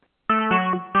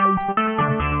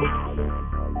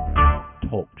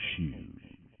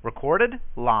recorded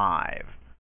live.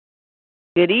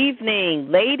 Good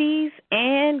evening, ladies,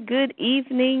 and good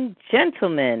evening,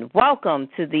 gentlemen. Welcome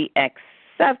to the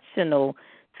exceptional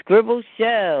Scribble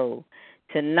Show.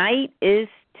 Tonight is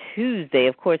Tuesday.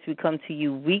 Of course, we come to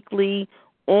you weekly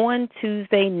on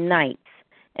Tuesday nights,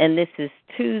 and this is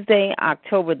Tuesday,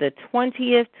 October the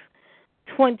 20th,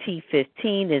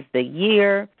 2015 is the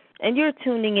year, and you're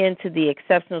tuning in to the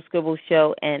Exceptional Scribble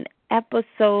Show and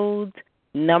episode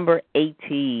number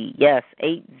 80. Yes,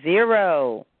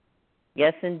 80.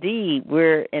 Yes, indeed.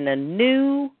 We're in a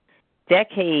new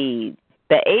decade,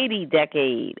 the 80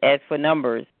 decade, as for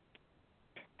numbers.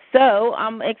 So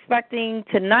I'm expecting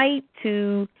tonight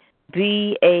to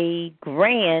be a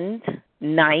grand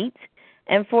night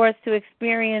and for us to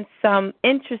experience some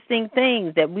interesting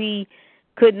things that we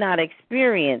could not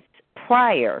experience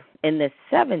prior in the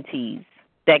 70s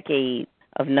decade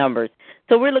of numbers.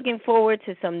 So we're looking forward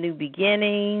to some new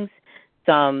beginnings,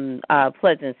 some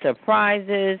pleasant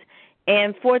surprises.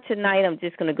 And for tonight, I'm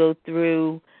just going to go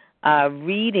through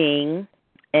reading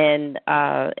and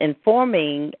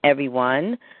informing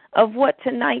everyone of what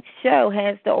tonight's show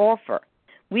has to offer.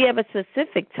 We have a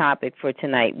specific topic for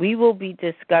tonight. We will be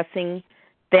discussing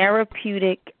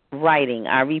therapeutic writing.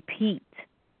 I repeat,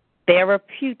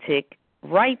 therapeutic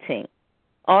writing.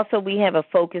 Also, we have a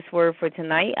focus word for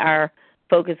tonight. Our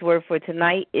focus word for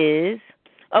tonight is,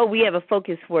 we have a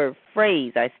focus word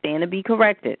phrase. I stand to be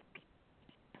corrected.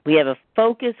 We have a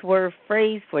focus word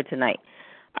phrase for tonight.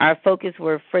 Our focus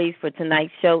word phrase for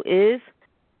tonight's show is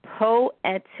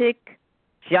poetic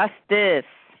justice.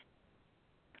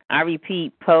 I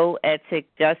repeat,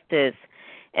 poetic justice.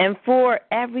 And for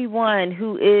everyone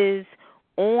who is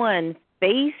on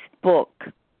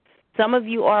Facebook, some of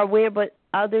you are aware, but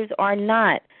others are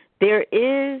not. There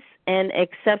is an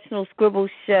Exceptional Scribble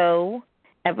Show,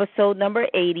 episode number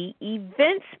 80,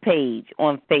 events page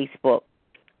on Facebook.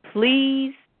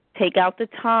 Please take out the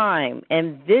time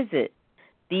and visit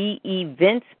the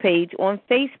events page on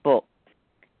Facebook.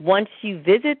 Once you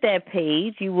visit that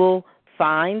page, you will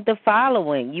find the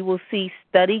following. You will see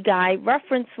study guide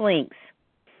reference links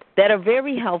that are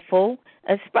very helpful,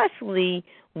 especially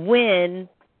when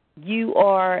you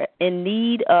are in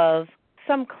need of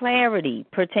some clarity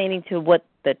pertaining to what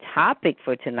the topic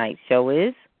for tonight's show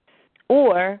is,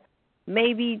 or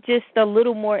maybe just a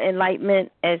little more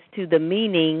enlightenment as to the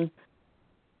meaning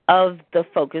of the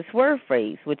focus word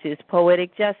phrase, which is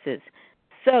poetic justice.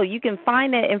 So you can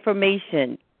find that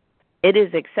information. It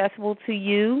is accessible to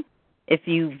you if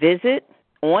you visit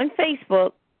on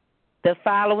Facebook the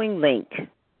following link,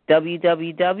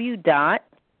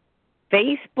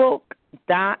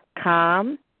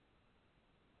 www.facebook.com/events/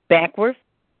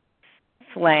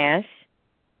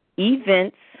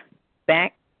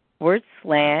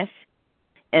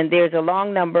 and there's a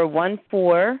long number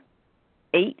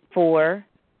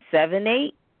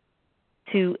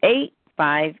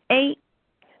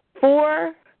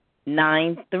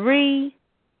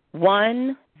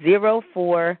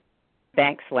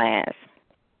 /.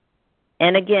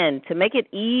 And again, to make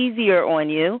it easier on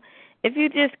you, if you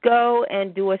just go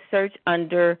and do a search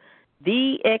under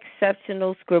The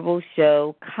Exceptional Scribble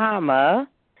Show,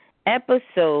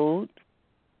 episode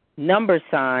number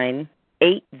sign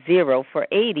 80 for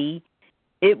 80,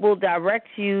 it will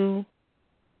direct you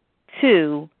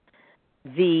to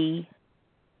the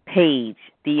page,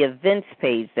 the events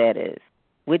page that is,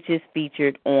 which is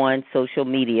featured on social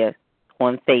media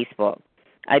on Facebook.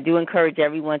 I do encourage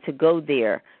everyone to go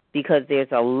there because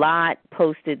there's a lot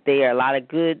posted there, a lot of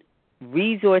good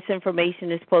resource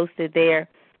information is posted there.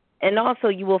 And also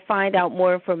you will find out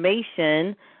more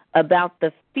information about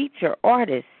the feature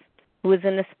artist who is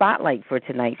in the spotlight for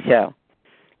tonight's show.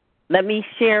 Let me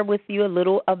share with you a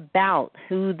little about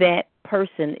who that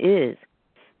person is.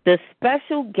 The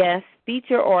special guest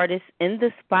feature artist in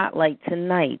the spotlight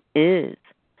tonight is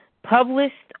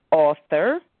published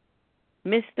author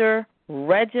Mr.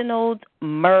 Reginald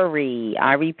Murray.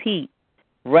 I repeat,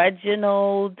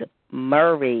 Reginald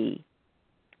Murray.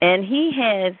 And he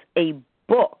has a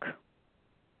book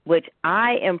which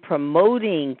I am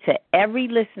promoting to every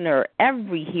listener,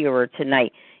 every hearer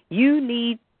tonight. You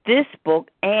need this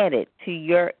book added to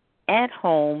your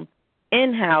at-home,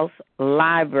 in-house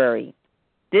library.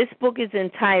 This book is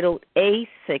entitled A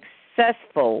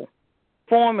Successful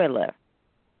Formula.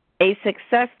 A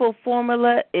Successful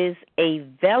Formula is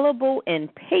available in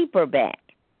paperback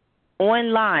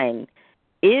online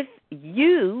if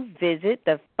you visit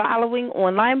the following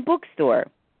online bookstore,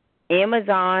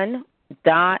 Amazon.com.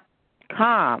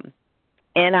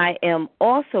 And I am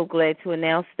also glad to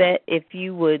announce that if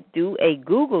you would do a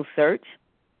Google search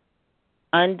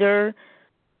under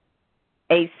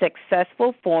A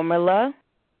Successful Formula,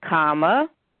 comma,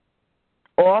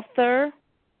 author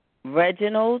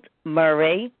Reginald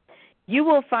Murray, you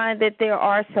will find that there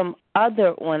are some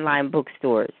other online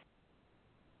bookstores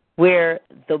where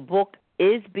the book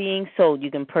is being sold.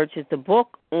 You can purchase the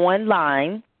book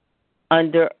online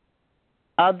under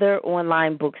other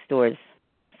online bookstores.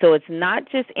 So it's not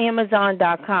just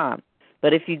Amazon.com,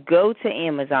 but if you go to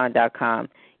Amazon.com,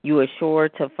 you are sure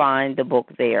to find the book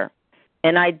there.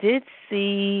 And I did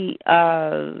see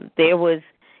there was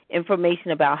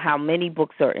information about how many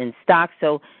books are in stock,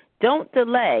 so don't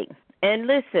delay. And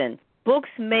listen, books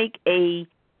make a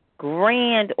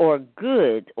grand or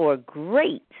good or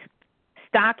great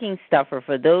stocking stuffer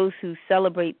for those who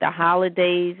celebrate the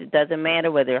holidays. It doesn't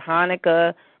matter whether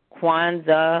Hanukkah,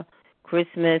 Kwanzaa,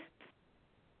 Christmas.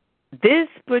 This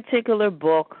particular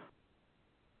book,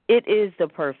 it is the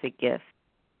perfect gift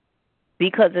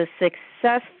because a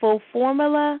successful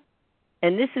formula,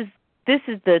 and this is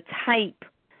the type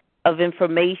of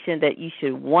information that you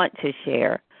should want to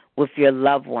share with your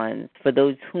loved ones, for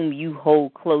those whom you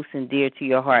hold close and dear to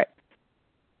your heart.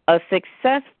 A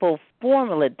successful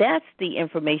formula, that's the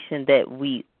information that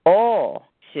we all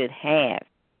should have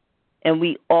and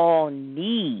we all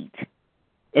need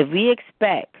if we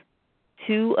expect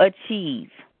to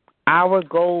achieve our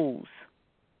goals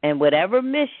and whatever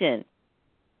mission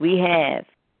we have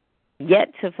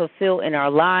yet to fulfill in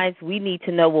our lives. We need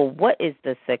to know, well, what is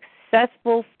the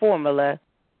successful formula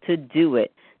to do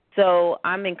it? So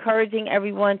I'm encouraging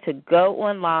everyone to go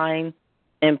online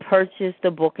and purchase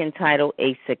the book entitled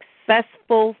A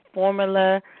Successful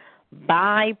Formula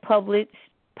by published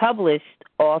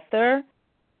author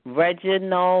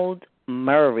Reginald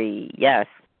Murray. Yes,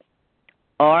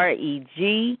 Reginald,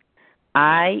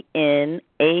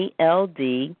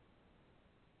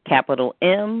 capital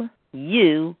Murray.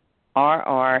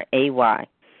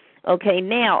 Okay,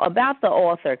 now about the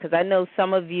author, because I know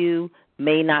some of you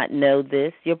may not know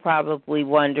this. You're probably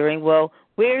wondering, well,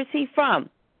 where is he from?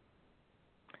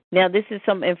 Now, this is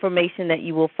some information that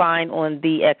you will find on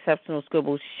the Exceptional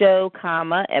Scribble Show,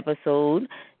 episode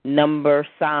number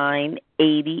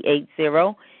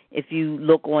 8080. If you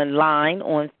look online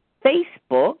on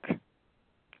Facebook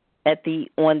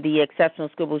on the Exceptional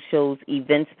Scribble Show's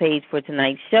events page for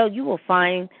tonight's show, you will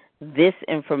find this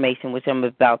information, which I'm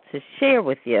about to share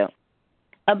with you,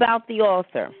 about the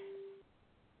author.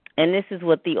 And this is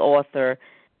what the author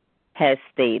has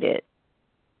stated.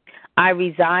 I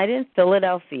reside in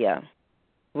Philadelphia,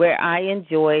 where I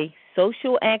enjoy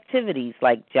social activities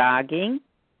like jogging,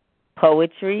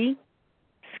 poetry,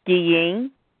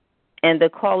 skiing, and the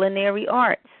culinary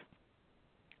arts.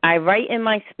 I write in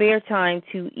my spare time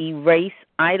to erase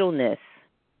idleness.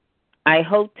 I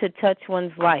hope to touch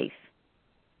one's life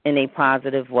in a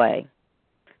positive way.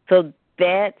 So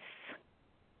that's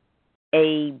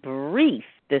a brief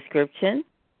description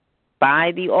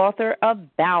by the author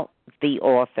about the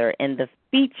author and the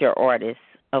feature artist,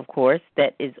 of course,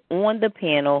 that is on the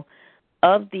panel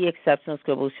of the Exceptional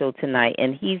Scribble Show tonight,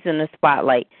 and he's in the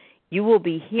spotlight. You will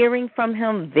be hearing from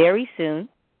him very soon.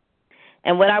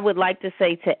 And what I would like to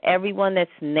say to everyone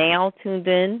that's now tuned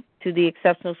in to the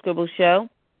Exceptional Scribble Show,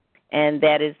 and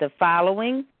that is the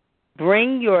following: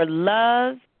 bring your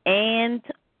love and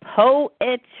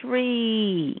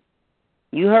poetry.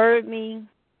 You heard me.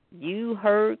 You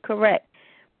heard correct.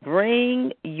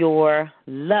 Bring your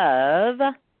love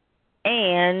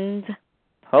and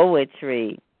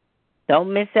poetry.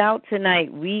 Don't miss out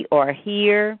tonight. We are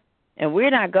here, and we're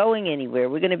not going anywhere.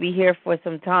 We're going to be here for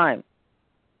some time.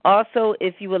 Also,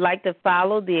 if you would like to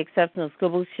follow the Exceptional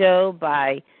Scribble Show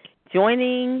by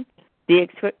joining the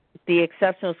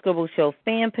Exceptional Scribble Show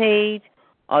fan page,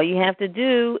 all you have to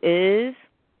do is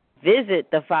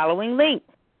visit the following link: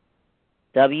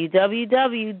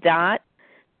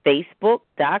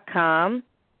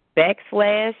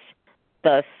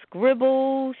 www.facebook.com/The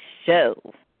Scribble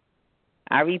Show.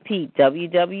 I repeat,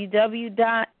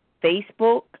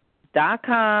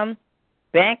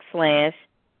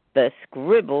 www.facebook.com/The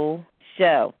Scribble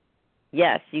Show.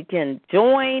 Yes, you can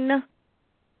join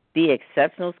the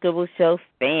Exceptional Scribble Show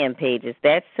fan pages.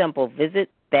 That's simple. Visit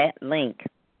that link.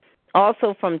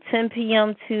 Also, from 10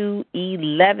 p.m. to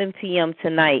 11 p.m.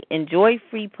 tonight, enjoy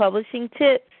free publishing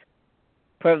tips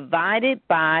provided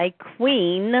by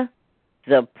Queen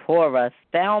Zipporah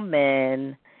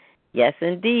Thelman. Yes,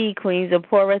 indeed, Queen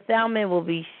Zipporah Thelman will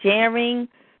be sharing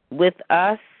with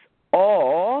us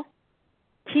all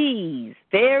keys,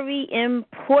 very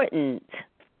important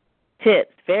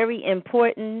tips, very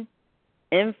important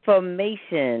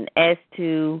information as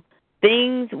to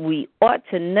things we ought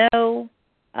to know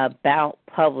about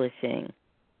publishing.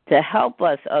 to help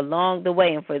us along the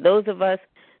way. And for those of us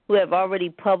who have already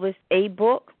published a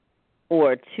book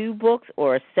or 2 books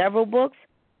or several books,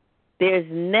 it's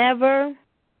never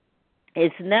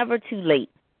too late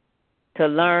to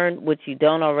learn what you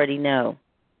don't already know.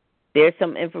 There's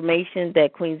some information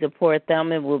that Queen Zipporah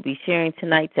Thelman will be sharing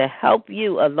tonight to help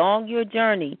you along your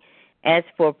journey as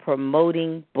for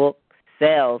promoting book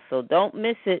sales. So don't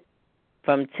miss it.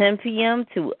 From 10 p.m.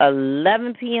 to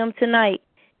 11 p.m. tonight,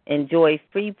 enjoy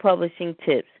free publishing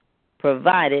tips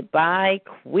provided by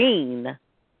Queen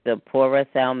Zipporah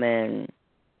Thelman.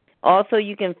 Also,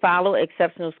 you can follow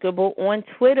Exceptional Scribble on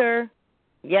Twitter.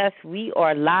 Yes, we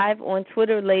are live on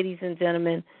Twitter, ladies and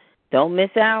gentlemen. Don't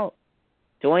miss out.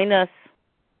 Join us.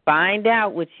 Find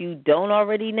out what you don't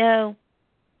already know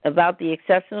about the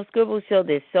Exceptional Scribble Show.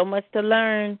 There's so much to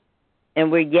learn,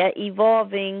 and we're yet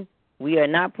evolving. We are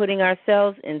not putting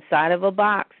ourselves inside of a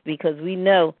box because we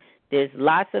know there's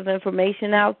lots of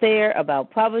information out there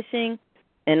about publishing,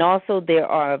 and also there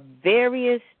are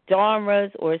various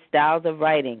genres or styles of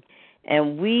writing.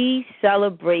 And we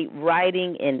celebrate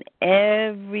writing in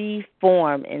every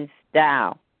form and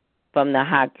style, from the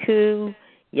haiku,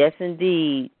 yes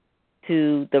indeed,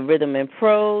 to the rhythm and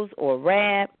prose or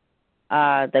rap,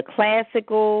 the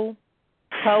classical,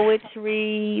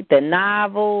 poetry, the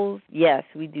novels. Yes,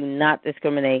 we do not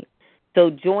discriminate. So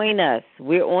join us.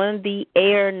 We're on the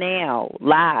air now,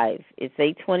 live. It's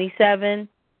 8/27,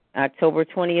 October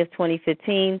 20th,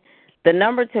 2015. The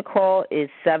number to call is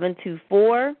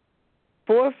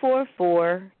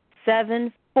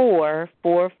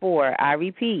 724-444-7444. I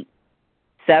repeat,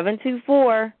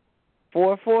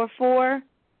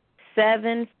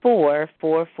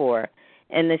 724-444-7444.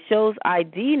 And the show's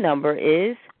ID number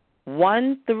is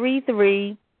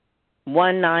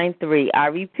 133193. I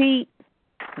repeat,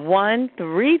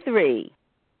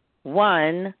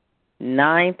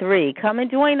 133193. Come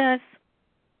and join us.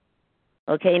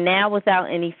 Okay, now without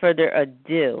any further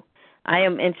ado, I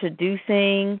am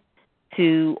introducing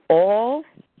to all,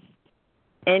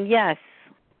 and yes,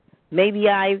 maybe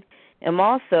I am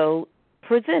also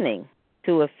presenting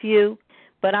to a few,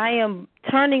 but I am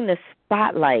turning the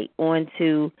spotlight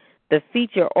onto the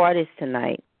feature artist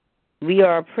tonight. We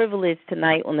are privileged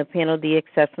tonight on the panel of the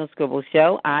Exceptional Scribble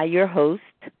Show. I, your host,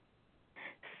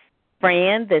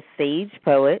 Fran, the Sage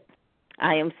Poet.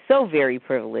 I am so very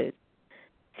privileged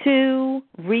to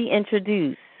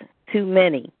reintroduce to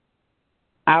many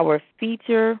our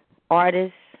feature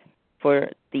artist for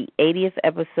the 80th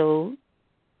episode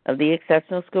of the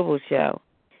Exceptional Scribble Show.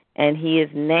 And he is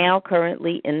now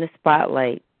currently in the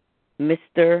spotlight,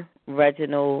 Mr.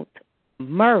 Reginald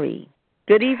Murray.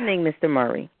 Good evening, Mr.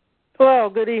 Murray. Well,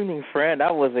 good evening, friend.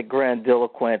 That was a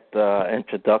grandiloquent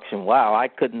introduction. Wow, I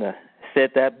couldn't have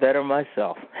said that better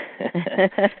myself.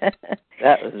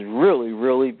 That was really,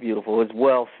 really beautiful. It's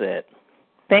well said.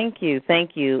 Thank you.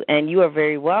 And you are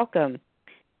very welcome.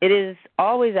 It is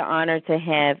always an honor to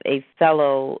have a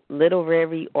fellow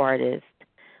literary artist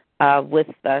with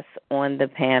us on the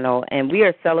panel. And we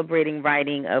are celebrating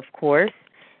writing, of course,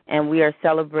 and we are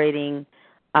celebrating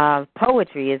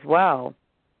poetry as well.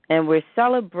 And we're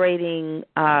celebrating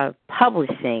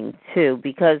publishing, too,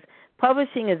 because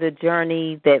publishing is a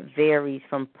journey that varies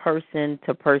from person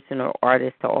to person or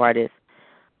artist to artist.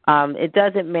 It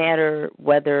doesn't matter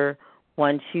whether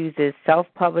one chooses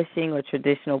self-publishing or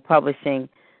traditional publishing.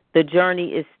 The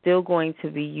journey is still going to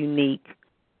be unique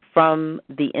from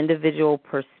the individual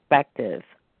perspective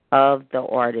of the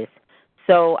artist.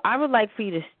 So I would like for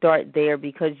you to start there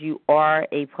because you are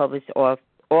a published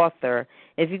author.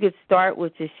 If you could start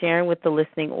with just sharing with the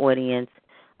listening audience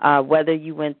whether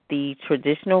you went the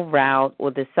traditional route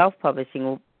or the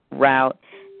self-publishing route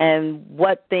and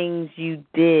what things you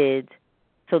did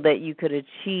so that you could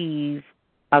achieve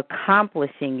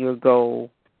accomplishing your goal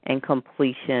and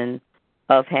completion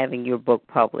of having your book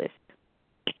published.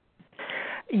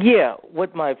 Yeah,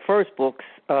 with my first book,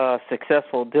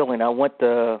 Successful Dealing, I went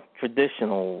the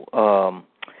traditional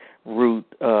route.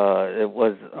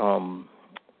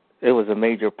 It was a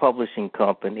major publishing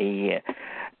company,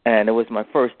 and it was my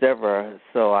first ever,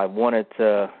 so I wanted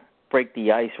to break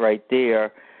the ice right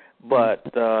there. But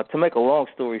to make a long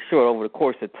story short, over the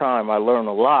course of time, I learned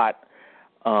a lot.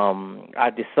 I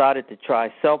decided to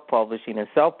try self-publishing, and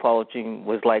self-publishing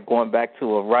was like going back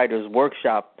to a writer's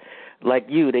workshop. Like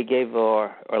you, they gave,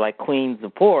 or like Queen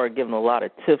Zipporah, giving a lot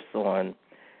of tips on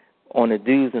the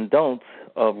do's and don'ts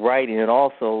of writing, and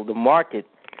also the market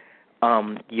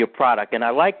your product. And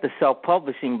I like the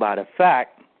self-publishing by the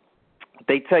fact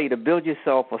they tell you to build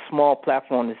yourself a small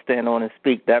platform to stand on and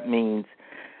speak. That means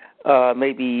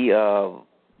maybe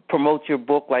promote your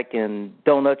book like in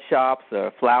donut shops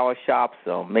or flower shops,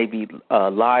 maybe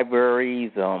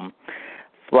libraries,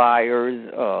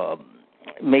 flyers,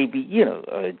 maybe,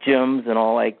 gyms and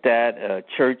all like that,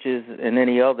 churches and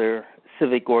any other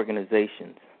civic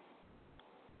organizations.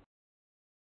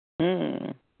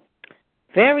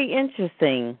 Very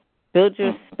interesting. Build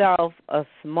yourself a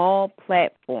small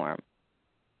platform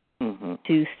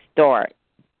to start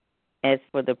as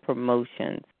for the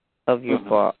promotions of your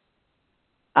book.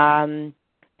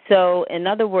 So, in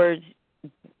other words,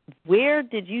 where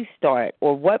did you start,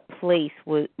 or what place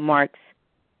marks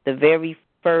the very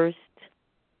first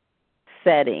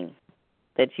setting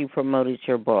that you promoted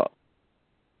your book?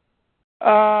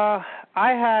 I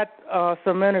had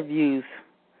some interviews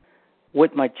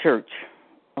with my church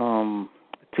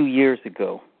 2 years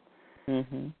ago,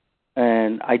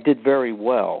 and I did very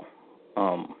well.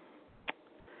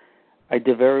 I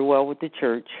did very well with the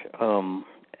church,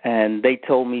 and they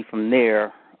told me from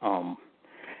there,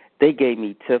 they gave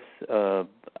me tips.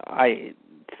 I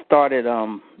started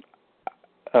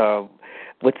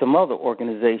with some other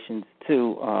organizations,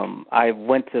 too. I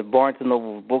went to Barnes &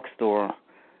 Noble bookstore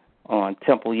on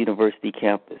Temple University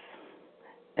campus,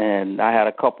 and I had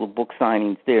a couple of book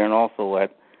signings there and also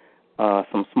at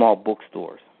some small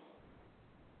bookstores.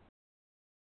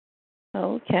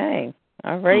 Okay.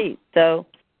 All right. So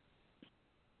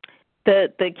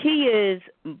the key is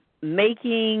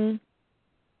making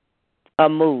a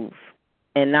move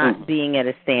and not being at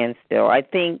a standstill. I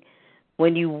think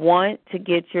when you want to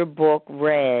get your book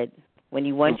read, when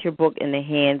you want your book in the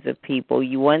hands of people,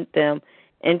 you want them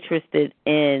interested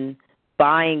in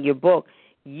buying your book,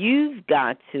 you've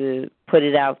got to put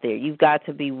it out there. You've got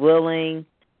to be willing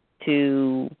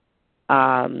to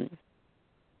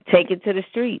take it to the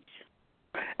streets.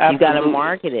 Absolutely. You've got to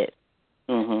market it.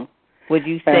 Would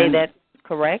you say that's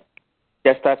correct?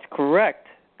 Yes, that's correct.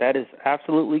 That is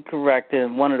absolutely correct.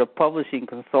 And one of the publishing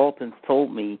consultants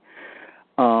told me,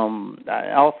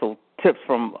 also tips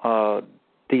from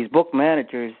these book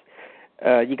managers,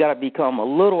 you got to become a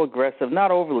little aggressive,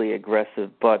 not overly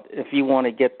aggressive, but if you want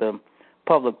to get the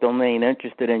public domain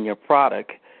interested in your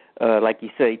product, like you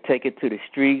say, take it to the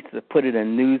streets, put it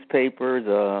in newspapers,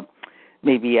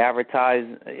 maybe advertise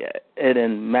it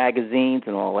in magazines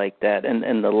and all like that,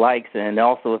 and the likes. And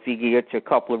also, if you get your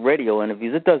couple of radio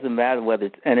interviews, it doesn't matter whether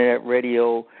it's internet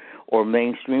radio or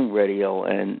mainstream radio.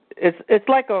 And it's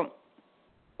like a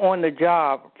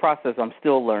on-the-job process. I'm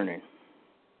still learning.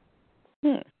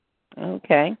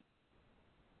 Okay.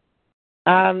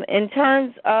 In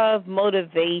terms of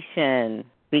motivation,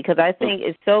 because I think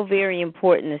it's so very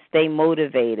important to stay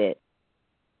motivated,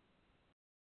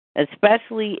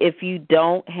 especially if you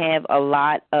don't have a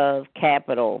lot of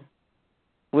capital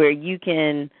where you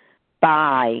can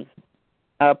buy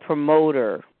a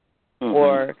promoter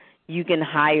or you can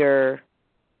hire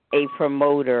a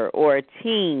promoter or a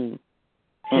team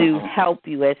to help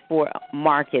you as for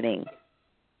marketing,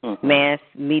 mass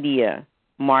media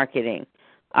marketing.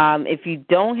 If you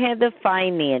don't have the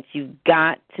finance, you've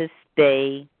got to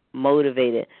stay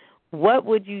motivated. What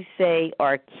would you say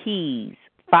are keys,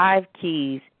 5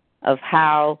 keys of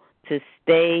how to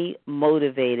stay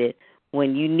motivated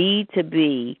when you need to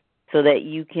be so that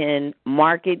you can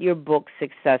market your book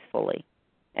successfully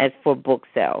as for book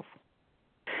sales?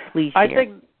 Please share. I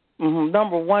think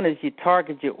number one is you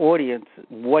target your audience.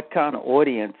 What kind of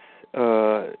audience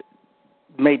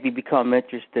maybe become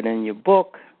interested in your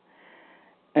book?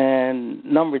 And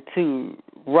number 2,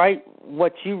 write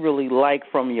what you really like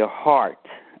from your heart.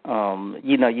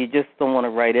 You just don't want to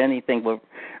write anything, but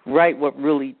write what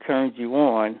really turns you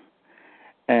on,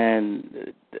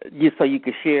 and so you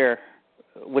can share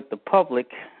with the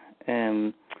public.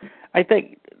 And I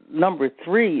think number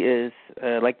 3 is,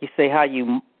 like you say, how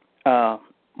you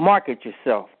market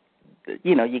yourself.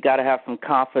 You got to have some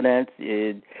confidence.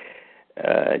 You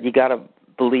got to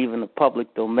believe in the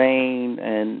public domain.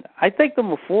 And I think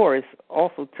number 4 is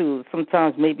also, too,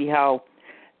 sometimes maybe how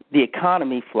the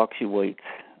economy fluctuates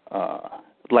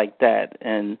like that.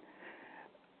 And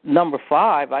number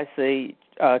 5, I say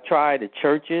try the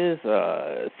churches,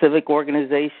 civic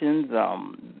organizations,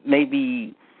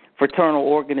 maybe fraternal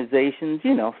organizations,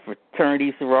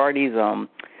 fraternities, sororities,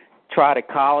 try the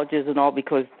colleges and all,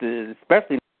 because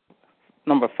especially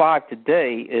number 5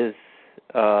 today is,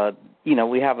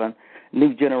 we have a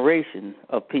new generation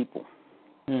of people.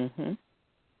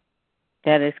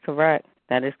 That is correct.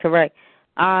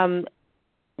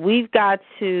 We've got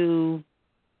to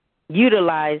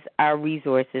utilize our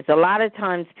resources. A lot of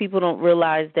times people don't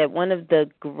realize that one of the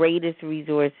greatest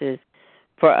resources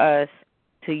for us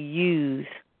to use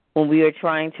when we are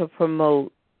trying to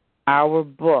promote our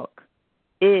book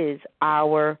is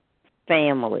our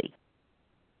family.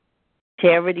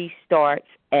 Charity starts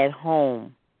at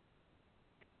home.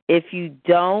 If you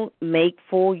don't make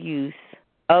full use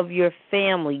of your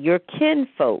family, your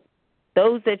kinfolk,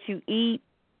 those that you eat,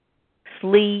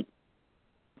 sleep,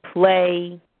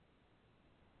 play,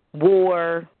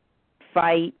 war,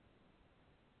 fight,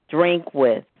 drink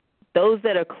with, those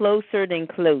that are closer than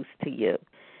close to you,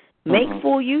 make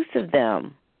full use of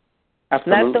them.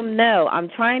 Absolutely. Let them know, I'm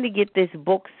trying to get this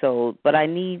book sold, but I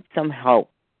need some help.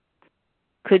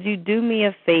 Could you do me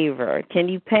a favor? Can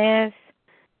you pass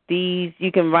these?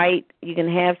 You can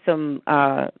have some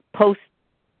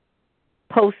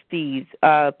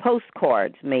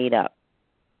postcards made up.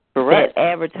 Correct. That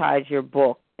advertise your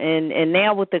book. And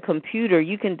now with the computer,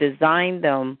 you can design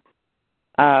them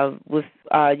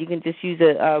you can just use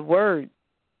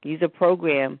use a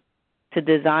program to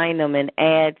design them and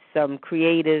add some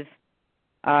creative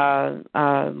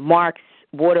marks,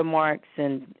 watermarks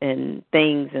and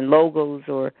things and logos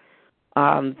or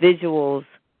visuals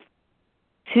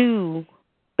to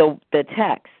the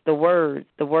text, the words,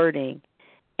 the wording.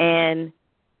 And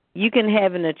you can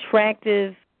have an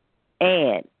attractive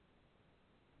ad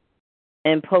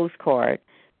and postcard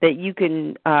that you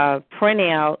can print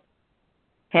out,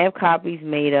 have copies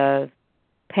made of,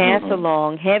 pass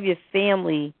along, have your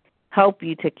family help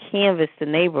you to canvass the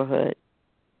neighborhood,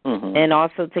 and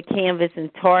also to canvass and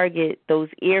target those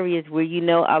areas where you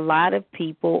know a lot of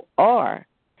people are,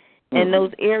 and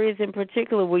those areas in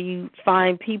particular where you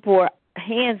find people's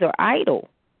hands are idle,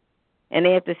 and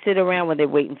they have to sit around when they're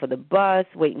waiting for the bus,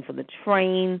 waiting for the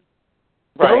train.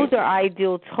 Right. Those are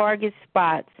ideal target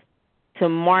spots to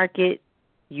market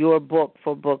your book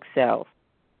for book sales.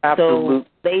 Absolutely.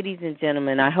 So, ladies and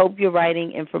gentlemen, I hope you're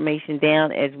writing information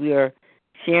down as we are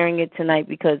sharing it tonight,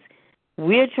 because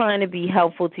we're trying to be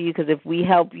helpful to you, because if we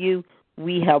help you,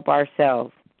 we help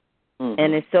ourselves.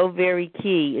 And it's so very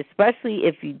key, especially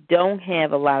if you don't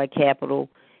have a lot of capital,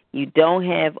 you don't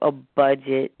have a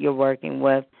budget you're working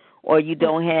with, or you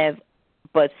don't have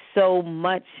but so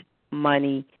much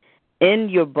money in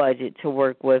your budget to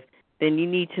work with, then you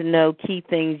need to know key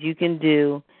things you can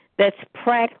do that's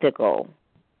practical,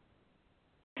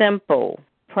 simple,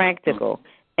 practical,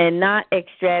 and not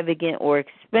extravagant or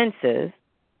expensive,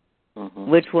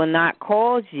 which will not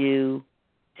cause you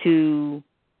to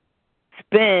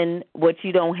spend what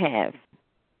you don't have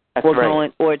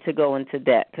or to go into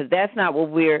debt, because that's not what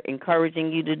we're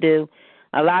encouraging you to do.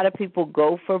 A lot of people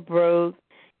go for broke,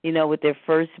 with their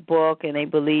first book, and they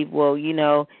believe, well,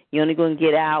 you're only going to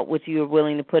get out what you're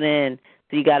willing to put in,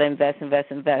 so you got to invest.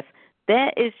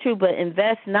 That is true, but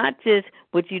invest not just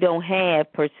what you don't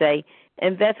have per se.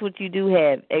 Invest what you do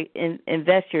have.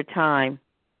 Invest your time.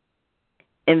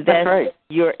 Invest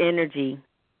your energy,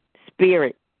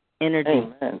 spirit, energy.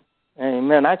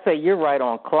 Amen. I say you're right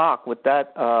on clock with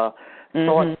that thought,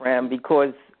 Fran,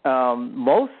 because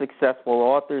most successful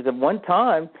authors at one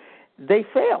time, they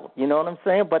failed, you know what I'm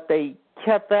saying? But they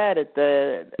kept at it,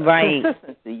 the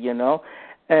consistency,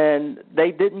 and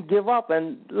they didn't give up.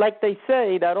 And like they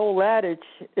say, that old adage,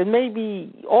 it may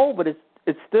be old, but it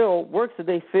still works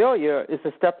today. Failure is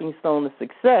a stepping stone to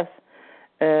success.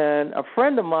 And a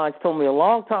friend of mine told me a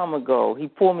long time ago, he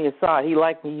pulled me aside, he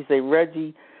liked me, he said,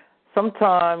 Reggie,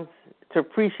 sometimes to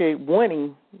appreciate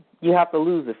winning, you have to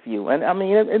lose a few. And, I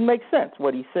mean, it makes sense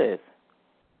what he says.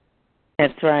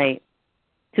 That's right.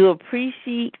 To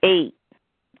appreciate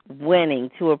winning,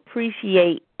 to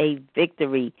appreciate a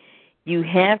victory, you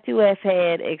have to have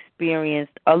had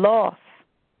experienced a loss,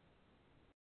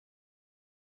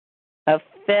 a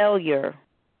failure,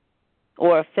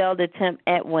 or a failed attempt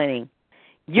at winning.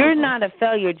 You're not a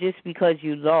failure just because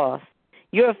you lost.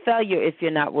 You're a failure if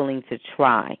you're not willing to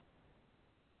try.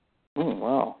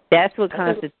 Wow. That's what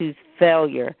constitutes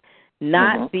failure,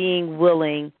 not being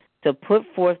willing to put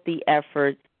forth the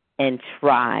effort and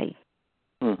try.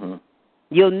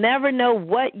 You'll never know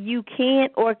what you can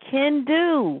or can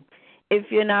do if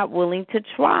you're not willing to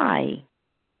try.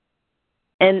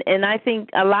 And I think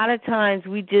a lot of times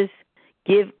we just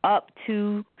give up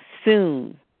too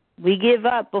soon. We give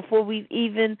up before we've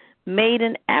even made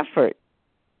an effort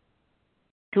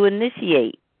to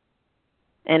initiate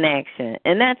an action.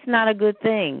 And that's not a good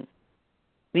thing.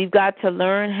 We've got to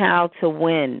learn how to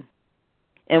win.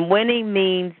 And winning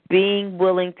means being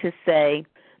willing to say,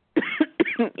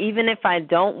 even if I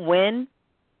don't win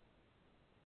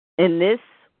in this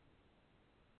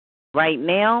right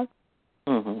now,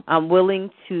 I'm willing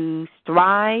to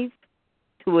strive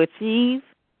to achieve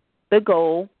the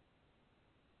goal.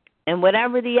 And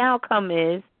whatever the outcome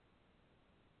is,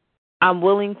 I'm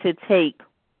willing to take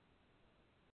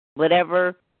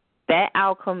whatever that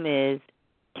outcome is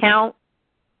count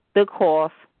the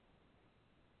cost,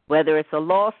 whether it's a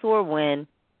loss or a win,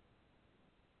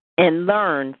 and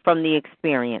learn from the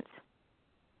experience.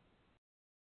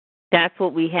 That's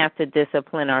what we have to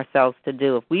discipline ourselves to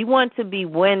do. If we want to be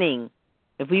winning,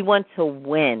 if we want to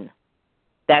win,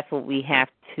 that's what we have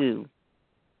to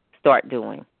start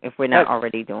doing if we're not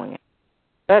already doing it.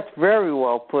 That's very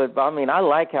well put. I mean, I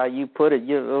like how you put it.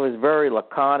 It was very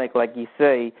laconic, like you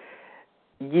say.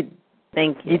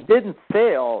 Thank you. You didn't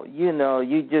fail.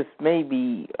 You just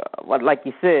maybe, like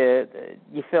you said,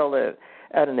 you failed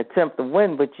at an attempt to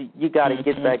win, but you got to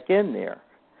get back in there.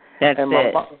 That's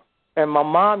it. And my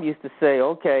mom used to say,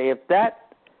 okay, if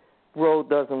that road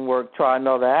doesn't work, try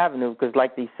another avenue, because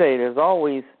like they say, there's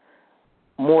always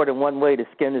more than one way to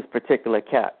skin this particular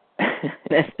cat.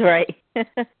 That's right.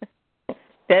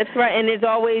 That's right. And there's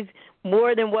always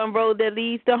more than one road that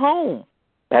leads to home.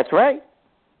 That's right.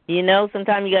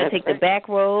 Sometimes you got to take the back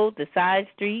road, the side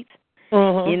streets.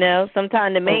 Mm-hmm.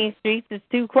 Sometimes the main streets is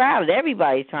too crowded.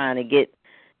 Everybody's trying to get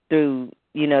through,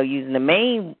 using the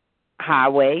main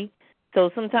highway. So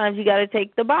sometimes you got to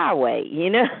take the byway,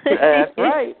 That's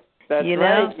right. That's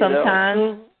right.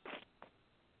 Sometimes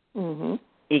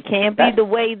it can't be the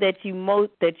way that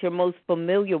you're most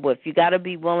familiar with. You got to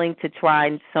be willing to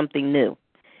try something new.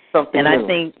 I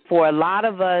think for a lot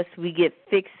of us, we get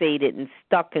fixated and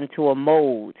stuck into a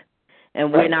mold,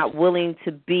 and we're not willing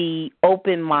to be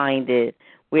open-minded,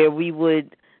 where we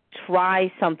would try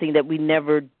something that we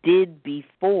never did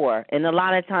before. And a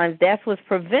lot of times that's what's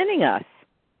preventing us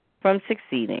from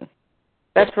succeeding.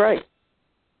 That's right.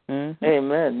 Mm-hmm.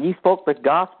 Amen. You spoke the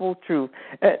gospel truth.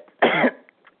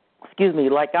 Excuse me,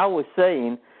 like I was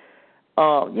saying,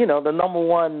 the number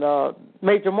one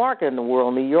major market in the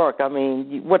world, New York. I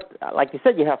mean, like you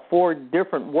said, you have 4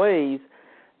 different ways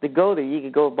to go there. You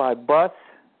could go by bus,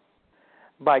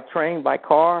 by train, by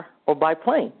car, or by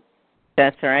plane.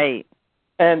 That's right.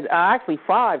 And actually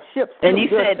 5 ships. And you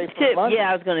said ships.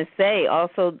 Yeah, I was going to say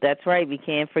also, that's right. We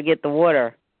can't forget the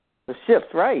water. The ships,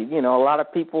 right. A lot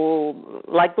of people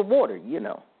like the water,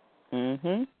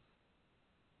 Mm-hmm.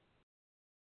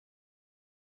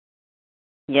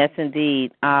 Yes,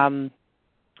 indeed. Our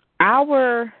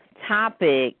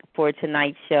topic for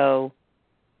tonight's show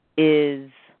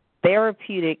is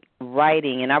therapeutic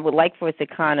writing, and I would like for us to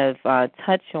kind of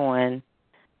touch on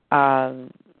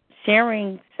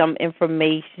sharing some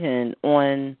information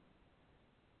on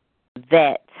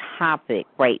that topic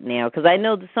right now, because I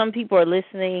know that some people are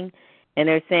listening and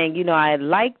they're saying, I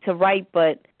like to write,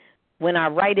 but when I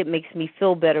write it makes me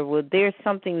feel better. Well, there's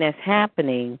something that's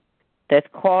happening that's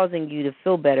causing you to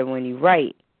feel better when you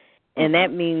write. And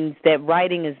that means that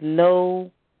writing is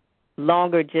no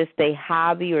longer just a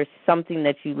hobby or something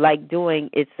that you like doing.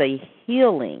 It's a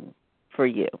healing for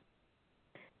you.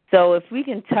 So if we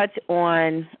can touch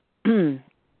on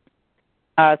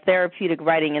therapeutic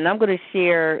writing, and I'm going to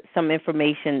share some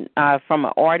information from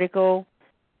an article,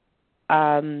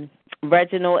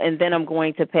 Reginald, and then I'm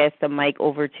going to pass the mic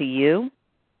over to you.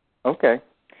 Okay.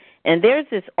 And there's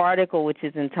this article which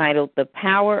is entitled The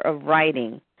Power of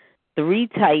Writing, 3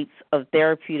 Types of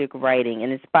Therapeutic Writing,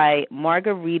 and it's by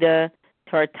Margarita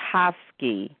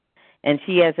Tartovsky, and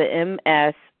she has an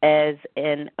MS as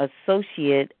an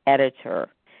associate editor.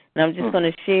 And I'm just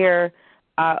going to share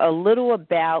a little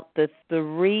about the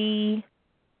 3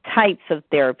 types of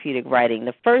therapeutic writing.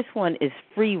 The first one is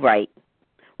free write,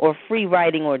 or free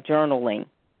writing or journaling.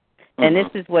 And this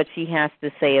is what she has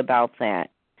to say about that.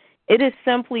 It is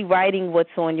simply writing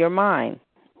what's on your mind.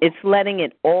 It's letting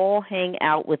it all hang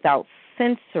out without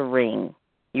censoring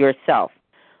yourself.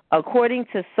 According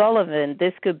to Sullivan,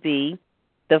 this could be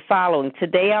the following.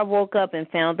 Today I woke up and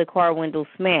found the car window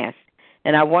smashed,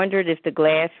 and I wondered if the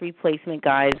glass replacement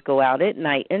guys go out at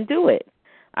night and do it.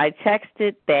 I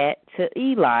texted that to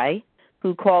Eli,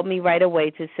 who called me right away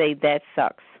to say that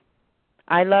sucks.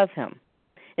 I love him.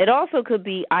 It also could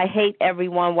be, I hate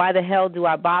everyone. Why the hell do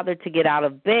I bother to get out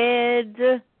of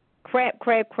bed? Crap.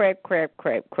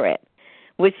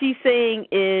 What she's saying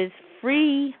is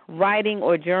free writing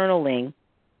or journaling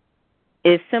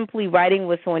is simply writing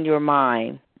what's on your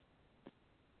mind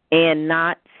and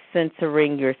not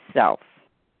censoring yourself.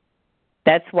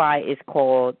 That's why it's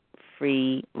called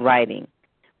free writing,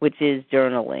 which is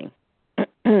journaling.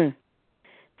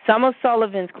 Some of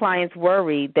Sullivan's clients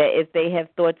worry that if they have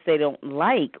thoughts they don't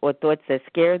like or thoughts that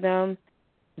scare them,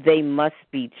 they must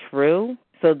be true,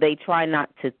 so they try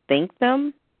not to think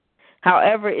them.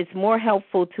 However, it's more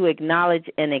helpful to acknowledge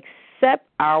and accept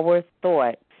our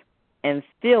thoughts and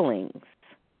feelings.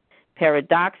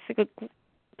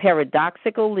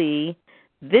 Paradoxically,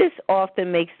 this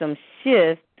often makes them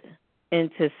shift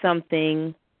into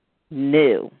something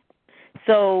new.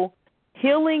 So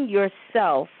healing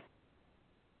yourself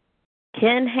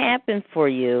can happen for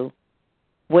you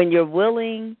when you're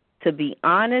willing to be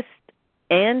honest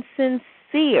and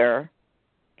sincere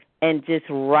and just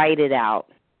write it out.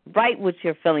 Write what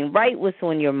you're feeling. Write what's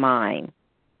on your mind.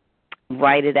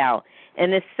 Write it out.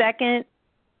 And the second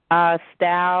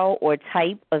style or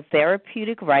type of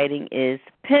therapeutic writing is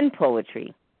pen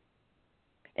poetry.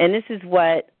 And this is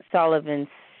what Sullivan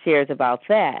shares about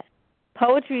that.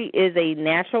 Poetry is a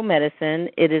natural medicine.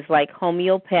 It is like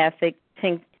homeopathic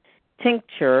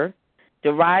tincture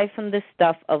derived from the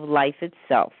stuff of life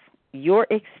itself, your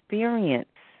experience.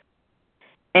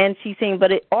 And she's saying,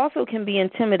 but it also can be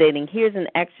intimidating. Here's an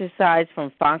exercise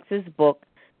from Fox's book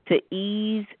to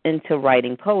ease into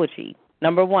writing poetry.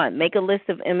 Number 1, make a list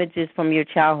of images from your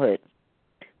childhood.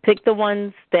 Pick the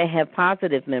ones that have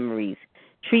positive memories.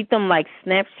 Treat them like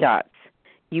snapshots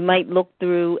you might look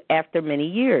through after many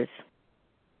years.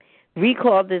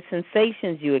 Recall the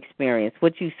sensations you experienced,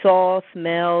 what you saw,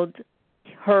 smelled,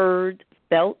 heard,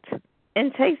 felt,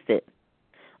 and tasted.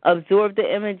 Absorb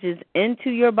the images into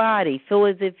your body. Feel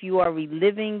as if you are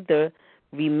reliving the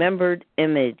remembered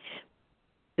image.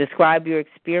 Describe your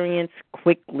experience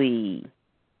quickly.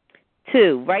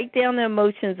 2, write down the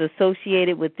emotions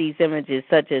associated with these images,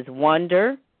 such as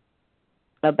wonder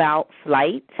about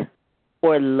flight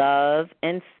or love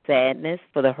and sadness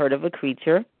for the hurt of a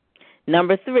creature.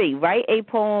 Number 3, write a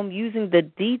poem using the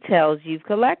details you've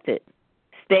collected.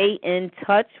 Stay in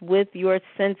touch with your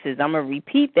senses. I'm going to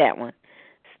repeat that one.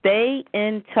 Stay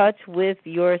in touch with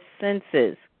your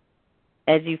senses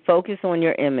as you focus on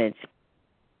your image.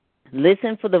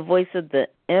 Listen for the voice of the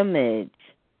image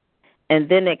and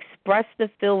then express the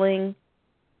feeling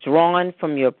drawn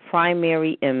from your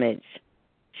primary image.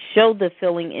 Show the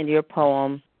feeling in your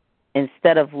poem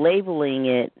instead of labeling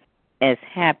it as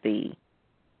happy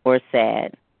or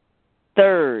sad.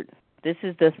 3rd, this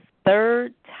is the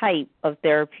 3rd type of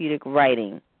therapeutic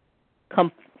writing,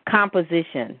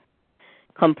 composition,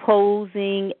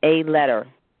 composing a letter.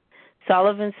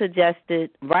 Sullivan suggested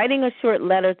writing a short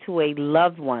letter to a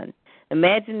loved one.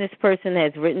 Imagine this person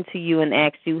has written to you and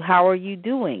asked you, how are you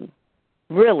doing?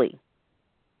 Really?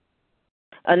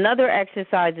 Another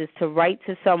exercise is to write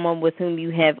to someone with whom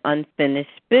you have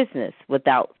unfinished business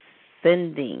without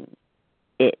sending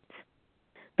it.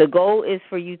 The goal is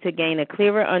for you to gain a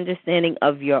clearer understanding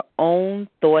of your own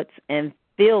thoughts and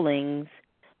feelings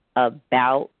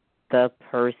about the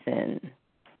person.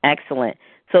 Excellent.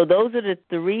 So those are the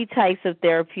 3 types of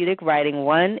therapeutic writing.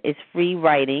 1 is free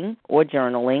writing or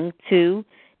journaling. 2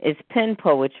 is pen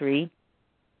poetry,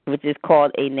 which is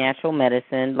called a natural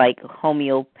medicine, like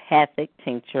homeopathic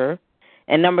tincture.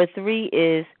 And number 3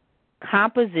 is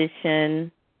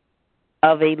composition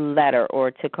of a letter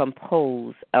or to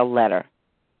compose a letter.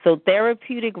 So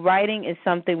therapeutic writing is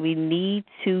something we need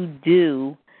to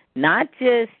do not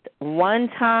just one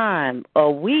time a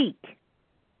week,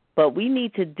 but we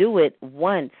need to do it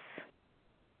once,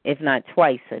 if not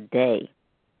twice a day,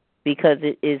 because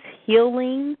it is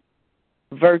healing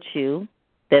virtue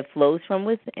that flows from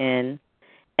within,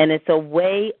 and it's a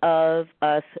way of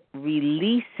us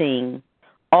releasing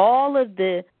all of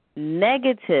the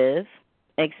negative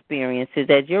experiences.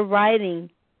 As you're writing,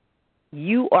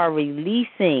 you are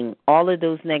releasing all of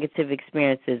those negative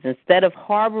experiences instead of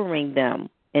harboring them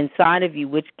inside of you,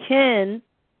 which can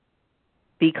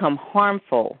become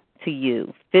harmful to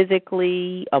you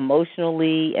physically,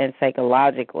 emotionally, and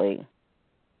psychologically.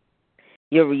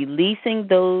 You're releasing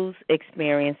those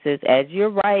experiences as you're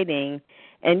writing,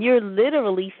 and you're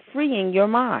literally freeing your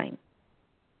mind.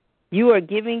 You are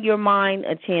giving your mind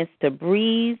a chance to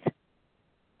breathe,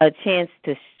 a chance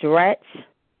to stretch,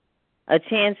 a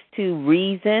chance to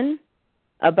reason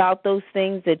about those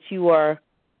things that you are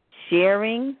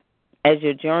sharing as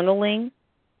you're journaling,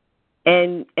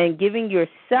 and giving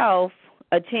yourself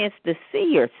a chance to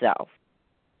see yourself.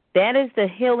 That is the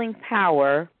healing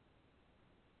power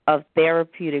of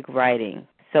therapeutic writing.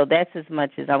 So that's as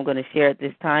much as I'm going to share at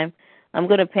this time. I'm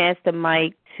going to pass the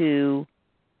mic to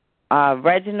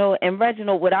Reginald. And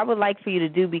Reginald, what I would like for you to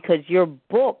do, because your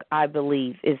book, I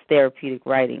believe, is therapeutic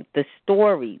writing, the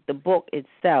story, the book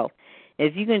itself,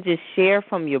 if you can just share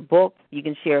from your book, you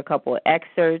can share a couple of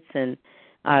excerpts and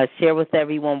share with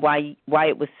everyone why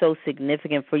it was so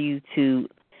significant for you to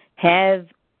have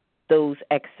those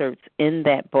excerpts in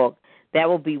that book. That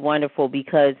will be wonderful,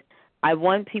 because I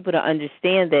want people to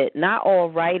understand that not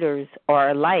all writers are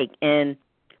alike. And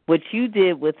what you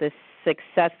did with a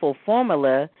successful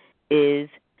formula is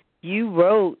you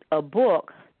wrote a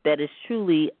book that is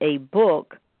truly a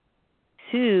book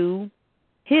to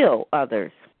heal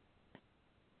others.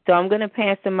 So I'm going to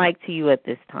pass the mic to you at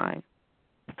this time.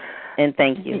 And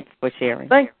thank you for sharing.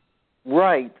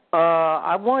 Right.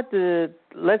 I want to,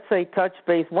 let's say, touch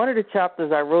base. One of the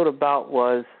chapters I wrote about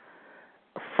was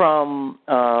from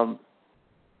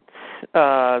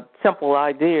simple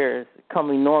ideas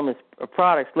come enormous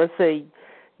products. Let's say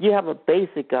you have a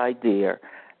basic idea,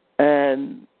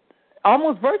 and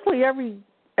almost virtually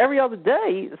every other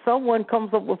day, someone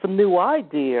comes up with a new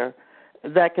idea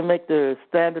that can make the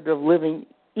standard of living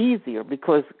easier.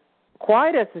 Because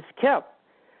quiet as it's kept,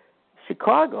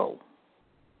 Chicago,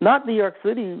 not New York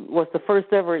City, was the first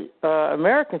ever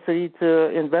American city to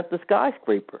invent the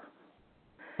skyscraper.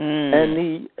 And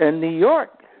New York,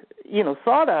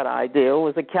 saw that idea. It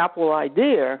was a capital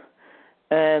idea.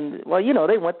 And,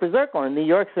 they went berserk on it. New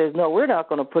York says, no, we're not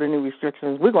going to put any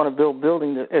restrictions. We're going to build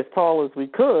buildings as tall as we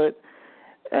could.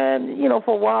 And,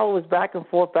 for a while it was back and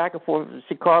forth,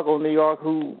 Chicago, New York,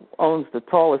 who owns the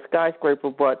tallest skyscraper.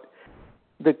 But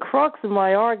the crux of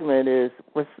my argument is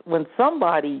when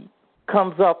somebody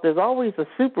comes up, there's always a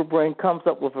super brain comes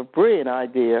up with a brilliant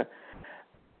idea.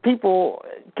 People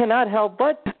cannot help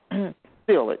but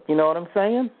feel it. You know what I'm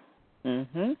saying?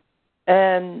 Mm-hmm.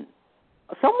 And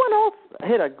someone else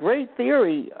hit a great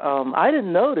theory. I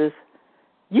didn't notice.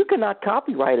 You cannot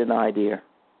copyright an idea.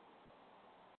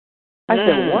 I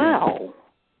said, wow.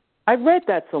 I read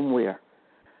that somewhere.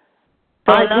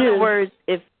 So in other words,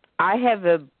 if I have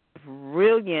a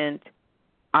brilliant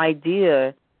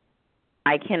idea,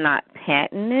 I cannot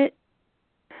patent it?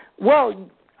 Well,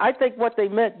 I think what they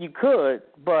meant you could,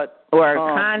 but... Or a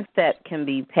concept can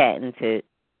be patented,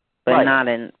 but right. not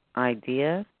an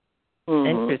idea? Mm-hmm.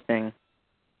 Interesting.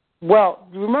 Well,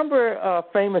 do you remember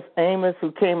famous Amos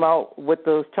who came out with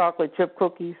those chocolate chip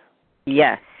cookies?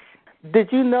 Yes. Did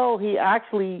you know he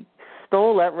actually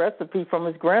stole that recipe from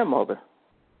his grandmother?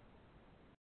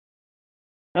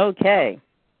 Okay.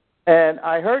 And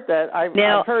I heard that.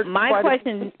 Now, I've heard my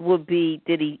question would be,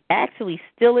 did he actually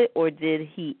steal it, or did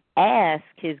he ask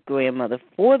his grandmother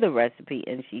for the recipe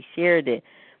and she shared it?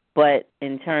 But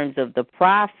in terms of the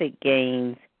profit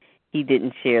gains, he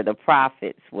didn't share the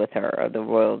profits with her or the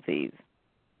royalties.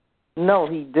 No,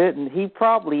 he didn't. He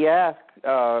probably asked,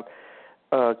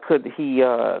 could he,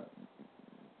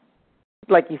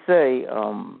 like you say,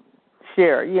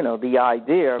 share, the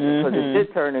idea, because it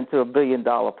did turn into $1 billion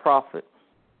profit.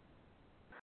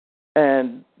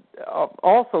 And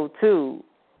also, too,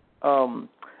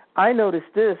 I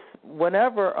noticed this.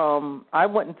 Whenever I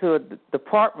went into a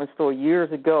department store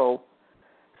years ago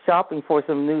shopping for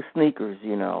some new sneakers,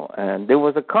 and there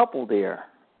was a couple there.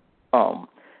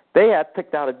 They had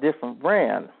picked out a different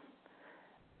brand.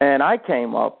 And I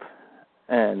came up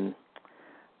and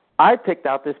I picked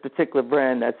out this particular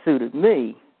brand that suited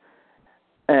me.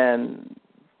 And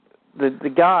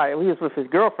the guy, he was with his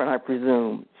girlfriend, I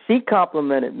presume. She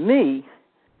complimented me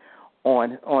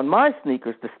on my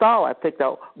sneakers, the style I picked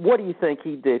out. What do you think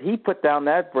he did? He put down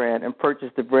that brand and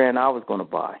purchased the brand I was going to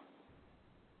buy.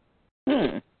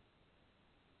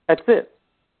 That's it.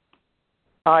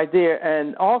 Idea.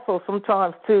 And also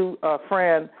sometimes, too,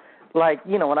 Fran, like,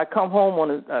 when I come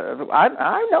home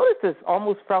I noticed this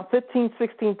almost around 15,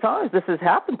 16 times. This has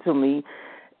happened to me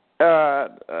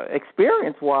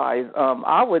experience-wise.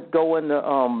 I would go into,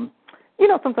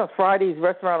 sometimes Friday's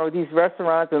restaurant or these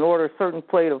restaurants and order a certain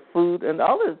plate of food, and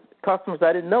other customers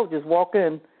I didn't know just walk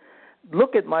in,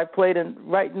 look at my plate, and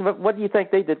what do you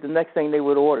think they did? The next thing they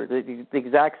would order, the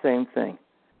exact same thing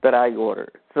that I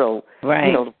ordered. So,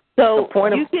 right. So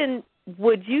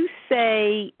would you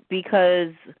say,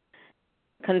 because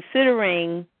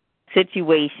considering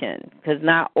situation, because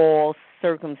not all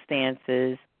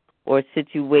circumstances or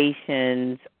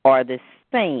situations are the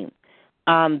same,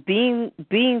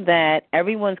 being that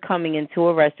everyone's coming into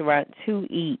a restaurant to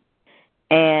eat,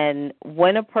 and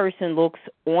when a person looks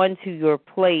onto your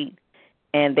plate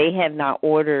and they have not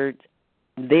ordered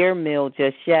their meal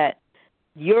just yet,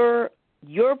 your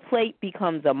plate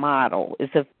becomes a model.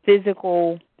 It's a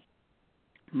physical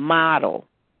model,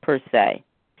 per se.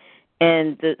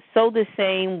 And the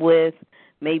same with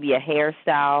maybe a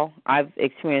hairstyle. I've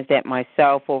experienced that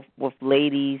myself with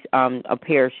ladies, a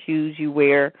pair of shoes you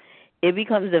wear. It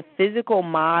becomes a physical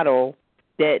model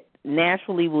that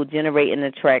naturally will generate and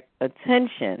attract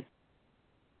attention.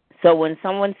 So when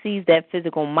someone sees that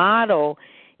physical model,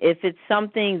 if it's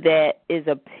something that is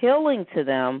appealing to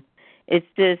them, it's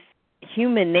just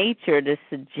human nature to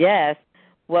suggest,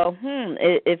 well,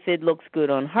 if it looks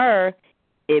good on her,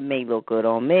 it may look good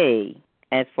on me.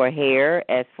 As for hair,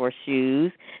 as for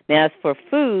shoes, now as for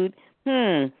food,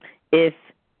 if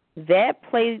that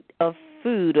plate of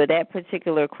food or that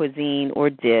particular cuisine or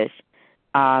dish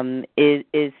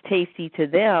is tasty to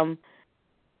them,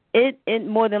 it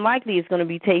more than likely is going to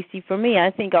be tasty for me. I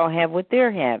think I'll have what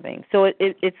they're having. So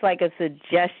it's like a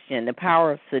suggestion, the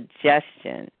power of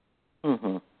suggestion,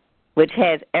 which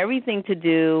has everything to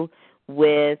do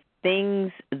with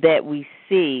things that we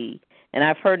see. And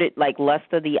I've heard it like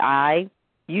lust of the eye.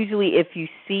 Usually if you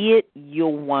see it,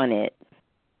 you'll want it.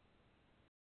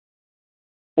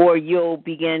 Or you'll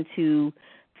begin to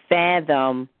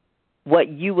fathom what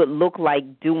you would look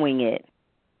like doing it,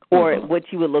 or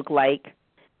what you would look like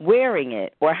wearing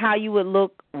it, or how you would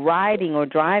look riding or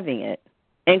driving it.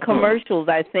 And commercials,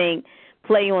 I think,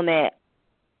 play on that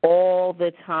all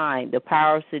the time, the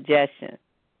power of suggestion.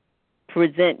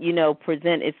 Present,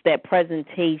 it's that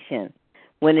presentation.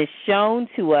 When it's shown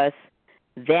to us,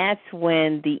 that's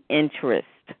when the interest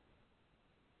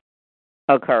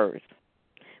occurs.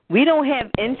 We don't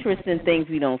have interest in things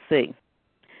we don't see.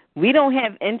 We don't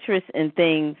have interest in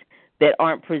things that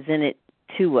aren't presented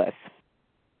to us.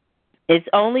 It's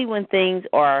only when things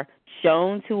are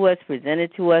shown to us,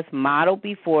 presented to us, modeled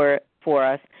for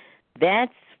us,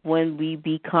 that's when we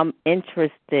become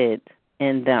interested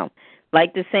in them.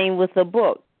 Like the same with a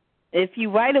book. If you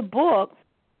write a book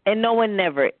and no one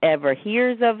never ever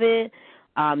hears of it,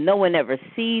 no one ever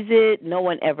sees it, no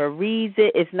one ever reads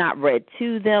it, it's not read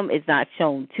to them, it's not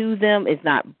shown to them, it's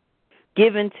not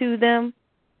given to them,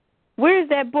 what is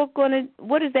that book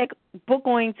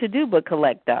going to do but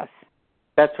collect us?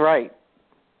 That's right.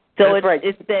 So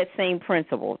it's that same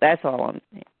principle. That's all I'm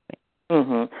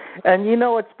saying. And you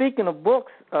know what? Speaking of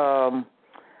books, Fran,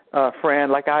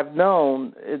 like I've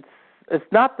known,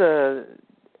 it's not the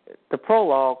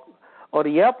prologue or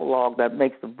the epilogue that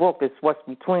makes the book. It's what's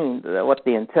between, what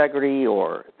the integrity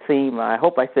or theme. I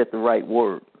hope I said the right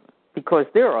word, because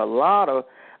there are a lot of.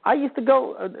 I used to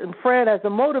go, Fran, as a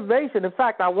motivation. In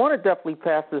fact, I want to definitely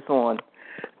pass this on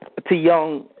to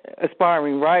young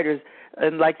aspiring writers.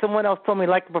 And like someone else told me,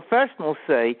 like the professionals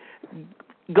say,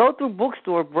 go through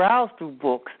bookstore, browse through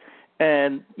books,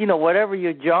 and, whatever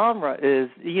your genre is,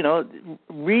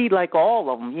 read like all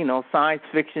of them, science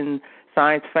fiction,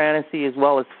 science fantasy, as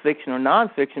well as fiction or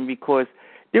nonfiction, because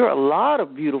there are a lot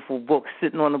of beautiful books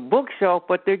sitting on the bookshelf,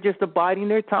 but they're just abiding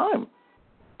their time.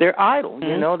 They're idle,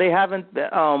 they haven't,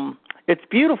 it's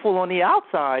beautiful on the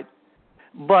outside,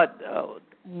 but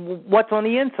what's on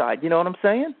the inside, you know what I'm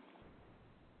saying?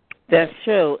 That's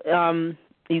true.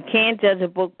 You can't judge a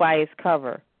book by its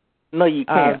cover. No, you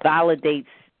can't. Validates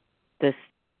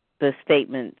the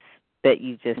statements that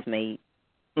you just made.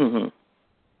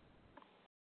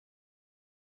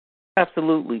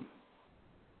 Absolutely.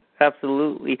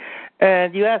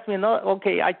 And you asked me,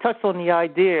 okay, I touched on the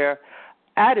idea,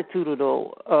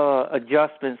 attitudinal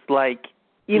adjustments, like,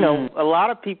 a lot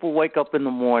of people wake up in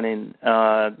the morning,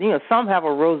 some have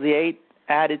a roseate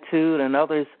attitude and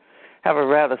others have a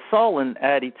rather sullen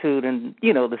attitude, and,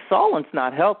 the sullen's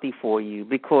not healthy for you,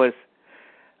 because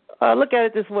look at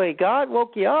it this way. God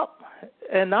woke you up,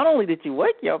 and not only did you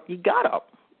wake you up, you got up.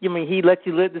 He let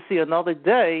you live to see another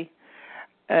day,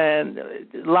 and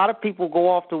a lot of people go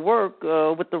off to work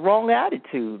with the wrong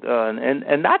attitude,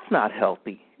 and that's not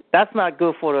healthy. That's not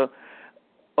good for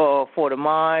the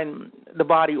mind, the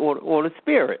body, or the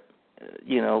spirit,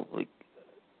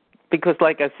 because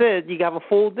like I said, you have a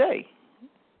full day.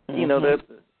 To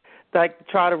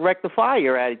try to rectify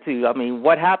your attitude. I mean,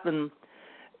 what happened?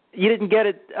 You didn't get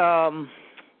it. You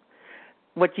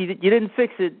didn't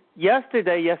fix it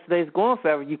yesterday. Yesterday's gone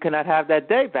forever. You cannot have that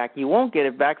day back. You won't get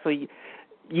it back. So you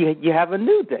have a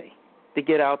new day to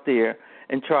get out there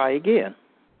and try again.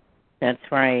 That's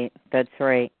right.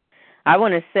 I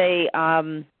want to say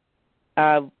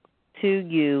to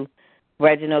you,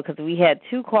 Reginald, because we had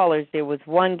two callers. There was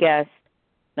one guest,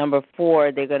 number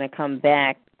 4. They're going to come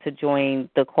back to join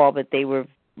the call, but they were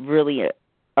really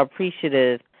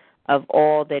appreciative of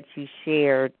all that you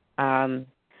shared,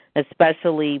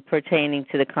 especially pertaining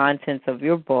to the contents of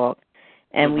your book.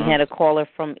 And we had a caller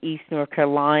from East North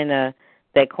Carolina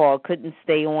that called, couldn't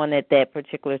stay on at that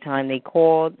particular time they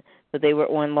called, but they were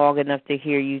on long enough to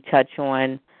hear you touch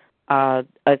on a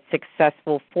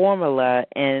successful formula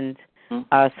and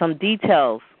some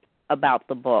details about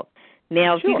the book.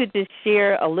 Now, if you could just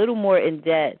share a little more in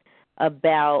depth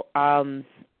about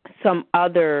some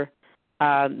other,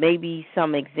 maybe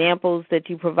some examples that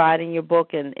you provide in your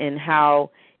book, and how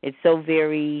it's so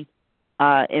very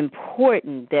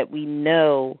important that we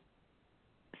know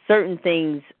certain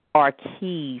things are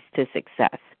keys to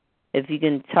success. If you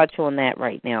can touch on that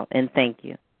right now, and thank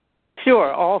you.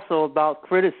 Sure. Also about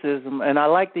criticism, and I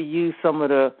like to use some of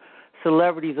the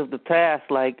celebrities of the past,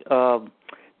 like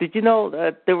Did you know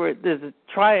that there's a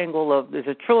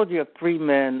trilogy of three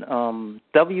men,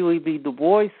 W.E.B. Du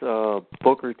Bois,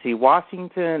 Booker T.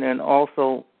 Washington, and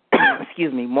also,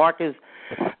 Marcus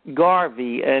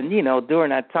Garvey. And,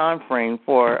 during that time frame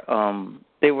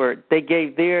they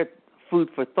gave their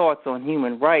food for thoughts on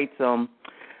human rights.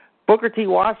 Booker T.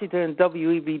 Washington and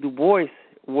W.E.B. Du Bois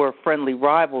were friendly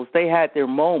rivals. They had their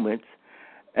moments.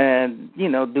 And,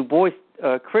 Du Bois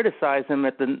criticized him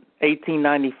at the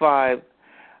 1895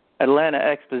 Atlanta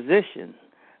Exposition.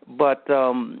 But,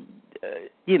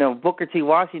 Booker T.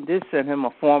 Washington did send him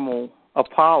a formal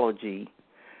apology.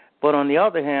 But on the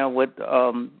other hand,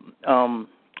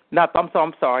 not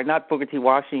Booker T.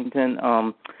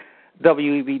 Washington,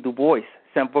 W.E.B. Du Bois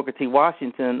sent Booker T.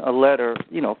 Washington a letter,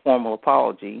 formal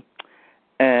apology.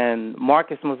 And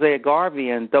Marcus Mosaic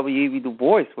Garvey and W.E.B. Du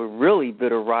Bois were really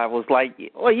bitter rivals, like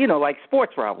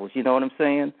sports rivals, you know what I'm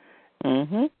saying?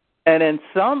 Mm-hmm. And in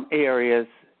some areas,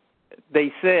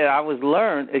 they said,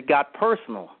 it got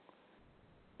personal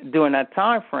during that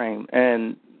time frame.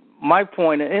 And my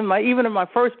point, even in my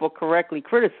first book, Correctly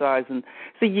Criticizing,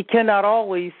 you cannot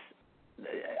always,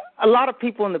 a lot of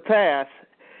people in the past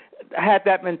had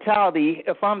that mentality,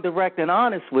 if I'm direct and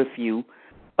honest with you,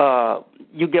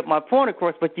 you get my point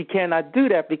across, but you cannot do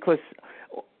that because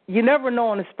you never know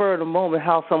on the spur of the moment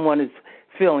how someone is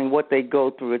feeling, what they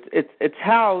go through. It's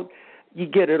how you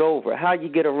get it over, how you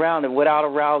get around it without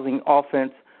arousing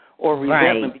offense or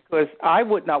resentment, right. because I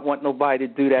would not want nobody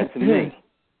to do that to me.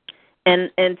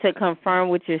 And to confirm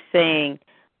what you're saying,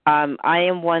 I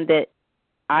am one that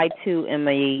I, too, am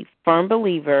a firm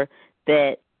believer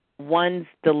that one's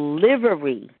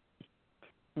delivery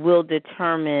will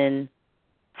determine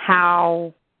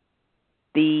how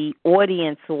the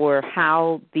audience or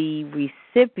how the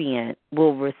recipient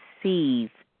will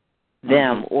receive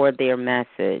them or their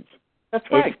message. That's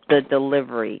right. It's the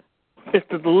delivery. It's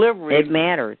the delivery. It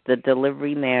matters. The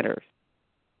delivery matters.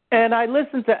 And I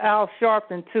listened to Al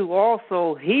Sharpton, too.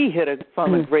 Also, he hit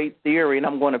upon a great theory, and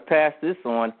I'm going to pass this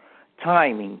on,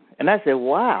 timing. And I said,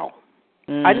 wow.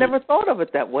 I never thought of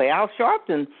it that way. Al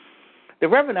Sharpton, the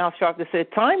Reverend Al Sharpton said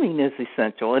timing is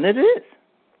essential, and it is.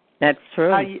 That's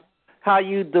true. How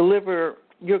you deliver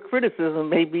your criticism,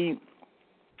 maybe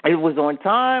it was on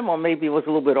time or maybe it was a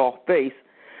little bit off base,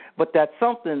 but that's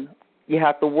something you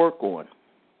have to work on.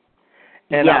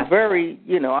 And yes. I'm very,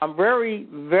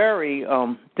 very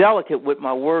delicate with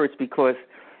my words because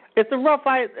it's a rough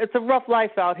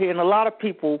life out here, and a lot of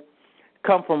people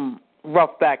come from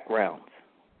rough backgrounds.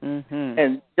 Mm-hmm.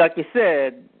 And like you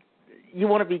said, you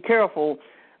want to be careful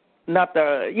not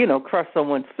to, crush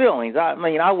someone's feelings. I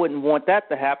mean, I wouldn't want that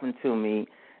to happen to me.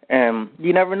 And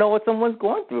you never know what someone's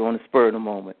going through on the spur of the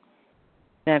moment.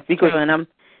 That's true. And I'm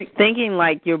thinking,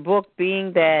 like, your book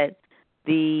being that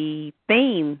the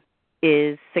theme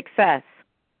is success,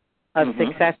 a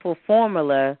successful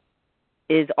formula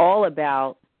is all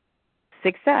about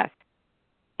success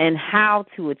and how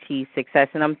to achieve success.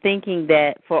 And I'm thinking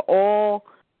that for all,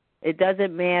 it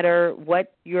doesn't matter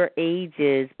what your age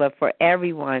is, but for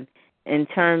everyone, in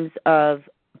terms of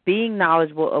being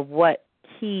knowledgeable of what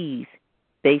keys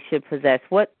they should possess,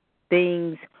 what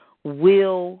things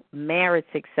will merit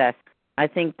success, I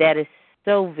think that is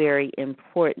so very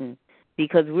important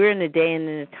because we're in a day and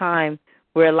in a time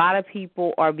where a lot of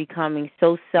people are becoming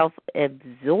so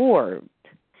self-absorbed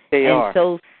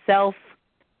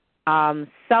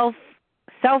so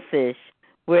selfish,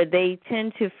 where they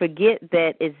tend to forget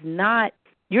that it's not,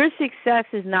 your success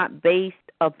is not based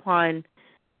upon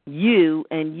you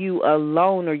and you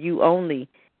alone or you only.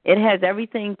 It has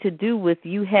everything to do with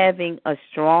you having a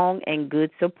strong and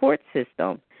good support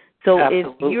system. So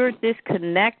Absolutely. If you're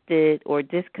disconnected or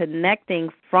disconnecting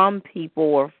from people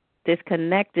or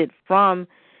disconnected from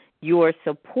your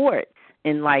supports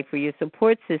in life or your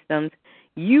support systems,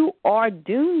 you are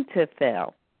doomed to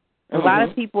fail. A lot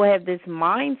of people have this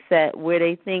mindset where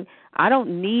they think, I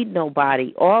don't need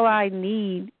nobody. All I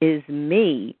need is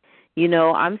me.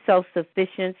 I'm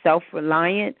self-sufficient,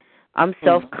 self-reliant. I'm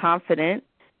self-confident.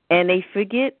 And they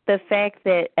forget the fact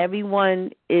that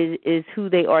everyone is who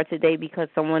they are today because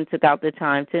someone took out the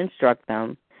time to instruct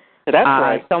them. That's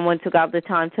right. Someone took out the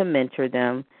time to mentor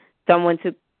them. Someone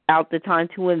took out the time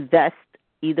to invest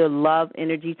either love,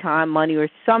 energy, time, money, or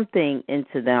something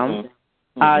into them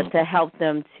to help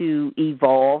them to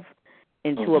evolve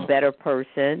into a better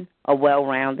person, a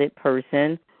well-rounded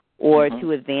person, or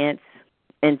to advance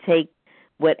and take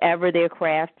whatever their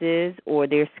craft is or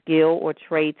their skill or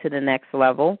trade to the next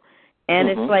level. And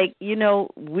it's like,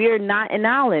 we're not an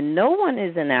island. No one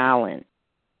is an island.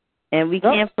 And we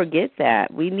can't forget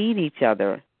that. We need each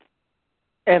other.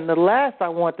 And the last I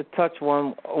want to touch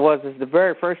on is the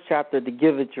very first chapter, to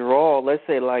give it your all. Let's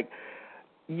say, like,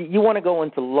 you want to go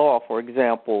into law, for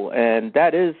example, and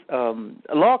that is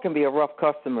law can be a rough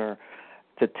customer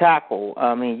to tackle.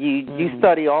 I mean, you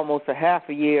study almost a half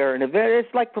a year, and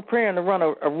it's like preparing to run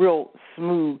a real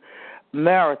smooth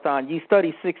marathon. You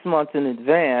study 6 months in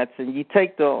advance, and you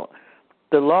take the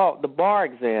bar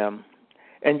exam,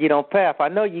 and you don't pass. I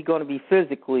know you're going to be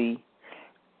physically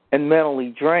and mentally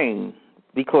drained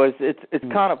because it's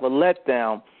kind of a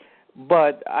letdown.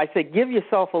 But I say give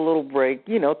yourself a little break.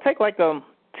 You know, take like a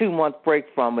 2-month break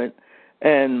from it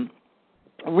and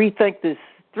rethink this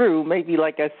through. Maybe,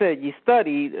 like I said, you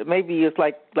study. Maybe it's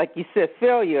like you said,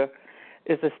 failure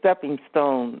is a stepping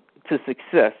stone to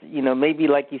success. You know, maybe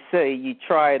like you say, you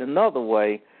try it another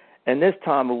way, and this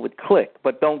time it would click.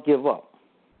 But don't give up.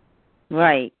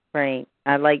 Right.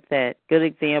 I like that. Good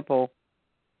example.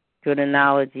 Good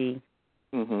analogy.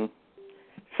 Mhm.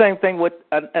 Same thing with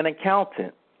an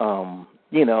accountant.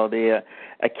 You know, the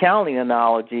accounting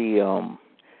analogy.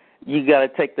 You got to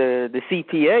take the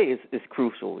CPA is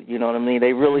crucial. You know what I mean?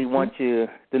 They really want you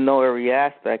to know every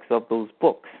aspect of those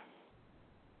books.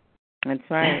 That's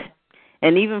right.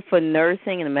 And even for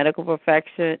nursing and the medical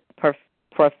profession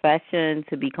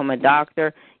to become a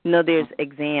doctor, you know, there's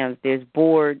exams, there's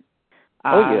board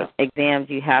exams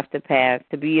you have to pass.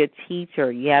 To be a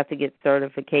teacher, you have to get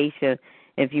certification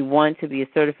if you want to be a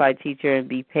certified teacher and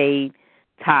be paid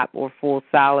top or full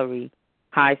salary,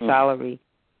 high salary.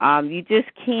 You just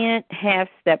can't half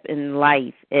step in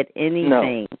life at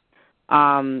anything.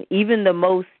 No. Even the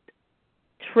most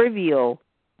trivial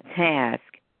tasks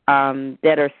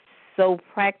that are so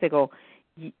practical,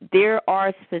 there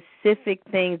are specific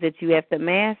things that you have to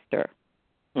master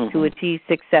to achieve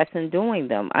success in doing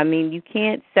them. I mean, you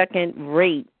can't second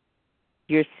rate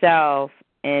yourself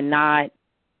and not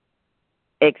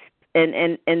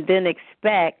and then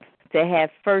expect to have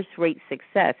first rate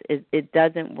success. It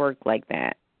doesn't work like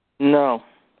that. No.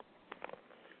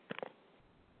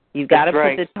 You've got to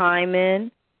put the time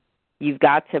in. You've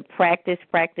got to practice.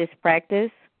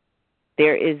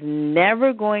 There is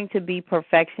never going to be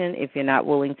perfection if you're not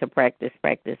willing to practice.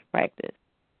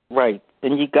 Right.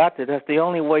 And you got to. That's the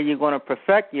only way you're going to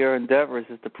perfect your endeavors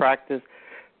is to practice.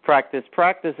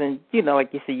 And, you know,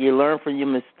 like you said, you learn from your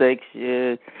mistakes.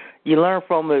 You learn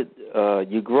from it.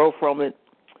 You grow from it,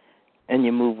 and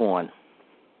you move on.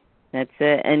 That's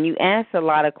it. And you ask a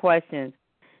lot of questions.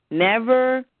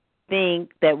 Never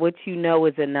think that what you know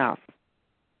is enough.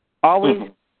 Always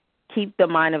keep the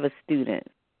mind of a student.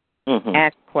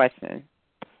 Ask questions.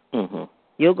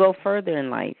 You'll go further in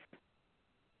life.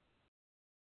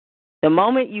 The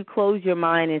moment you close your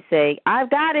mind and say, I've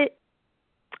got it.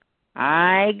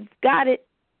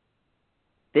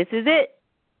 This is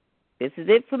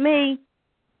it for me.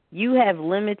 You have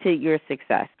limited your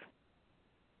success.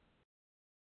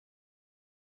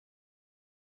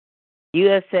 You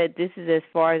have said, this is as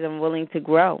far as I'm willing to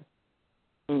grow.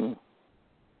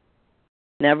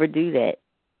 Never do that.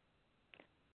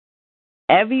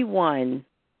 Everyone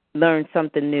learns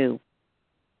something new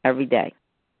every day,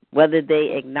 whether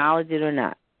they acknowledge it or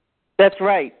not. That's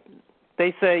right.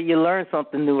 They say you learn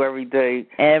something new every day.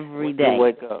 Every day. You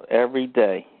wake up every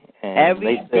day. And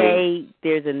every day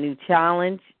there's a new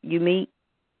challenge you meet.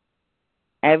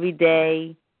 Every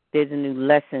day there's a new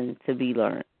lesson to be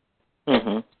learned.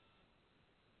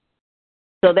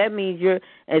 So that means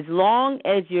as long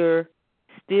as you're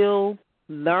still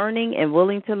learning and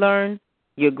willing to learn,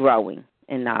 you're growing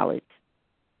in knowledge.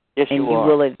 Yes, you are. And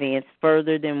you will advance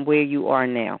further than where you are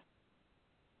now.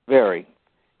 Very.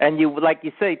 And you, like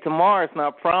you say, tomorrow's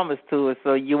not promised to us,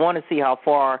 so you want to see how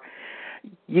far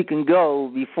you can go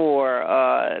before.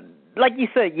 Like you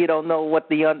said, you don't know what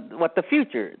the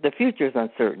future. The future is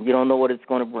uncertain. You don't know what it's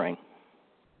going to bring.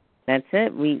 That's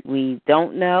it. We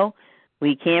don't know.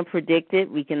 We can't predict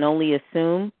it. We can only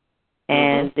assume.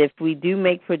 And if we do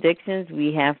make predictions,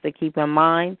 we have to keep in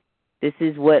mind this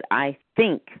is what I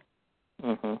think.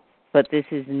 But this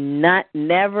is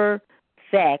never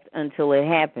fact until it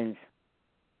happens.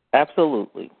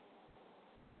 Absolutely.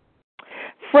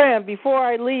 Fran, before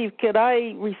I leave, could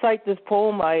I recite this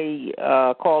poem I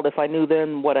called If I Knew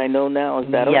Then What I Know Now?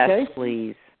 Is that okay? Yes,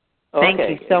 please. Okay.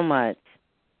 Thank you so much.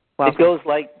 Welcome.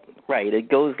 It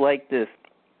goes like this.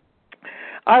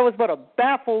 I was but a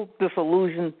baffled,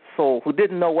 disillusioned soul who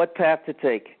didn't know what path to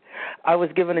take. I was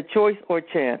given a choice or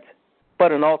chance,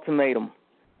 but an ultimatum.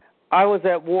 I was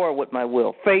at war with my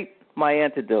will, fate, my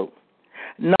antidote.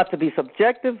 Not to be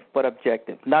subjective, but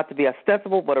objective. Not to be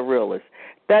ostensible, but a realist.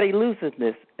 That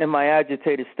elusiveness in my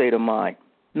agitated state of mind.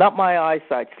 Not my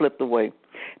eyesight slipped away.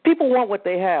 People want what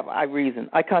they have, I reason.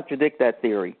 I contradict that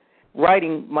theory.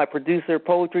 Writing, my producer,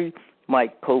 poetry, my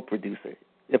co-producer.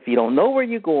 If you don't know where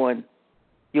you're going,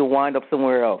 you'll wind up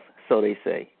somewhere else, so they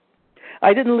say.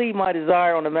 I didn't leave my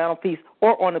desire on the mantelpiece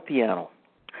or on the piano.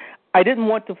 I didn't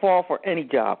want to fall for any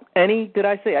job. Did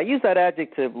I say? I use that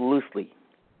adjective loosely.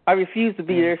 I refused to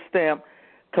be their stamp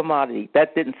commodity.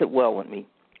 That didn't sit well with me.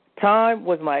 Time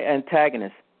was my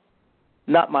antagonist,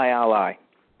 not my ally.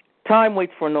 Time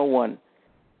waits for no one.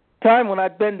 Time when I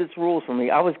bend its rules for me.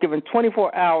 I was given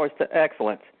 24 hours to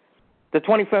excellence. The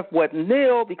 25th wasn't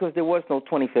nil because there was no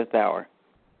 25th hour.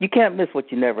 You can't miss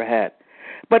what you never had.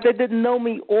 But they didn't know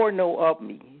me or know of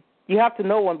me. You have to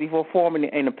know one before forming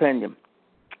an opinion.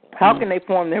 How can they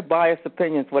form their biased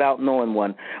opinions without knowing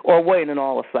one or weighing in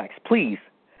all the facts? Please,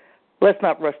 let's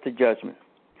not rush to judgment.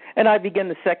 And I begin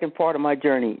the second part of my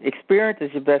journey. Experience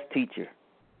is your best teacher.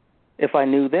 If I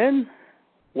knew then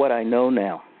what I know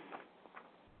now.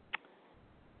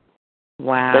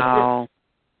 Wow.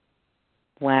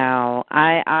 Wow.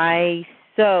 I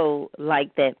so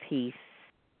like that piece.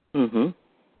 Mm-hmm.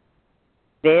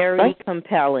 Very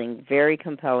compelling, very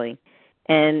compelling.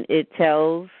 And it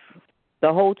tells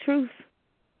the whole truth.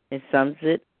 It sums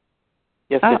it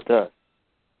up. It does.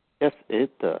 Yes,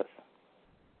 it does.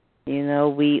 You know,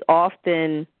 we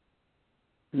often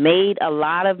made a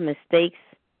lot of mistakes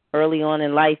early on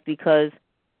in life because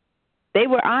they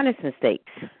were honest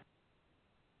mistakes.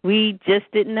 We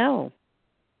just didn't know.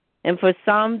 And for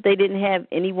some, they didn't have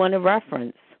anyone to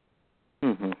reference.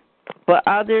 Mm-hmm. For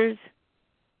others,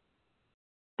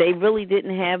 they really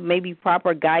didn't have maybe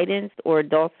proper guidance or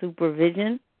adult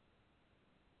supervision.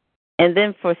 And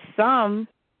then for some,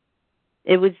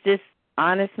 it was just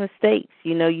honest mistakes.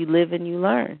 You know, you live and you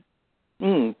learn.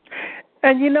 Mm.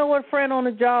 And you know what, friend, on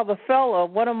the job,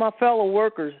 one of my fellow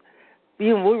workers,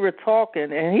 we were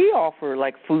talking, and he offered,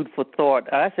 like, food for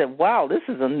thought. I said, wow, this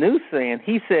is a new saying.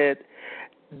 He said,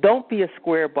 don't be a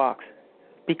square box.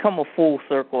 Become a full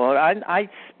circle. I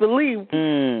believe,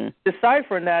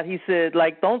 deciphering that, he said,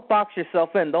 like, don't box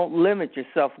yourself in. Don't limit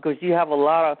yourself because you have a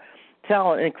lot of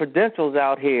talent and credentials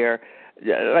out here,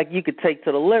 like you could take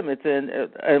to the limits.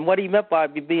 And what he meant by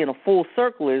being a full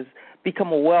circle is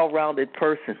become a well-rounded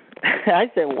person. I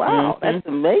said, wow, that's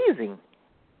amazing.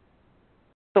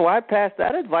 So I pass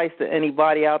that advice to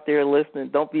anybody out there listening.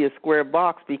 Don't be a square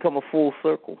box. Become a full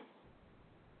circle.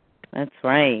 That's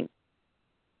right.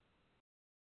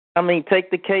 I mean, take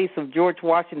the case of George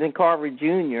Washington Carver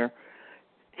Jr.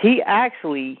 He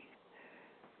actually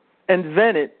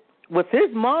invented, with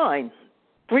his mind,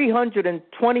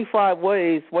 325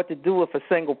 ways what to do with a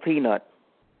single peanut.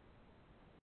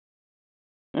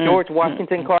 George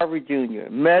Washington Carver Jr.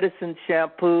 Medicine,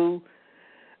 shampoo,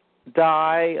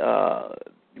 dye,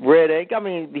 red egg. I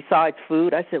mean, besides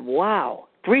food. I said, wow,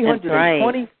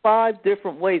 325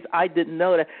 different ways. I didn't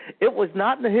know that. It was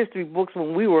not in the history books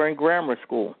when we were in grammar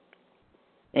school.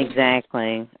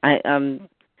 Exactly.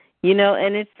 You know,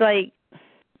 and it's like,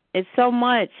 it's so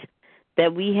much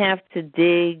that we have to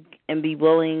dig and be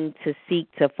willing to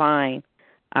seek to find.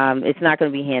 It's not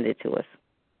going to be handed to us.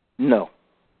 No.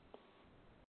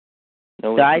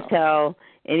 So I tell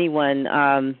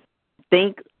anyone,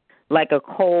 think like a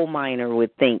coal miner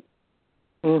would think.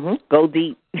 Mm-hmm. Go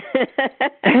deep.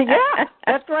 Yeah,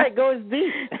 that's right. Go as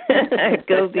deep.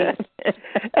 Go deep.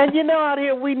 And you know, out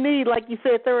here we need, like you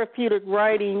said, therapeutic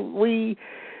writing.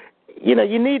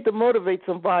 You need to motivate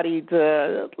somebody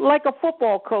to, like a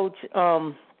football coach.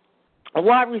 A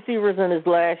wide receiver's in his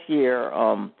last year.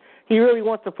 He really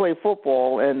wants to play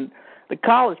football, and the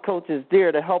college coach is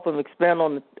there to help him expand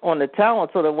on the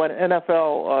talent, so that when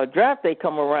NFL draft day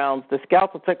come around, the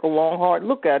scouts will take a long, hard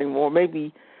look at him, or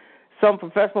maybe some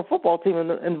professional football team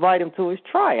invite him to his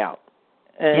tryout.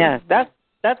 And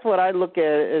that's what I look at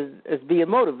as being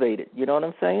motivated. You know what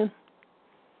I'm saying?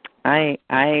 I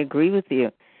agree with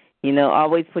you. You know,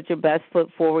 always put your best foot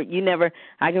forward.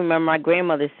 I can remember my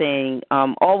grandmother saying,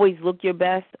 always look your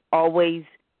best, always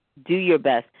do your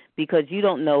best, because you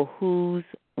don't know who's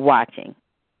watching.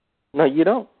 No, you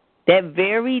don't. That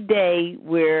very day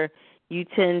where you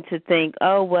tend to think,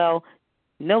 oh, well,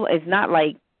 no, it's not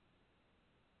like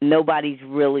nobody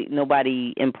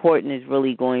important is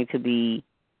really going to be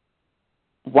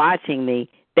watching me.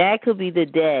 That could be the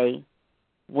day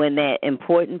when that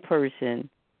important person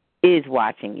is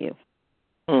watching you.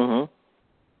 Mm-hmm.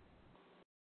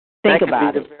 Think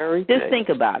about it. Just think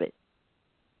about it.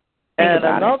 And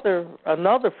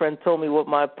another friend told me with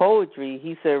my poetry,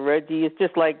 he said, Reggie, it's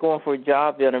just like going for a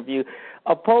job interview.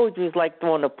 A poetry is like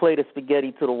throwing a plate of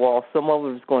spaghetti to the wall. Some of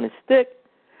it is going to stick,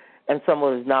 and some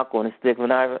of it is not going to stick.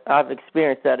 And I've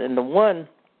experienced that. And the one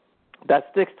That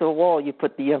sticks to the wall. You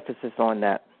put the emphasis on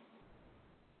that.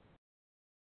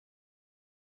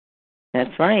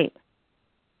 That's right.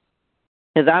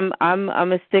 Because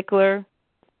I'm a stickler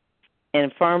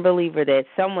and firm believer that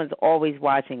someone's always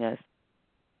watching us.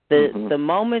 The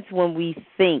moments when we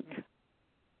think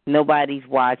nobody's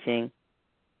watching,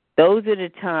 those are the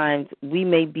times we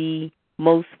may be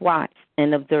most watched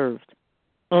and observed.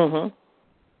 Mhm.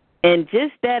 And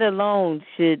just that alone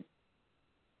should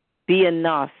be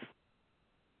enough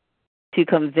to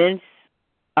convince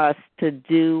us to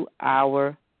do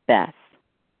our best.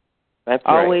 That's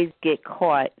right. Always get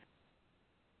caught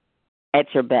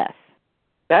at your best.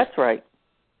 That's right.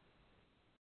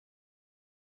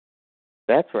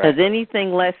 That's right. Because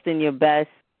anything less than your best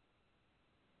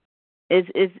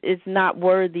is not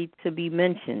worthy to be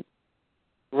mentioned.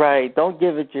 Right. Don't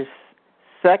give it your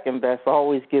second best.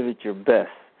 Always give it your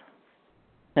best.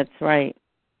 That's right.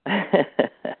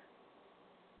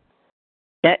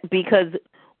 That because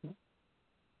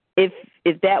if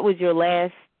that was your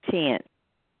last chance,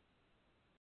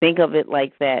 think of it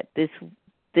like that.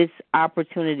 This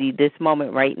opportunity, this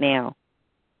moment right now,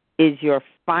 is your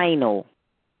final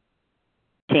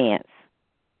chance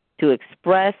to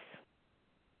express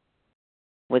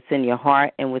what's in your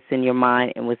heart and what's in your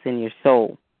mind and what's in your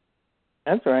soul.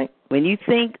 That's right. When you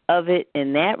think of it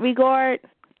in that regard,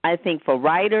 I think for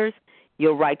writers,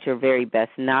 you'll write your very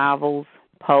best novels,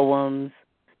 poems,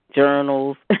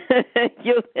 journals.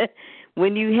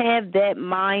 When you have that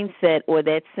mindset or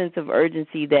that sense of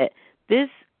urgency that this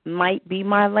might be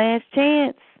my last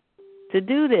chance to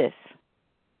do this,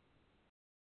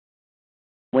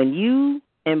 when you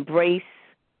embrace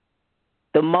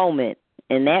the moment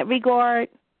in that regard,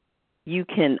 you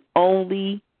can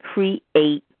only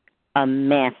create a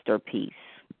masterpiece.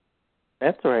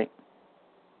 That's right.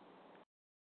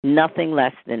 Nothing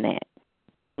less than that.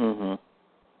 Mhm.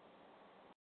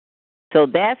 So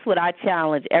that's what I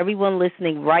challenge everyone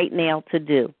listening right now to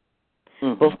do.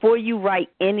 Before you write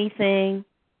anything,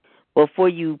 before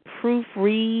you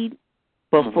proofread,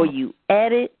 before you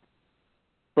edit,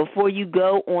 before you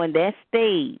go on that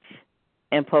stage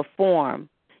and perform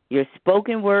your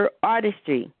spoken word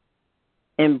artistry,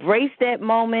 embrace that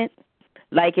moment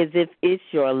like as if it's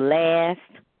your last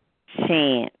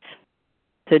chance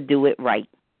to do it right.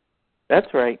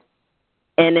 That's right.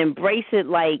 And embrace it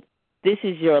like this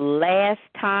is your last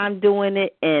time doing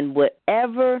it, and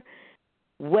whatever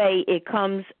way it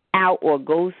comes out or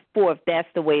goes forth, that's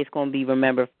the way it's going to be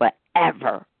remembered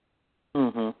forever.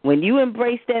 When you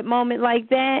embrace that moment like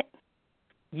that,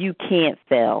 you can't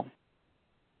fail.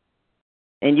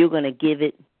 And you're going to give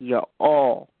it your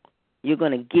all. You're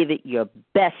going to give it your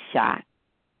best shot.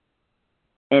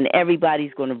 And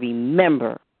everybody's going to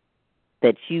remember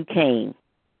that you came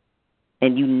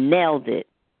and you nailed it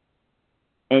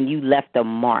and you left a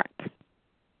mark.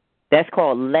 That's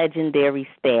called legendary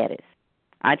status.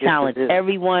 I challenge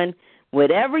everyone,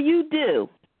 whatever you do,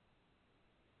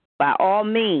 by all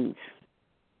means,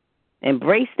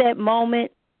 embrace that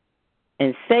moment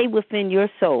and say within your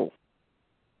soul,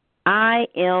 I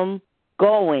am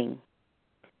going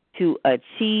to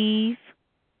achieve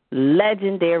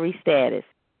legendary status,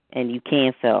 and you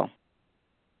can't fail.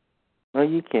 No,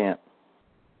 you can't.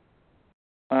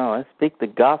 Oh, I speak the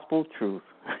gospel truth.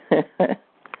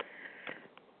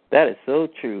 That is so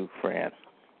true, Fran.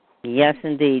 Yes,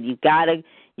 indeed. You gotta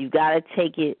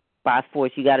take it by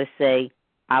force. You gotta say,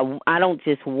 I don't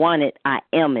just want it, I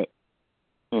am it.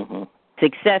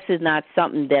 Success is not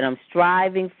something that I'm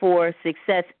striving for.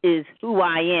 Success is who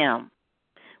I am.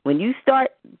 When you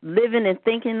start living and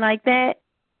thinking like that,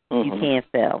 you can't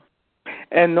fail.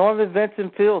 And Norman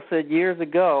Vincent Peale said years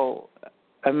ago,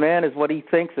 a man is what he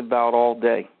thinks about all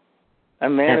day. A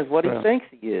man is what he thinks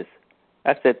he is.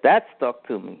 I said, that stuck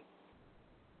to me.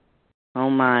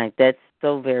 Oh, my. That's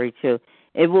so very true.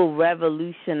 It will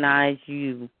revolutionize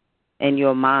you and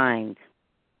your mind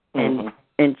and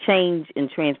change and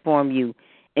transform you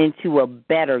into a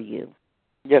better you.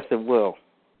 Yes, it will.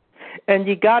 And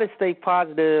you got to stay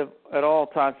positive at all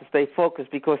times to stay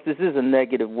focused, because this is a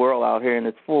negative world out here, and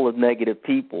it's full of negative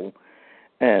people.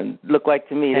 And look like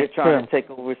to me, they're trying to take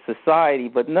over society,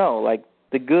 but no, like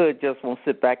the good just won't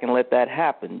sit back and let that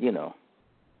happen, you know.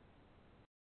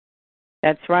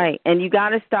 That's right. And you got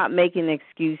to stop making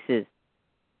excuses.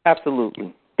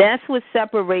 Absolutely. That's what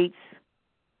separates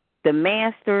the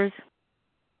masters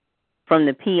from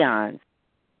the peons.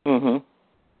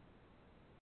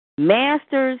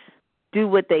 Masters do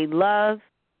what they love,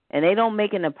 and they don't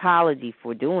make an apology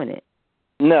for doing it.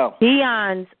 No.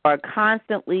 Peons are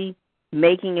constantly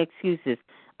making excuses.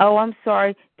 Oh, I'm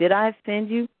sorry. Did I offend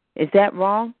you? Is that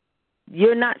wrong?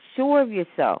 You're not sure of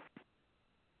yourself.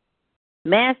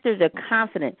 Masters are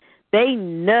confident. They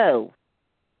know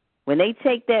when they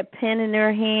take that pen in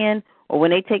their hand, or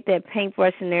when they take that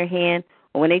paintbrush in their hand,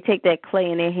 or when they take that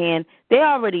clay in their hand, they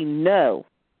already know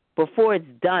before it's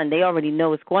done. They already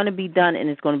know it's going to be done and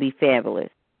it's going to be fabulous,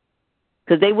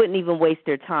 because they wouldn't even waste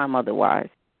their time otherwise.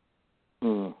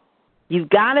 Mm. You've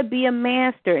got to be a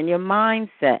master in your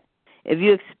mindset. If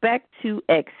you expect to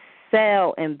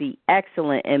excel and be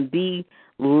excellent and be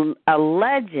a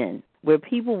legend where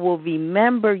people will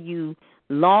remember you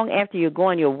long after you're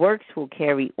gone, your works will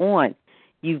carry on.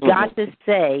 You've got to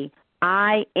say,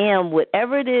 I am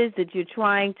whatever it is that you're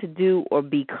trying to do or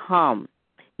become.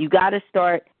 You've got to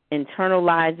start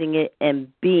internalizing it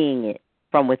and being it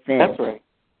from within. That's right.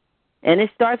 And it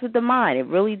starts with the mind. It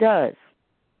really does.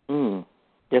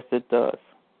 Yes, it does.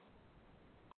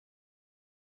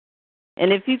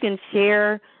 And if you can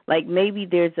share, like maybe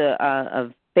there's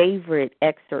a favorite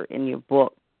excerpt in your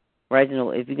book,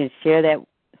 Reginald, if you can share that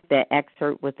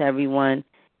excerpt with everyone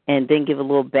and then give a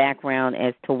little background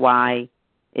as to why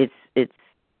it's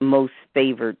most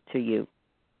favored to you.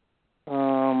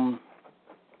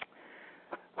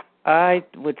 I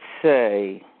would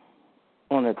say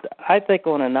on an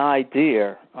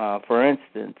idea, for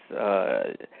instance,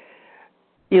 I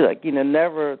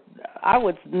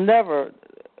would never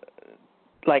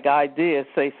like ideas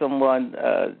say someone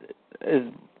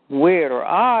is weird or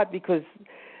odd, because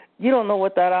you don't know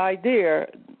what that idea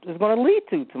is going to lead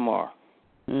to tomorrow.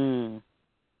 Wow.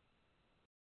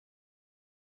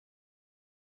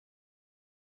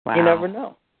 You never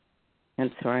know.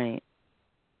 That's right.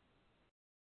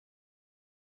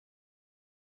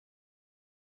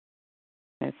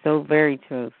 It's so very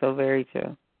true. So very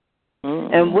true.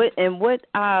 Mm-hmm. And what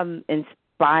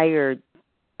inspired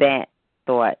that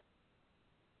thought?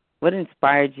 What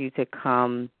inspired you to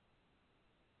come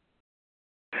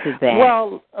to that?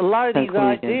 Well, a lot of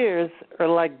conclusion? these ideas are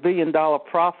like billion-dollar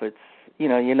profits. You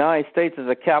know, the United States is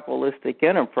a capitalistic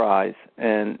enterprise,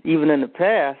 and even in the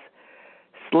past,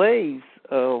 slaves,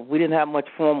 we didn't have much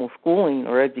formal schooling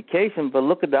or education, but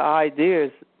look at the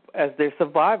ideas as their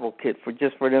survival kit for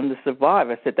them to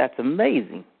survive. I said, that's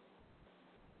amazing.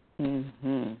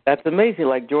 Mm-hmm. That's amazing,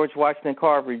 like George Washington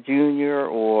Carver Jr.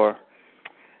 or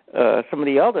some of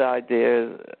the other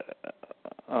ideas.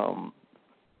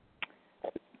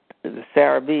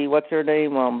 Sarah B., what's her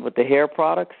name, with the hair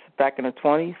products back in the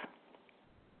 20s?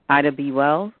 Ida B.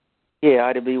 Wells? Yeah,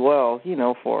 Ida B. Wells,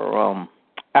 for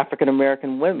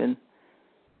African-American women.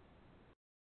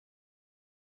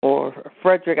 Or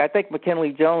Frederick, I think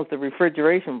McKinley Jones, the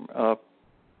refrigeration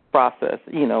process,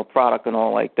 product and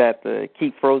all like that to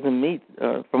keep frozen meat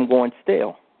from going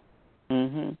stale.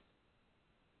 Mm-hmm.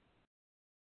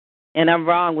 And I'm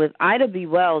wrong with Ida B.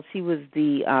 Wells. She was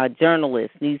the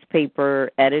journalist,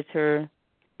 newspaper editor.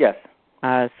 Yes.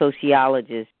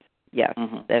 Sociologist. Yes,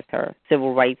 mm-hmm. That's her.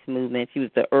 Civil rights movement. She was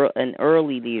an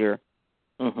early leader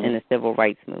mm-hmm. in the civil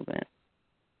rights movement.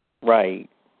 Right.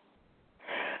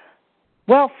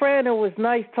 Well, Fran, it was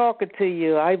nice talking to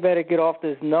you. I better get off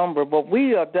this number, but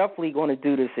we are definitely going to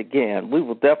do this again. We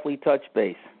will definitely touch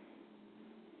base.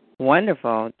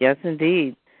 Wonderful. Yes,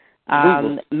 indeed.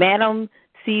 Madam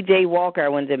C.J. Walker, I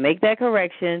wanted to make that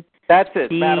correction. That's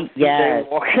it, Madam C.J.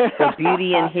 Walker. For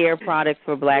beauty and hair products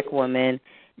for black women.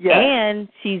 Yes. And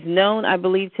she's known, I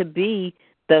believe, to be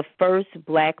the first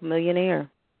black millionaire.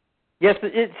 Yes,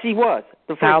 she was.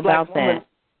 The first black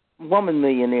woman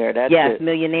millionaire. That's yes, it.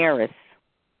 Millionairess.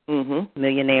 Mm-hmm.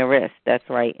 Millionairess, that's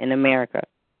right, in America.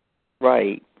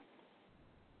 Right.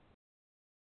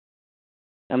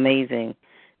 Amazing.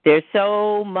 There's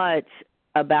so much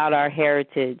about our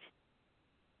heritage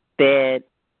that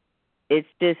it's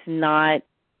just not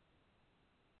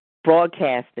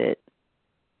broadcasted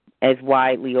as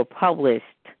widely or published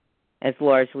as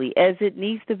largely as it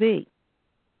needs to be.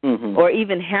 Mm-hmm. Or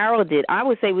even heralded, I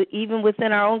would say, even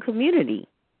within our own community.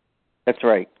 That's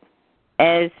right.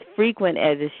 As frequent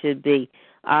as it should be.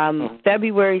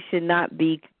 February should not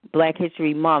be Black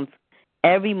History Month.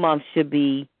 Every month should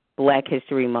be Black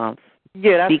History Month.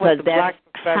 Yeah, that's because what the that's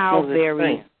black how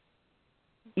very,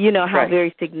 how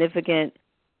very significant.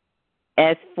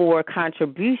 As for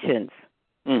contributions,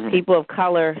 people of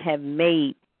color have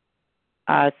made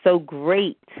so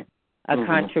great a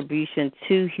contribution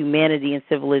to humanity and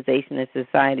civilization and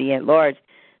society at large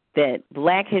that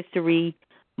Black History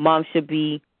Month should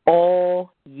be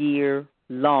all year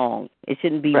long. It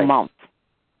shouldn't be month.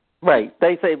 Right.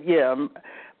 They say,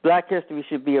 Black history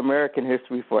should be American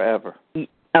history forever. I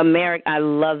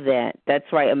love that. That's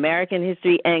right. American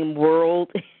history and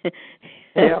world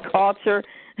culture,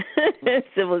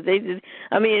 civilization.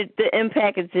 I mean, the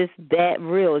impact is just that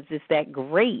real. It's just that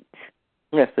great.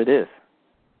 Yes, it is.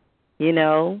 you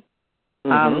know,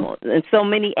 in so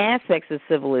many aspects of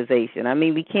civilization. I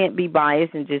mean, we can't be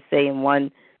biased and just say in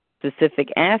one specific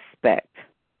aspect.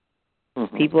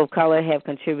 People of color have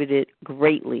contributed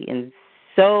greatly in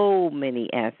so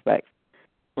many aspects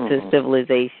to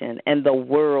civilization and the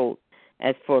world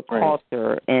as for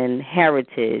culture and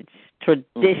heritage,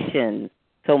 tradition,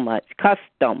 so much,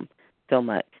 custom, so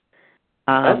much.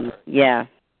 Yeah,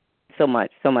 so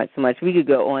much. We could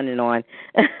go on and on.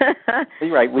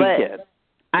 You're right, we can.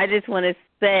 I just want to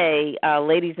say,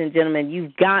 ladies and gentlemen,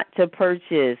 you've got to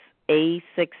purchase A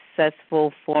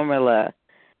Successful Formula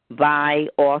by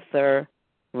author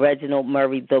Reginald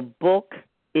Murray. The book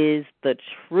is the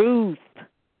truth,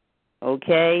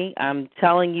 okay? I'm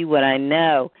telling you what I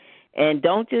know. And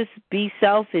don't just be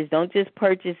selfish. Don't just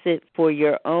purchase it for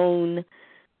your own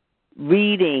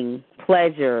reading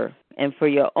pleasure and for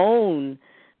your own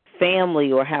family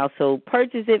or household.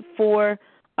 Purchase it for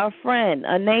a friend,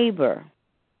 a neighbor,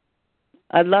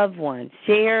 a loved one.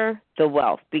 Share the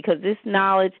wealth, because this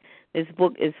knowledge, this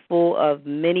book is full of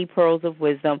many pearls of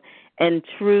wisdom and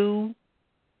true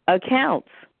accounts.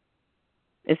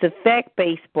 It's a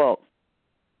fact-based book.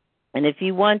 And if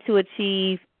you want to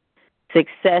achieve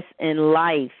success in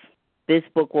life, this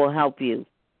book will help you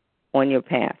on your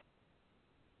path.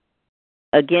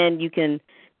 Again, you can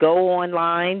go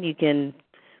online. You can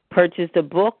purchase the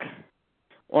book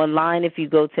online if you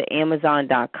go to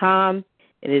Amazon.com.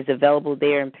 It is available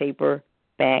there in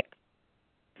paperback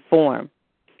form.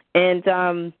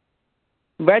 And,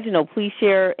 Reginald, please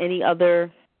share any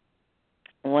other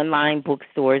online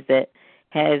bookstores that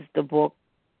has the book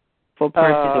for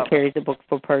purchase or carries the book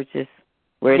for purchase,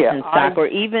 where it's in stock, or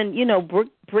even,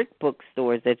 brick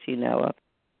bookstores that you know of.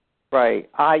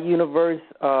 Right.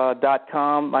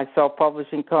 iUniverse.com, my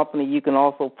self-publishing company. You can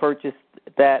also purchase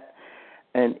that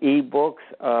in ebooks.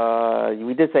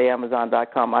 We did say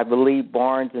Amazon.com. I believe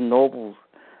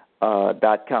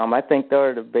BarnesandNobles.com. I think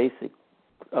they're the basic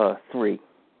three.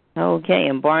 Okay,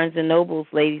 and Barnes & Nobles,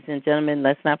 ladies and gentlemen,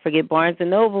 let's not forget Barnes &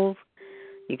 Nobles.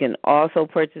 You can also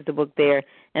purchase the book there.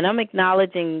 And I'm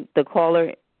acknowledging the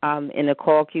caller in the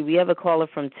call queue. We have a caller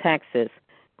from Texas.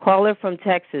 Caller from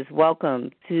Texas,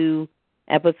 welcome to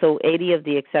episode 80 of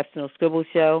the Exceptional Scribble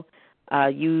Show.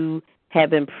 You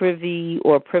have been privy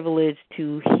or privileged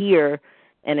to hear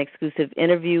an exclusive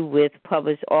interview with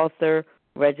published author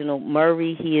Reginald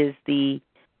Murray. He is the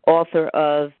author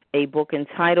of a book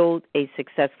entitled A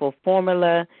Successful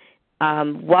Formula.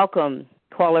 Welcome,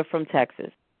 caller from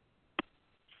Texas.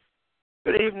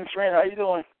 Good evening, friend. How you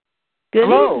doing?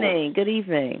 Good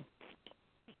evening.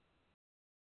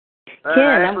 Ken,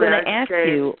 I'm going to ask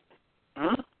you.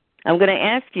 I'm going to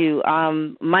ask you.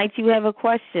 Might you have a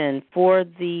question for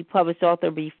the published author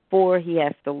before he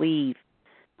has to leave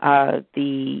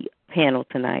the panel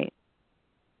tonight?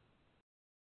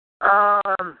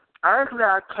 Actually,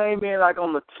 I came in like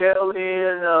on the tail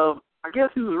end of. I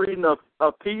guess he was reading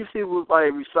a piece. He was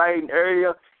like reciting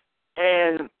area,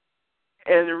 and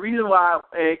the reason why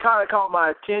it kind of caught my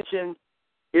attention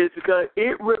is because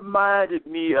it reminded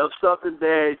me of something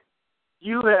that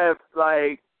you have,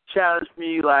 like, challenged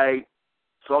me, like,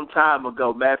 some time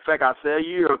ago. Matter of fact, I said a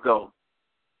year ago.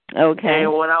 Okay.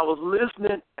 And when I was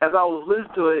listening,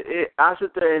 to it, I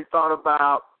sit there and thought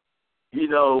about,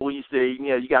 when you say,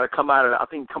 you got to come out of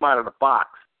the box.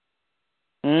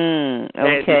 Okay.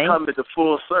 And come into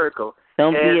full circle.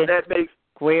 Don't and be that makes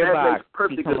square box. Makes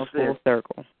perfectly become good a full sense.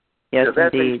 Circle. Yes,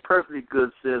 that indeed. makes perfectly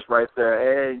good sense right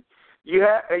there. And you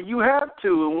have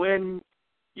to. And when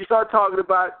you start talking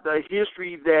about the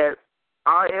history that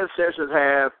our ancestors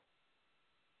have,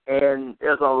 and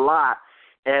there's a lot.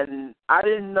 And I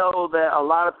didn't know that a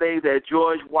lot of things that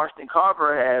George Washington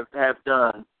Carver have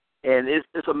done. And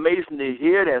it's amazing to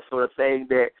hear that sort of thing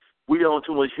that we don't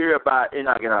too much hear about in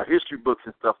our history books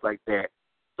and stuff like that.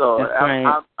 So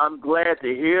I'm glad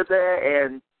to hear that,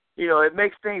 and it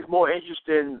makes things more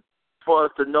interesting for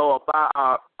us to know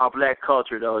about our black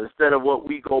culture, though, instead of what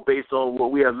we go based on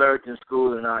what we have learned in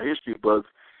school in our history books.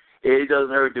 It doesn't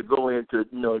hurt to go into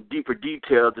deeper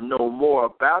detail to know more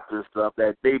about this stuff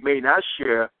that they may not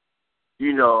share,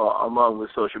 among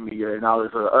with social media and all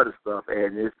this other stuff.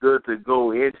 And it's good to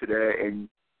go into that and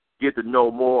get to know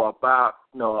more about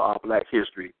our black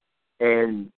history.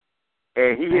 And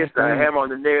he hits the hammer on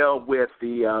the nail with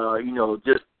the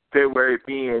just February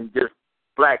being just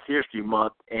Black History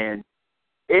Month, and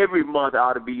every month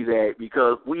ought to be that,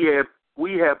 because we have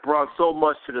brought so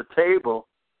much to the table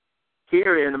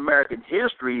here in American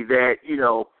history that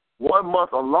 1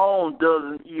 month alone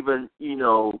doesn't even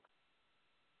even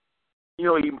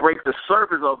break the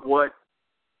surface of what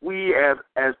we as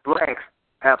blacks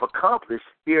have accomplished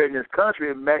here in this country.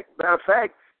 And matter of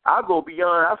fact, I'll go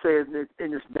beyond, I'll say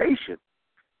in this nation.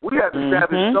 We have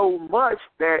established so much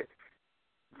that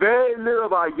very little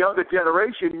of our younger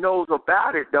generation knows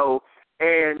about it, though.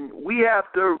 And we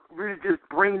have to really just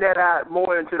bring that out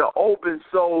more into the open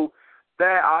so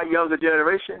that our younger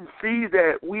generation sees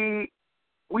that we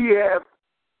have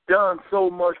done so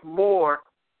much more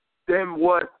than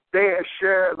what they have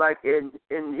shared, like in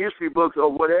history books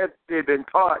or whatever they've been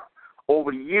taught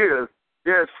over the years.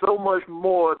 There's so much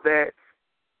more that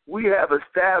we have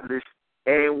established,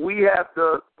 and we have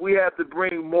to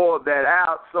bring more of that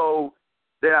out so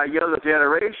that our younger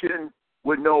generation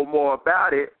would know more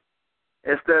about it,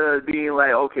 instead of being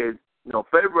like, okay,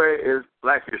 February is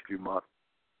Black History Month.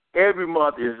 Every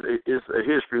month is a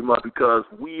history month because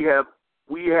we have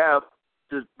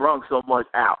just brung so much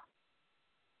out.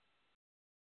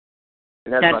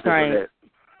 And that's right.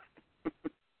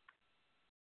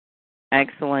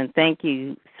 Excellent. Thank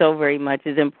you so very much.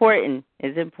 It's important.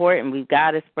 We've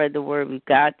got to spread the word. We've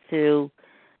got to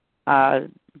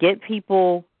get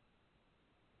people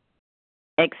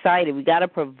excited. We've got to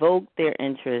provoke their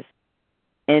interest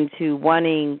into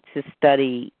wanting to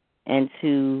study and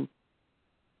to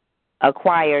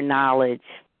acquire knowledge,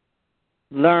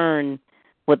 learn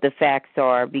what the facts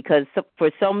are, because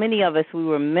for so many of us, we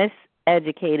were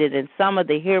miseducated, and some of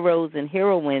the heroes and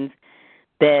heroines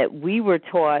that we were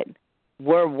taught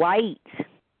were white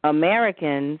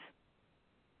Americans.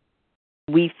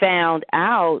 We found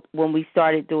out when we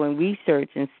started doing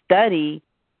research and study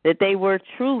that they were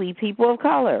truly people of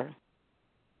color.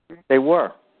 They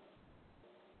were.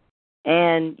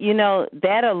 And,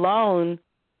 that alone,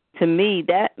 to me,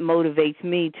 that motivates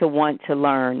me to want to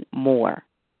learn more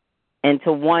and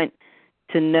to want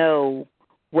to know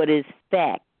what is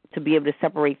fact, to be able to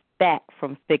separate fact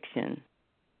from fiction,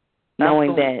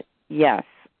 knowing that, yes,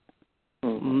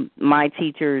 my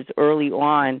teachers early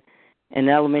on in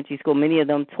elementary school, many of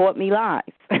them taught me lies.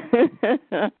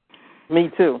 Me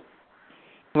too.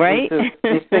 Right? Me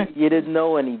too. You think you didn't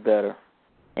know any better.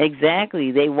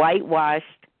 Exactly. They whitewashed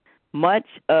much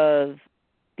of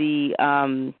the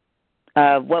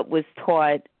what was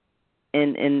taught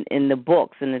in the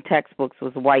books, in the textbooks,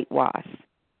 was whitewashed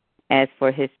as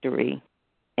for history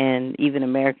and even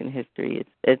American history,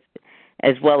 it's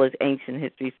as well as ancient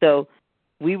history. So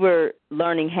we were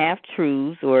learning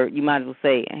half-truths, or you might as well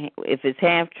say, if it's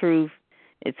half-truth,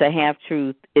 it's a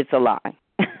half-truth, it's a lie.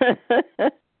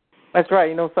 That's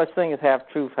right. No such thing as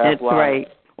half-truth, half-lie. That's right.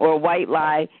 Or a white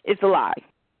lie, it's a lie.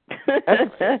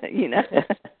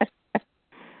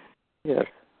 Yes.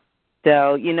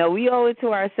 So, we owe it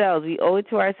to ourselves. We owe it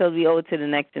to ourselves. We owe it to the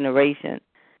next generation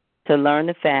to learn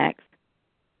the facts,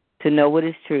 to know what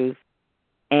is truth,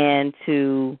 and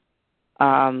to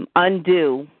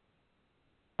undo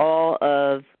all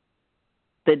of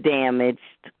the damaged,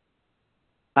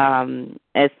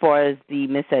 as far as the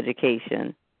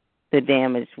miseducation, the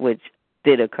damage which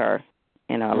did occur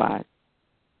in our lives.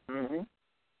 Mm-hmm.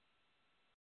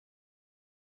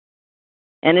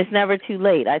 And it's never too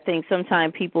late. I think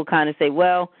sometimes people kind of say,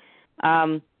 well,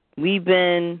 we've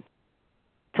been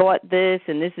taught this,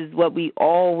 and this is what we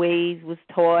always was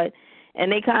taught,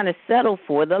 and they kind of settle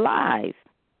for the lies.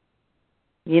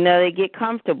 They get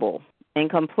comfortable and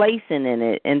complacent in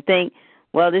it and think,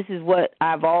 well, this is what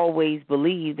I've always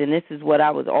believed, and this is what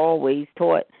I was always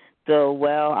taught, so,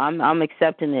 well, I'm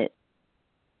accepting it.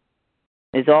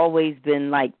 It's always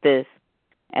been like this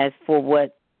as for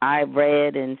what I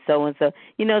read and so.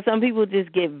 Some people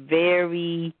just get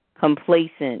very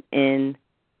complacent in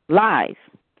lies,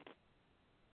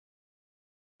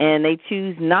 and they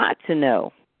choose not to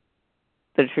know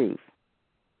the truth.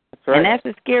 That's right. And that's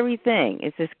a scary thing.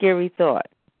 It's a scary thought,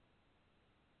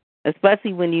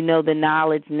 especially when the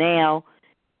knowledge now,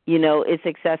 it's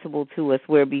accessible to us,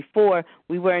 where before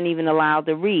we weren't even allowed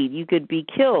to read. You could be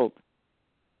killed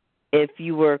if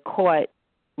you were caught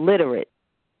literate,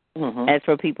 as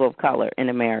for people of color in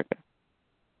America.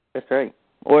 That's right.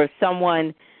 Or if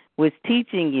someone was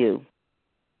teaching you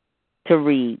to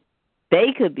read,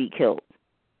 they could be killed.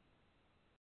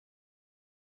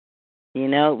 It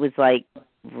was like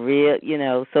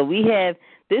real, So we have,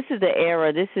 this is the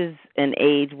era, this is an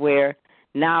age where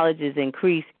knowledge is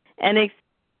increased and it's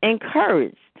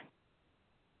encouraged.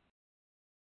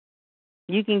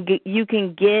 You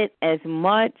can get as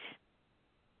much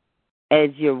as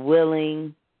you're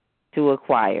willing to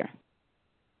acquire.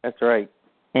 That's right.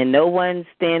 And no one's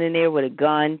standing there with a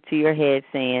gun to your head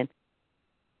saying,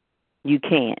 you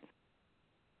can't.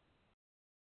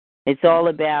 It's all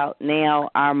about now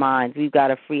our minds. We've got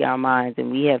to free our minds,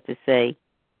 and we have to say,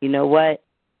 you know what?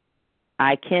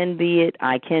 I can be it.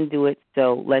 I can do it.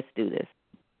 So let's do this.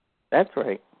 That's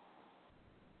right.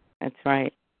 That's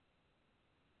right.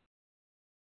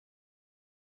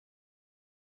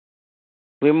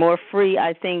 We're more free,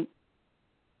 I think,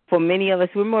 for many of us,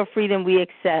 we're more free than we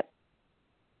accept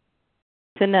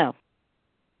to know.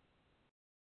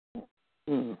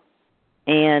 Mm.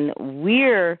 And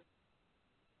we're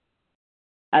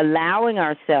allowing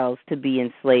ourselves to be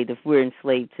enslaved if we're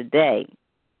enslaved today.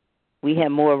 We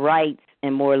have more rights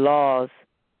and more laws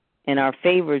in our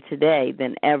favor today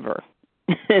than ever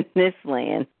in this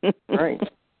land. Right.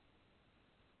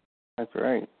 That's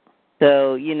right.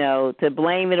 So, to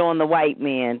blame it on the white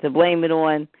man, to blame it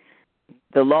on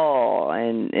the law,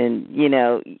 and you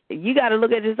got to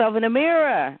look at yourself in the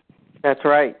mirror. That's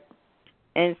right.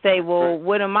 And say, well,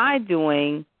 what am I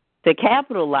doing to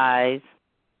capitalize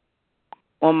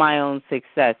on my own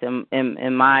success?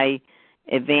 Am I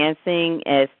advancing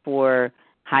as for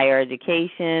higher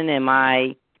education? Am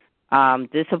I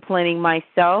disciplining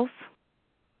myself?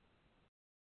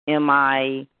 Am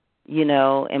I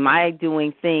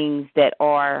doing things that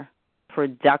are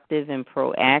productive and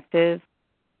proactive?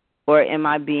 Or am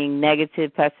I being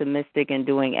negative, pessimistic, and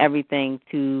doing everything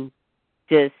to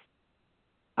just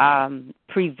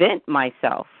prevent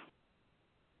myself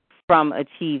from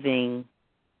achieving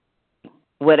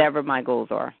whatever my goals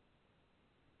are?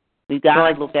 We've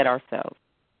got to look at ourselves.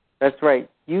 That's right.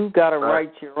 You've got to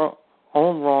right your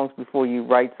own wrongs before you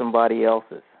right somebody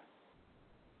else's.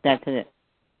 That's it.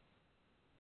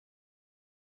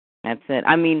 That's it.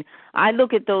 I mean, I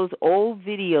look at those old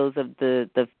videos of the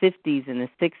 50s and the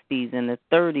 60s and the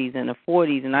 30s and the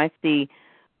 40s, and I see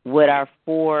what our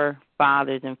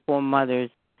forefathers and foremothers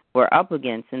were up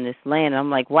against in this land. And I'm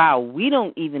like, wow, we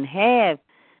don't even have,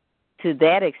 to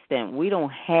that extent, we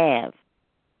don't have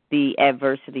the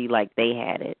adversity like they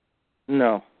had it.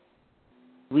 No.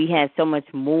 We had so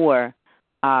much more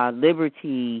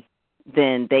liberty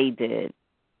than they did.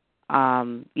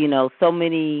 So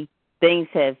many things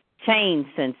have changed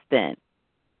since then.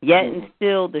 Yet and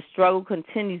still the struggle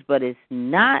continues, but it's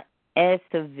not as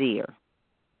severe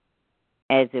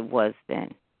as it was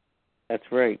then. That's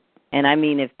right. And I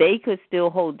mean, if they could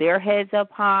still hold their heads up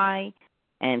high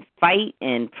and fight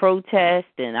and protest,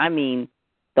 and I mean,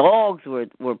 dogs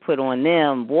were put on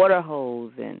them, water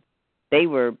hose, and they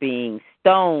were being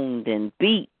stoned and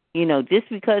beat, just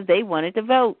because they wanted to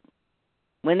vote.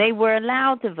 When they were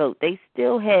allowed to vote, they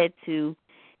still had to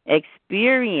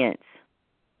experience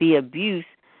the abuse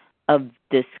of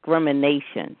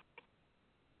discrimination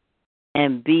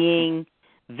and being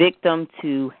victim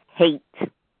to hate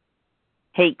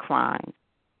crimes.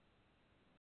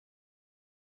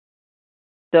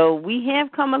 So we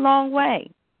have come a long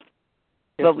way,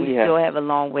 but we still have a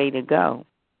long way to go.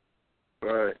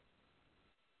 Right.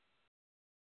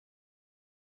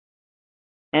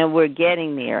 And we're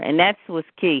getting there, and that's what's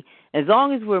key. As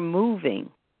long as we're moving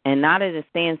and not at a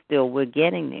standstill, we're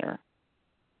getting there.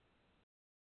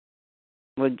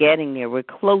 We're getting there. We're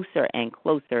closer and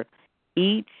closer,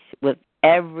 each with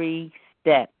every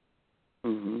step,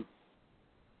 with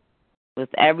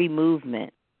every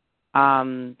movement.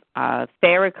 Farrakhan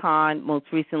most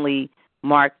recently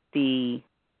marked the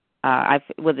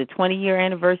 20-year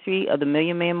anniversary of the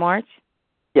Million Man March?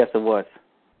 Yes, it was.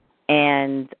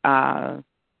 And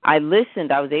I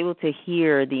listened. I was able to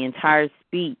hear the entire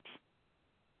speech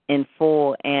in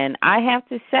full, and I have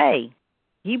to say,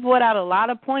 he brought out a lot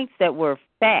of points that were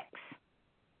facts,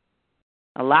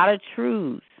 a lot of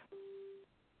truths.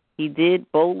 He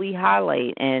did boldly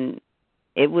highlight, and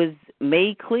it was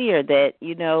made clear that,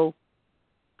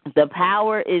 the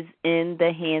power is in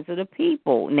the hands of the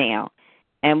people now,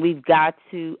 and we've got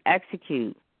to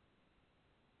execute.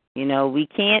 We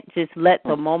can't just let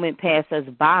the moment pass us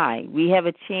by. We have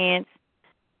a chance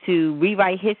to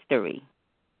rewrite history.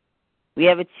 We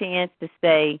have a chance to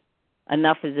say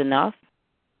enough is enough.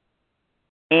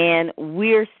 And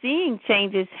we're seeing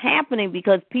changes happening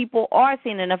because people are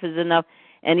saying enough is enough.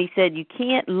 And he said you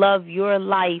can't love your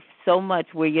life so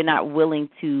much where you're not willing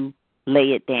to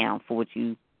lay it down for what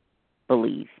you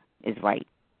believe is right.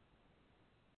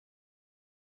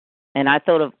 And I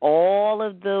thought of all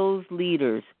of those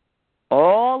leaders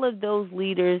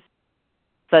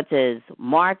such as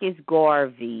Marcus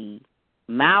Garvey,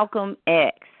 Malcolm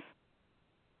X,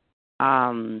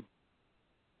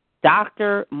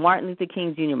 Dr. Martin Luther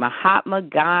King Jr., Mahatma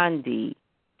Gandhi.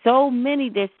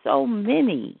 There's so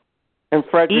many. And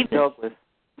Frederick Douglass.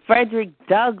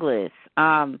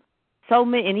 So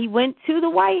many. And he went to the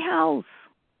White House.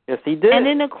 Yes, he did. And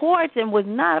in the courts and was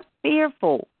not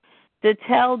fearful to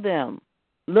tell them,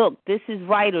 look, this is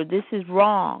right or this is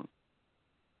wrong.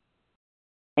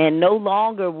 And no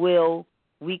longer will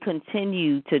we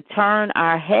continue to turn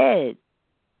our head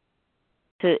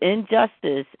to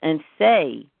injustice and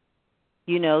say,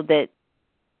 that,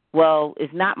 well,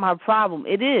 it's not my problem.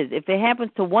 It is. If it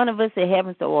happens to one of us, it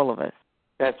happens to all of us.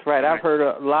 That's right. I've heard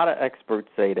a lot of experts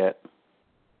say that.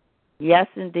 Yes,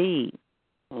 indeed.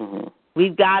 Mm-hmm.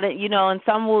 We've got it, and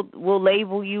some will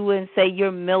label you and say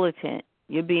you're militant.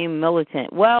 You're being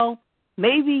militant. Well,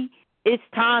 maybe it's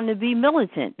time to be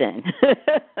militant then.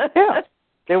 Yeah.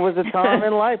 There was a time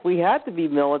in life we had to be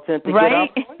militant to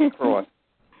right? get our point across.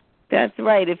 That's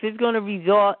right. If it's going to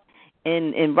result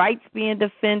in rights being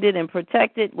defended and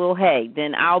protected, well, hey,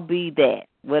 then I'll be that,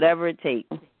 whatever it takes.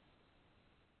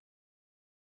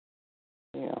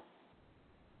 Yeah.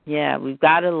 Yeah, we've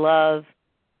got to love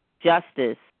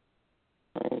justice.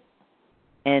 Right.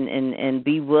 And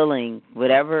be willing,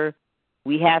 whatever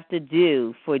we have to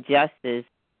do for justice,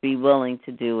 be willing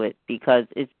to do it, because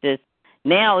it's just,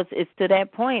 now it's to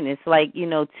that point. It's like,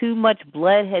 too much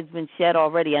blood has been shed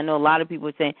already. I know a lot of people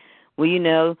are saying,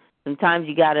 well, sometimes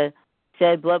you got to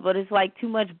shed blood, but it's like too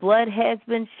much blood has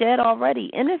been shed already.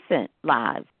 Innocent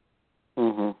lives,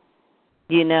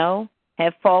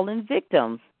 have fallen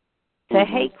victims to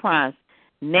hate crimes.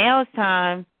 Now it's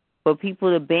time for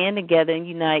people to band together and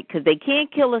unite, because they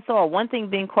can't kill us all. One thing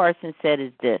Ben Carson said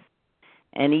is this,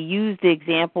 and he used the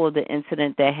example of the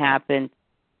incident that happened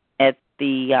at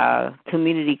the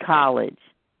community college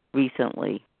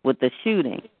recently with the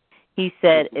shooting. He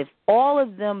said if all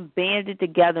of them banded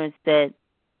together and said,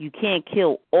 you can't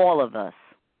kill all of us,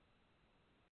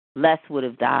 less would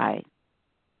have died.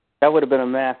 That would have been a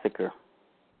massacre.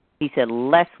 He said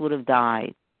less would have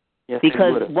died. Yes,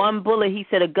 because one bullet, he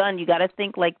said, a gun, you got to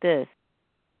think like this.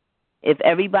 If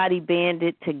everybody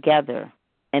banded together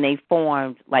and they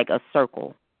formed like a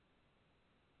circle,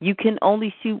 you can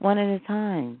only shoot one at a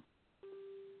time.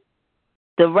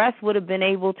 The rest would have been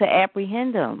able to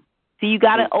apprehend them. So you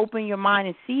got to open your mind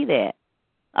and see that.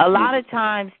 A lot of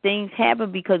times things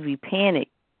happen because we panic,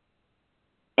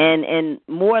 and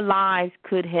more lives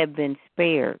could have been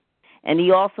spared. And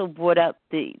he also brought up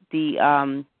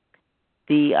the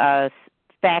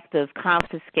fact of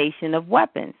confiscation of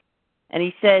weapons. And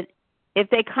he said, if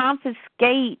they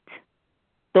confiscate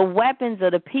the weapons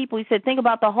of the people, he said, think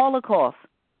about the Holocaust.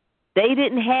 They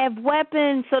didn't have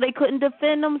weapons, so they couldn't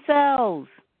defend themselves.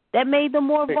 That made them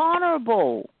more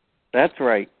vulnerable. That's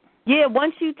right. Yeah,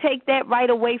 once you take that right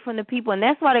away from the people, and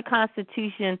that's why the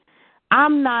Constitution,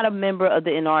 I'm not a member of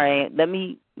the NRA. Let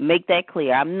me make that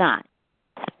clear. I'm not.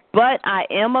 But I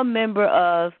am a member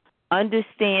of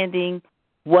understanding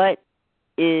what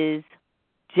is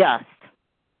just.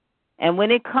 And when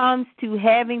it comes to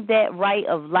having that right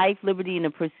of life, liberty, and the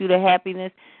pursuit of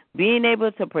happiness, being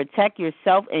able to protect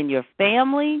yourself and your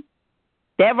family,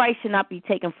 that right should not be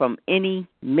taken from any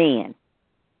man.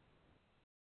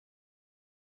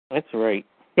 That's right.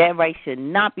 That right should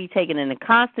not be taken, and the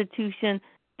Constitution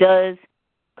does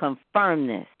confirm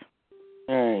this.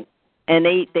 All right. And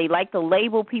they like to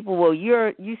label people, well,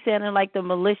 you sounding like the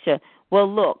militia. Well,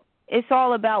 look, it's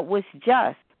all about what's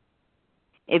just.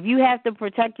 If you have to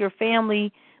protect your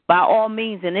family by all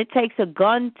means, and it takes a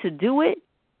gun to do it,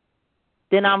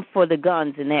 then I'm for the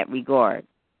guns in that regard.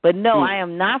 But no, I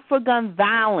am not for gun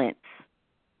violence.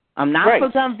 I'm not for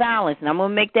gun violence, and I'm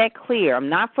going to make that clear. I'm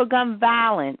not for gun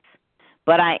violence,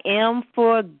 but I am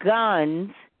for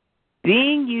guns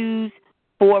being used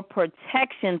for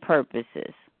protection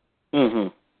purposes.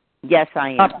 Yes,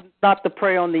 I am. Not to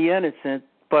prey on the innocent,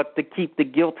 but to keep the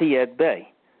guilty at bay.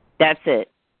 That's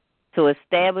it. To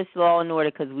establish law and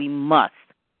order, because we must.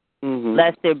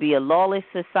 Lest there be a lawless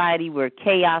society where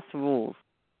chaos rules.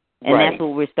 And that's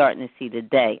what we're starting to see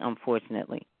today,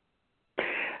 unfortunately.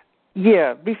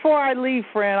 Yeah. Before I leave,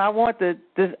 Fran, I want this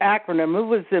acronym. It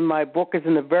was in my book. It's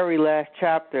in the very last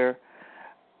chapter.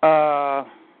 PUSH.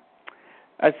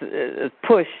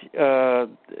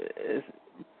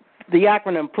 The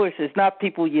acronym PUSH is not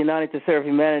People United to Serve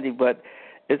Humanity, but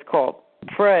it's called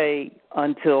Pray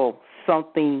Until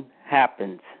Something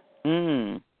Happens.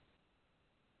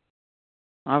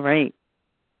 All right.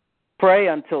 Pray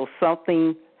until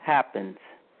something happens.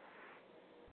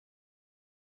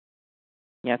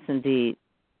 Yes, indeed.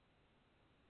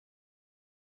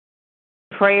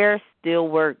 Prayer still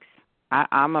works.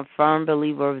 I'm a firm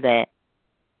believer of that.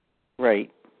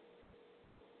 Right.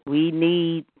 We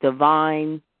need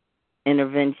divine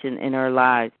intervention in our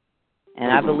lives.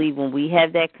 And I believe when we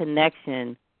have that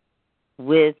connection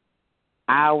with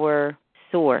our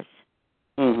source,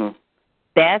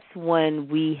 that's when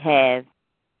we have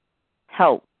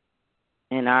help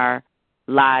in our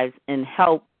lives, and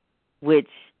help which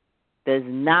does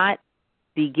not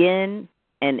begin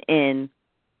an end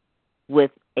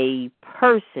with a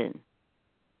person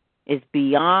is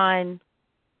beyond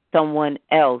someone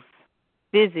else,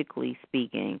 physically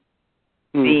speaking,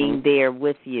 being there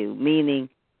with you. Meaning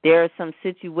there are some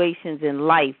situations in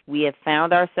life we have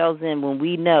found ourselves in when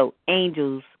we know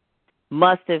angels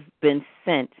must have been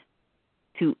sent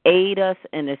to aid us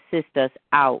and assist us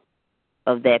out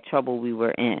of that trouble we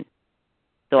were in.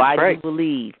 So I do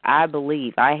believe, I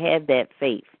have that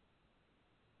faith.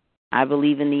 I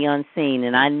believe in the unseen,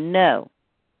 and I know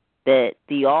that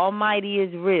the Almighty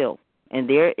is real, and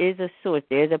there is a source,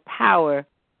 there's a power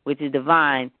which is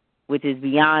divine, which is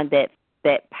beyond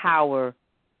that power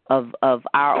of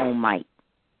our own might.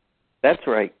 That's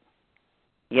right.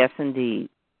 Yes, indeed.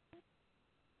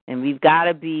 And we've got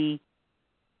to be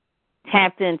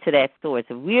tapped into that source.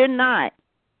 If we're not,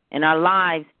 in our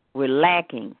lives, we're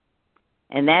lacking.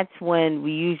 And that's when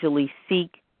we usually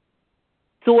seek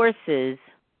sources,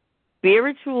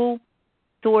 spiritual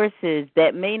sources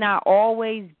that may not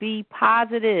always be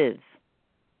positive.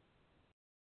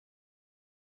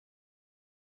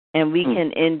 And we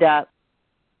can end up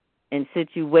in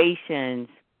situations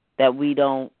that we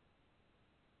don't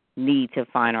need to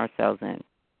find ourselves in.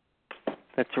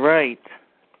 That's right.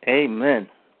 Amen.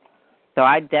 So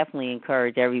I definitely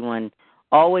encourage everyone,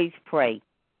 always pray.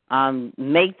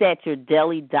 Make that your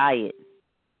daily diet,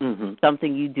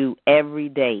 something you do every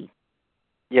day.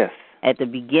 Yes. At the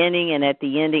beginning and at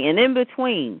the ending and in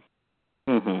between.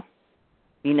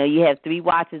 You know, you have 3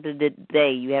 watches of the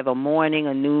day. You have a morning,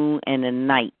 a noon, and a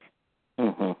night.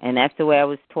 And that's the way I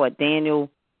was taught. Daniel,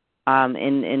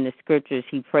 in the scriptures,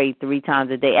 he prayed 3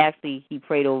 times a day. Actually, he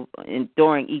prayed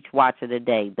during each watch of the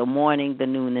day, the morning, the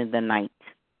noon, and the night.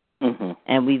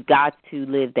 And we've got to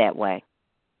live that way.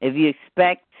 If you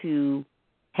expect to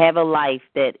have a life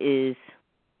that is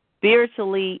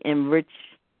spiritually enriched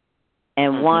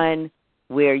and one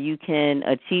where you can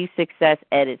achieve success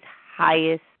at its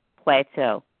highest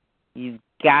plateau, you've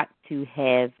got to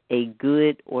have a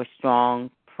good or strong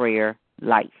prayer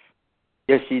life.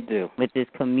 Yes, you do. With this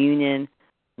communion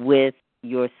with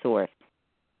your source,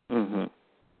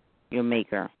 your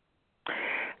maker.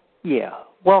 Yeah.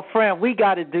 Well, Fran, we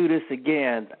got to do this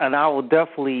again, and I will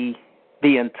definitely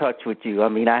be in touch with you. I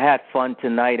mean, I had fun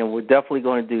tonight, and we're definitely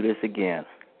going to do this again.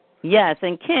 Yes,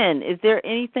 and Ken, is there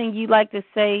anything you'd like to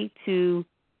say to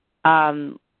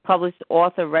published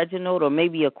author Reginald, or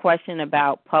maybe a question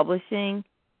about publishing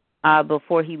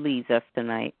before he leaves us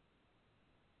tonight?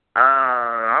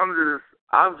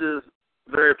 I'm just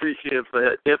very appreciative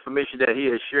for the information that he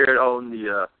has shared on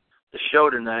the show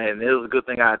tonight, and it was a good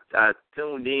thing I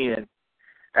tuned in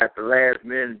at the last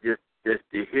minute just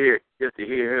to hear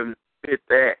him hit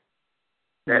that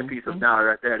piece of knowledge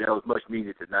right there that was much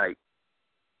needed tonight.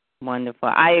 Wonderful.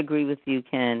 I agree with you,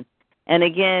 Ken. And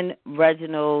again,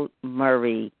 Reginald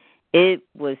Murray, it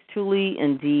was truly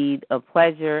indeed a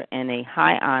pleasure and a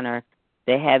high honor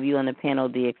to have you on the panel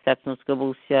of the Exceptional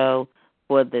Scribble Show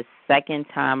for the second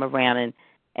time around. And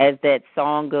as that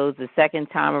song goes, the second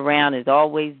time around is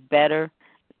always better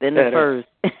than the first.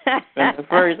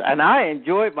 And I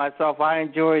enjoyed myself. I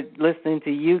enjoyed listening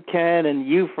to you, Ken, and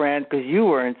you, Fran, because you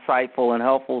were insightful and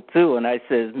helpful too. And I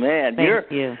says, man, Thank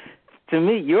you. To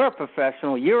me, you're a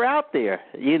professional. You're out there.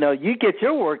 You know, you get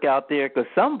your work out there because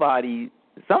somebody's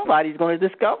going to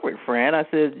discover it, Fran. I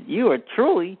said, you are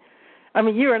truly, I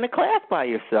mean, you're in a class by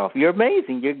yourself. You're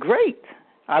amazing. You're great.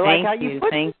 I like how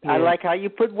you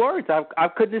put words. I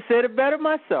couldn't have said it better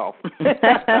myself.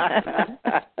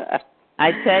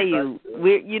 I tell you,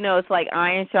 it's like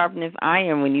iron sharpeneth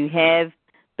iron. When you have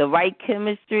the right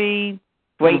chemistry,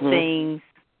 great things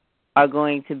are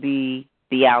going to be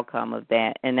the outcome of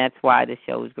that, and that's why the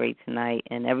show was great tonight.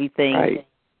 And everything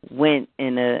went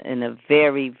in a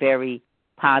very, very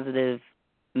positive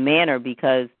manner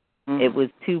because it was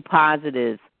 2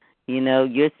 positives. You know,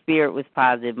 your spirit was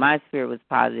positive, my spirit was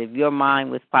positive, your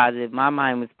mind was positive, my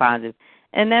mind was positive,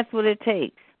 and that's what it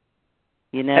takes.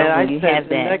 You know, when you have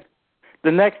that.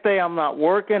 The next day I'm not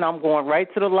working. I'm going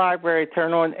right to the library,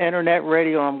 turn on internet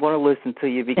radio, and I'm going to listen to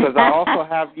you because I also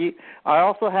have you. I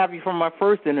also have you from my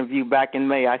first interview back in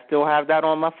May. I still have that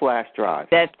on my flash drive.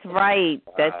 That's right.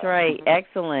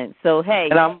 Excellent. So hey,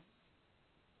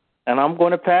 and I'm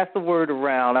going to pass the word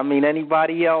around. I mean,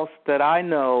 anybody else that I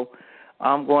know,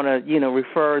 I'm going to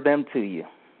refer them to you.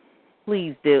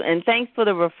 Please do. And thanks for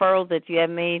the referral that you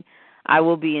have made. I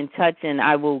will be in touch, and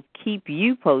I will keep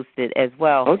you posted as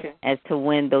well as to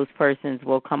when those persons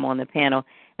will come on the panel.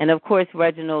 And, of course,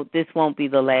 Reginald, this won't be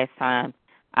the last time.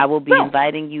 I will be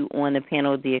inviting you on the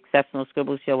panel of the Exceptional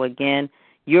Scribble Show again.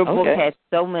 Your book has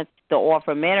so much to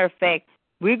offer. Matter of fact,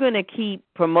 we're going to keep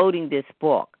promoting this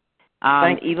book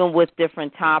even with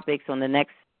different topics on the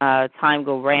next time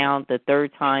go round, the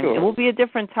third time. Sure. It will be a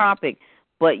different topic,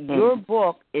 but your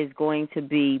book is going to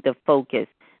be the focus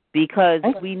because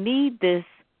we need this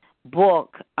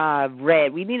book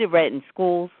read. We need it read in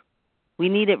schools. We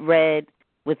need it read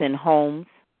within homes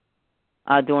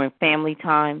during family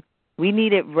time. We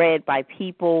need it read by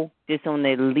people just on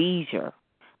their leisure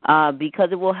because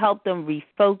it will help them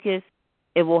refocus.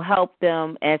 It will help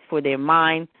them as for their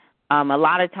mind. A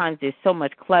lot of times there's so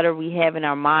much clutter we have in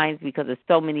our minds because of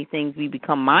so many things we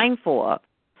become mindful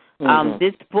of.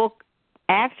 This book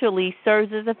actually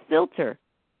serves as a filter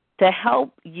to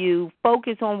help you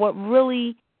focus on what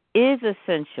really is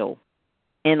essential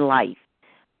in life.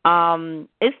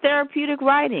 It's therapeutic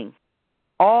writing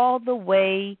all the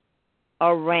way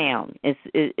around.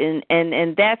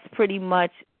 And that's pretty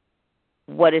much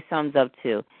what it sums up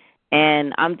to.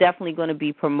 And I'm definitely going to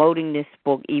be promoting this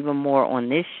book even more on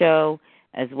this show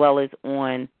as well as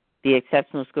on the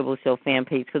Exceptional Scribble Show fan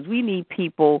page because we need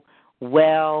people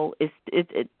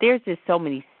there's just so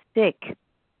many sick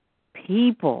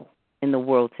people in the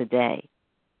world today.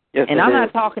 Yes, and I'm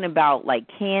not talking about like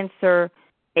cancer,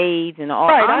 AIDS, and all.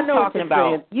 Right, I'm I know talking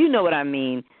about, you know what I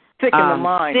mean. Sick in the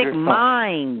mind. Sick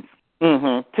minds.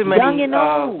 Too many young and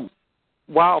old.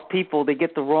 Wild people, they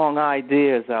get the wrong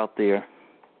ideas out there.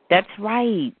 That's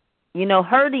right.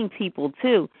 Hurting people,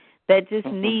 too, that just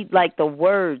need, like, the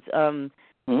words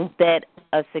that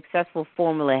a successful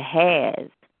formula has,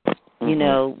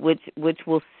 which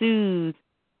will soothe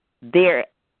their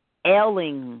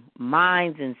ailing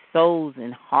minds and souls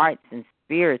and hearts and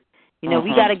spirits. We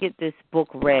got to get this book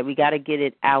read. We got to get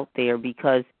it out there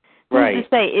because, to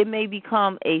say, it may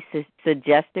become a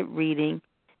suggested reading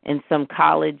in some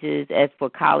colleges as for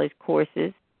college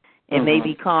courses. It may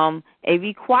become a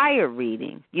required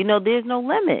reading. There's no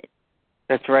limit.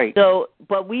 That's right. So,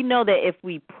 but we know that if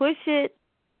we push it,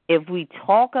 if we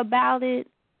talk about it,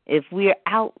 if we're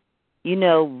out,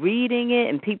 reading it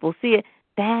and people see it,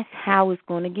 that's how it's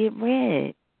going to get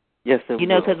read. Yes, it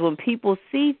will. Because when people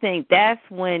see things, that's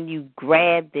when you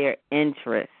grab their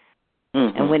interest.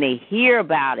 And when they hear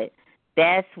about it,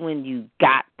 that's when you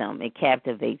got them. It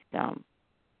captivates them.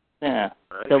 Yeah.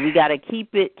 So we got to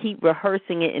keep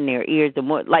rehearsing it in their ears. The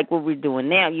more, like what we're doing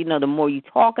now, the more you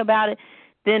talk about it,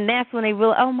 then that's when they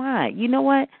realize, oh my, you know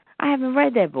what? I haven't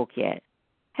read that book yet.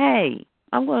 Hey,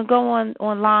 I'm going to go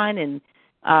online and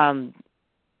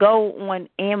go on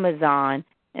Amazon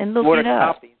and look it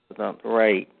up. Copies of them.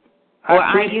 Right. Or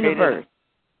iUniverse.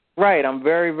 Right. I'm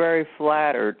very, very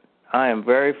flattered. I am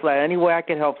very flattered. Any way I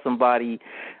can help somebody,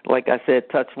 like I said,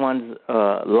 touch one's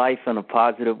life in a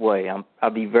positive way, I'll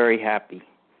be very happy.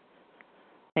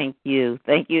 Thank you.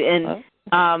 And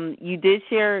you did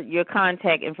share your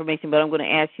contact information, but I'm going to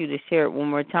ask you to share it one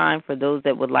more time for those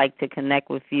that would like to connect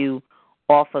with you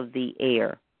off of the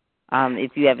air.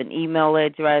 If you have an email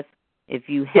address, if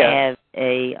you have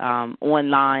a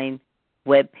online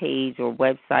web page or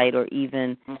website or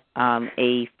even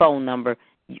a phone number,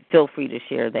 feel free to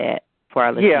share that for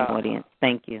our listening audience.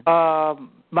 Thank you.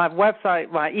 My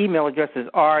website, my email address is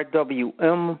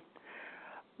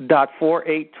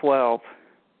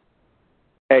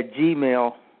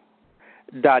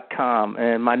rwm.4812@gmail.com,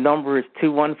 and my number is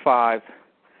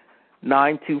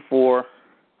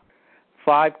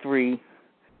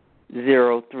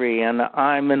 215-924-5303, and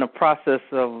I'm in the process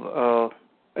of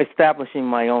establishing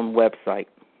my own website.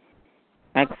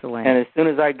 Excellent. And as soon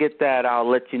as I get that, I'll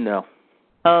let you know.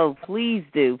 Oh, please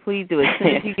do. Please do. As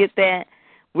soon as you get that,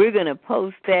 we're going to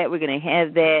post that. We're going to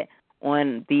have that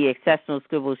on the Exceptional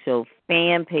Scribble Show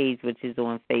fan page, which is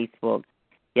on Facebook.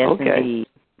 Yes, indeed.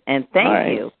 And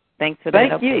thank you. Thanks for that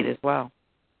update as well.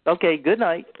 Okay, good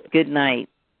night. Good night.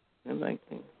 Good night.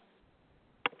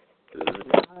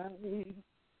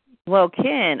 Well,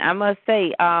 Ken, I must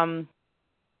say,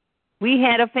 we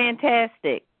had a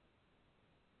fantastic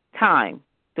time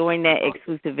during that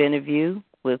exclusive interview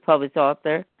with published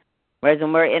author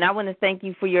Reginald Murray, and I want to thank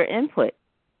you for your input.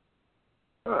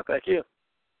 Oh, thank you.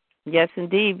 Yes,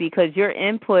 indeed, because your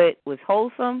input was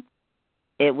wholesome.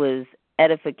 It was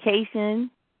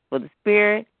edification for the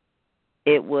spirit.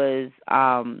 It was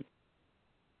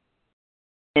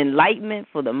enlightenment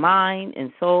for the mind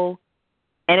and soul,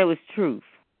 and it was truth.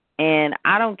 And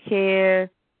I don't care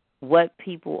what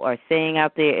people are saying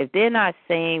out there. If they're not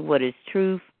saying what is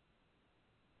truth,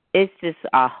 it's just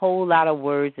a whole lot of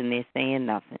words and they're saying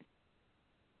nothing.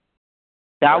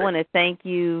 So I want to thank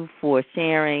you for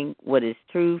sharing what is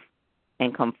truth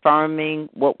and confirming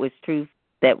what was truth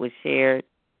that was shared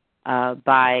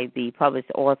by the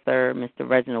published author, Mr.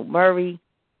 Reginald Murray.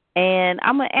 And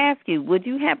I'm going to ask you, would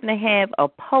you happen to have a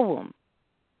poem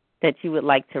that you would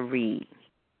like to read?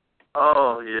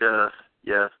 Oh,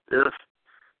 yes.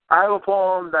 I have a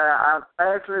poem that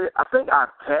I think I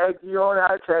tagged you on it.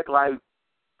 I tagged like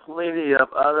plenty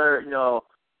of other,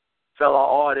 fellow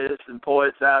artists and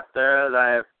poets out there that I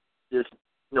have just,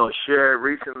 shared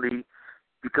recently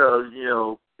because,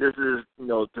 this is,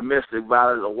 Domestic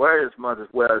Violence Awareness Month as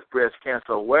well as Breast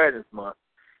Cancer Awareness Month.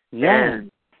 Yeah.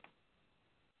 And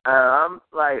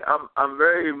I'm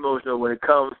very emotional when it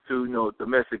comes to,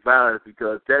 domestic violence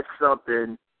because that's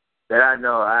something that I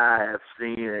know I have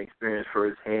seen and experienced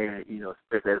firsthand,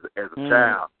 especially as a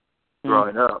child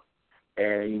growing up.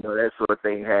 And, that sort of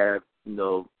thing have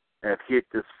hit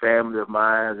this family of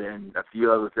mine and a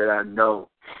few others that I know.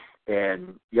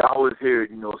 And you always hear,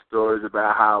 stories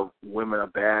about how women are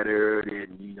battered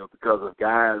and, because of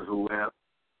guys who have,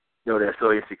 they're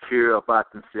so insecure about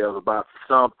themselves, about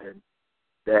something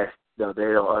that, they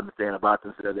don't understand about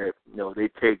themselves, that, they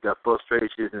take their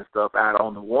frustrations and stuff out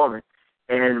on the woman.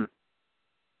 And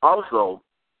also,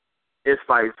 it's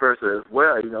vice versa as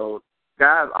well.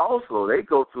 Guys also, they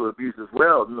go through abuse as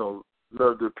well.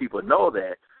 Little do people know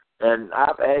that. And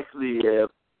I've actually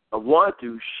wanted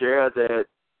to share that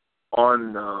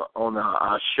on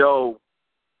our show.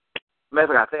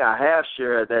 Matter of fact, I think I have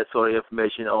shared that sort of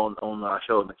information on our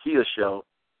show, Nakia's show,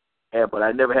 but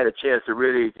I never had a chance to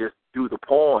really just do the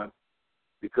poem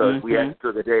because we actually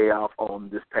took a day off on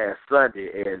this past Sunday,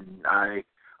 and I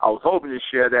was hoping to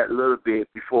share that a little bit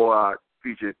before our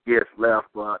featured guest left,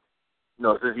 but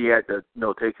since he had to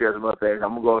take care of some other things,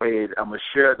 I'm gonna go ahead. I'm gonna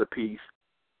share the piece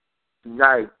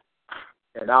tonight,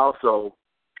 and also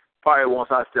probably once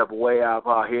I step away, I'll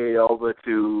probably head over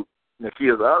to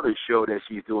Nakia's other show that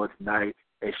she's doing tonight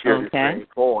and share this same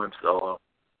poem. So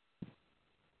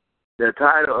the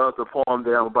title of the poem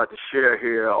that I'm about to share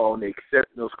here on the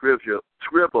Exceptional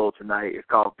Scribble tonight is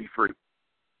called "Be Free."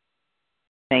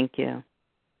 Thank you.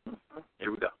 Here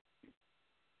we go.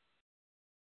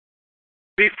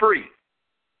 Be free.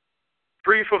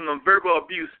 Free from the verbal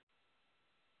abuse,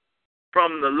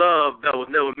 from the love that was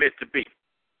never meant to be.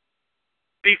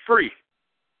 Be free.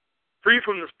 Free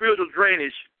from the spiritual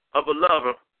drainage of a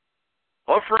lover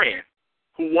or friend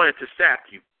who wanted to sap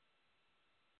you.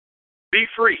 Be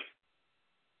free.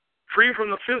 Free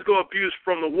from the physical abuse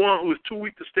from the one who is too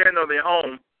weak to stand on their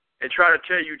own and try to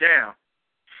tear you down.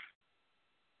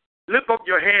 Lift up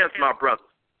your hands, my brothers.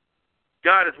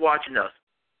 God is watching us.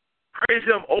 Praise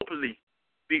Him openly.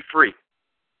 Be free.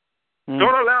 Don't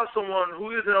allow someone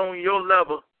who isn't on your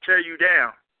level tear you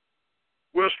down.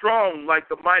 We're strong like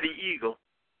the mighty eagle,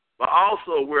 but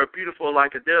also we're beautiful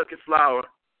like a delicate flower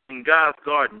in God's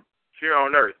garden here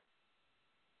on earth.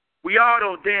 We all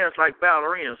don't dance like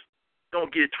ballerinas.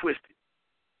 Don't get it twisted.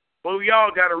 But we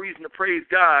all got a reason to praise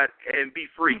God and be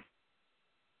free.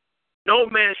 No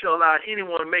man shall allow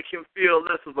anyone to make him feel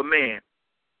less of a man,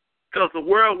 because the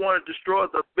world wants to destroy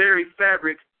the very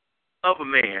fabric of a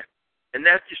man, and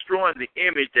that's destroying the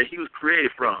image that he was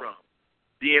created from,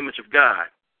 the image of God.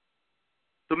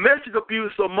 Domestic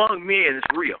abuse among men is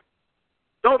real.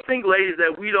 Don't think, ladies,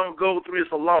 that we don't go through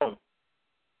this alone.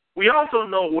 We also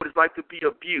know what it's like to be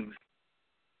abused,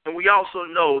 and we also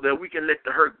know that we can let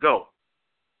the hurt go.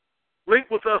 Link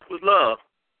with us with love.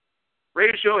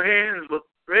 Raise your hands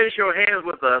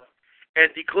with us and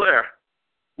declare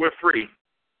we're free.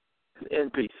 In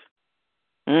peace.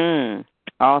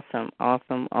 Awesome,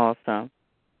 awesome, awesome.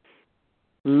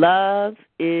 Love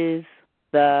is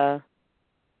the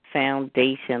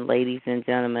foundation, ladies and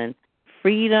gentlemen.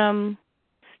 Freedom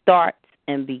starts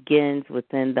and begins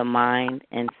within the mind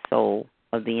and soul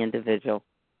of the individual.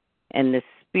 And the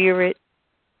spirit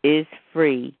is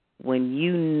free when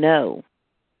you know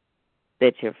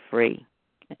that you're free.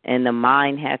 And the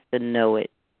mind has to know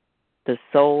it. The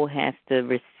soul has to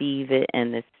receive it,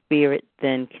 and the spirit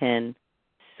then can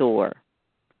soar.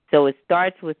 So it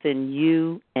starts within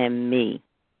you and me.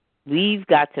 We've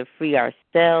got to free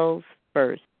ourselves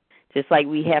first, just like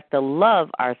we have to love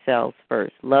ourselves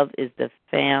first. Love is the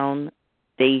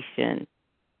foundation.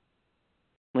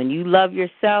 When you love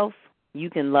yourself, you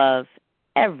can love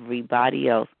everybody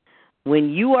else. When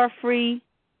you are free,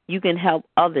 you can help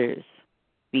others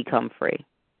become free.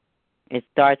 It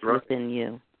starts within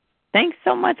you. Thanks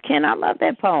so much, Ken. I love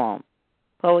that poem.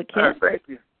 Poet Ken. Thank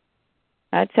you.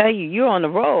 I tell you, you're on the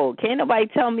road. Can't nobody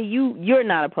tell me you're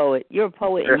not a poet. You're a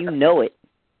poet and you know it.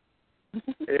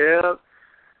 Yeah.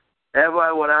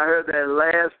 Everybody, when I heard that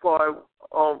last part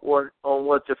on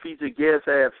what your featured guests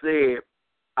have said,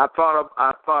 I thought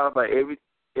about every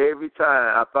time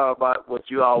I thought about what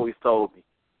you always told me.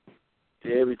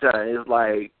 Every time. It's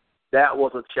like that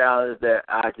was a challenge that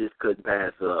I just couldn't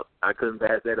pass up. I couldn't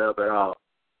pass that up at all.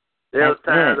 There's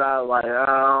times I was like, I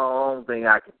don't think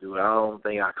I can do it. I don't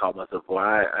think I call myself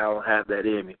for it. I don't have that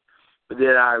in me. But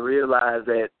then I realized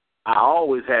that I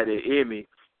always had it in me.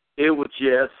 It was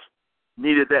just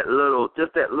needed that little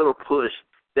push,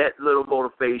 that little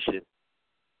motivation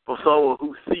for someone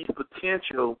who sees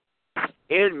potential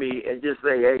in me and just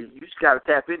say, hey, you just got to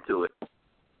tap into it.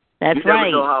 That's you never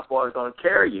right. know how far it's going to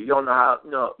carry you. You don't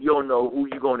know you don't know who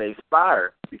you're going to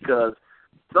inspire, because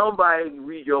somebody can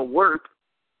read your work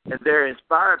and they're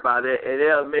inspired by that, and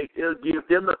it'll give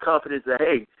them the confidence that,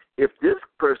 hey, if this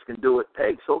person can do it,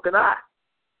 hey, so can I.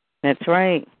 That's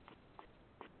right.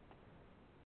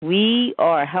 We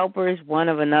are helpers one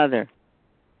of another.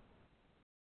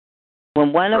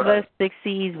 When one of us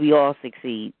succeeds, we all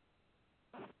succeed.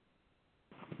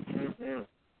 Mm-hmm.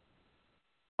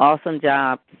 Awesome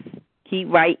job.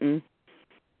 Keep writing.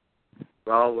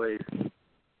 Always.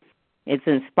 It's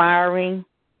inspiring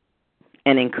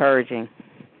and encouraging.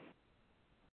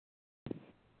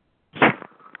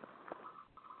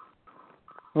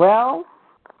 Well,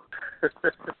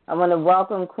 I want to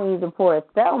welcome Queen Zipporah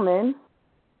Spellman.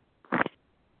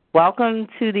 Welcome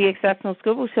to the Exceptional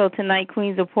Scribble Show tonight,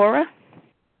 Queen Zipporah.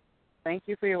 Thank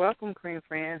you for your welcome, Queen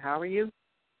Fran. How are you?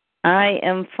 I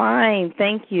am fine,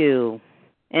 thank you.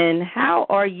 And how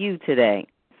are you today?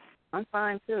 I'm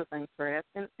fine, too. Thanks for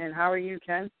asking. And how are you,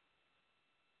 Ken?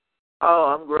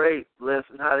 Oh, I'm great. Blessed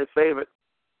and highly favored.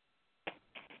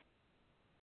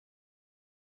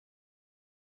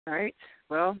 All right.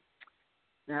 Well,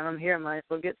 now I'm here. Might as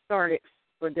well get started.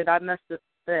 Or did I miss the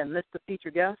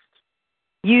featured guest?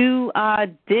 You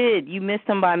did. You missed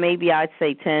him by maybe, I'd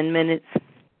say, 10 minutes.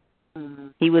 Mm-hmm.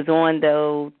 He was on,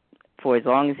 though, for as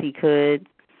long as he could.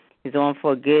 He was on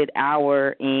for a good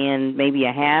hour and maybe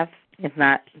a half, if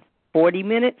not 40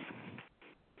 minutes.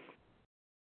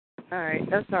 All right.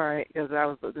 That's all right, because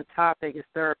the topic is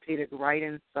therapeutic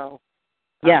writing, so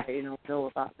yeah. I know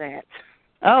about that.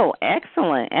 Oh,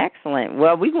 excellent, excellent.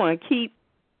 Well, we're going to keep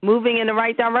moving in the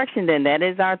right direction then. That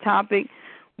is our topic.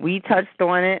 We touched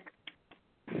on it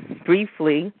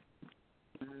briefly.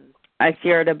 Mm-hmm. I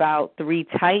shared about 3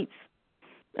 types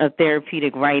of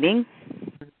therapeutic writing,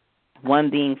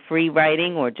 one being free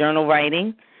writing or journal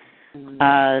writing. Mm-hmm.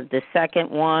 The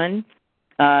second one,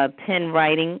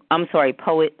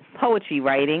 poetry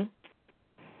writing,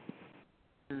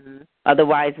 mm-hmm.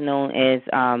 otherwise known as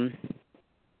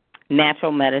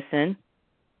natural medicine.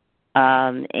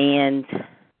 And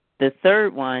the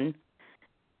third one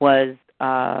was,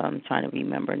 I'm trying to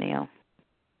remember now.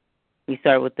 We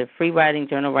started with the free writing,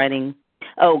 journal writing.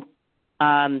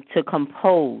 To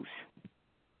compose,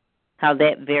 how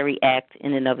that very act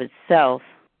in and of itself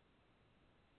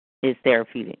is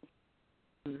therapeutic.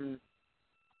 Mm-hmm.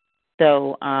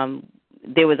 So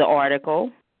there was an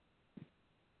article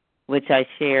which I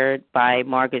shared by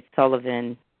Margaret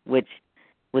Sullivan, which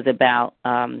was about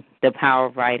the power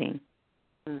of writing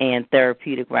and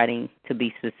therapeutic writing, to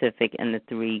be specific, and the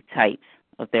 3 types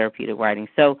of therapeutic writing.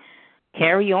 So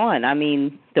carry on. I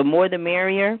mean, the more the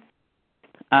merrier.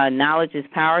 Knowledge is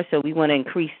power, so we want to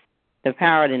increase the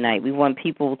power tonight. We want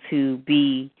people to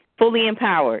be fully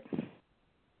empowered.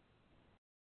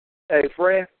 Hey,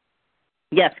 Fran.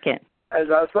 Yes, Ken. As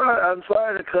I'm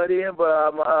sorry to cut in, but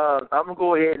I'm gonna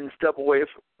go ahead and step away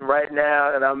from right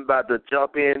now, and I'm about to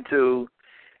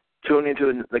tune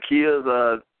into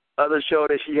Nakia's other show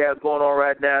that she has going on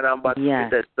right now, and I'm about to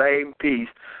get that same piece.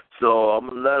 So I'm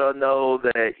gonna let her know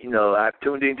that I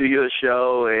tuned into your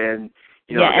show, and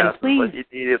got some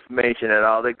information and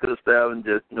all that good stuff, and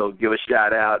just give a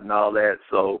shout out and all that.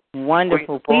 So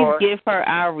wonderful. Please give her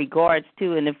our regards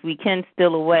too, and if we can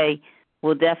steal away,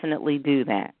 we'll definitely do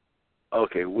that.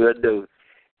 Okay, we'll do.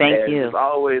 Thank you. It's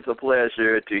always a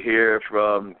pleasure to hear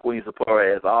from Queen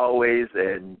Zipporah, as always,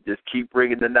 and just keep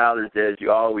bringing the knowledge as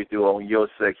you always do on your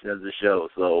section of the show.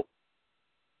 So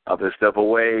I'll just step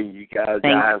away. You guys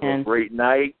have a great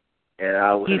night, and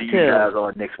I will see you guys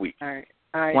on next week. All right.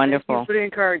 All right. Wonderful. Thank you for the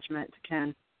encouragement,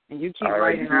 Ken. And you keep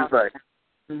writing. All right.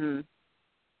 Mm-hmm.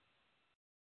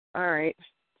 All right.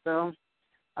 So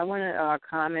I want to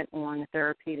comment on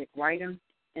therapeutic writing.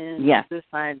 And this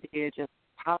idea just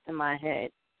popped in my head,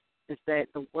 is that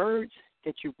the words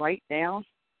that you write down,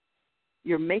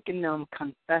 you're making them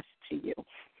confess to you.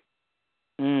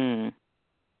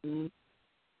 Mm-hmm.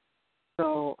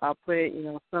 So I'll put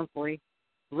it, simply,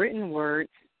 written words,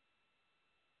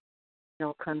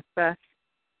 confess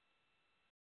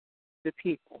to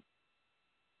people.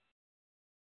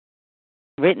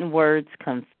 Written words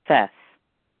confess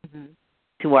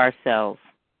to ourselves,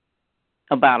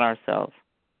 about ourselves.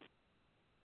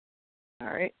 All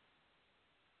right.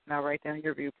 Now write down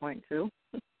your viewpoint, too.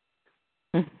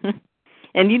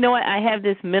 And you know what? I have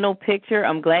this mental picture.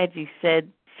 I'm glad you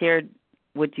shared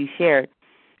what you shared.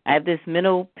 I have this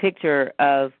mental picture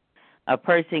of a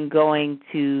person going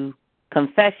to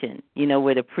confession,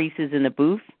 where the priest is in the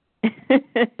booth.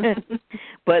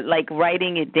 But like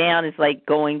writing it down is like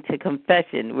going to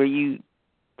confession, where you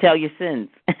tell your sins.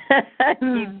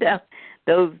 You tell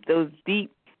those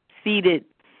deep seated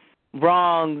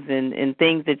wrongs and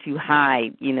things that you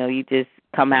hide. You just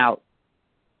come out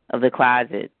of the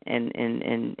closet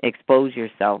and expose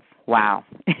yourself. Wow.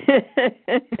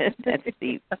 That's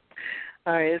deep.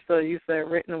 All right, so you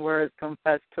said written words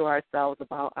confess to ourselves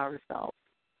about ourselves.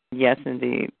 Yes,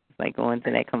 indeed. It's like going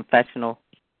to that confessional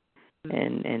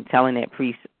and telling that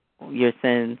priest your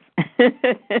sins.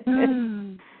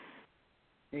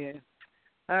 Yeah.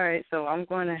 All right, so I'm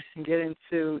going to get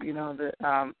into,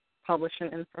 the publishing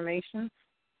information.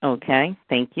 Okay,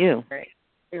 thank you. Great.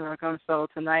 You're welcome. So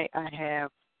tonight I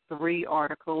have 3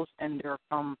 articles, and they're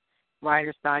from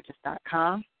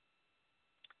writersdigest.com.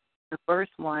 The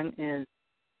first one is,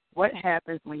 what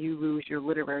happens when you lose your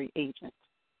literary agent?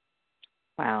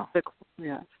 Wow.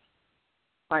 Yes.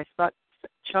 By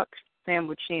Chuck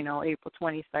Sambucino, April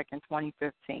 22nd,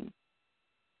 2015.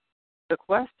 The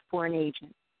quest for an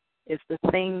agent is the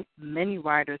thing many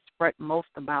writers fret most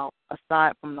about,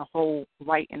 aside from the whole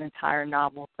write an entire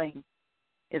novel thing.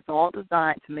 It's all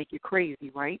designed to make you crazy,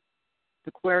 right?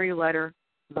 The query letter,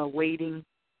 the waiting,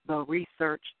 the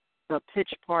research, the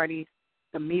pitch parties,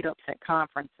 the meetups at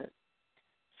conferences.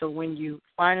 So when you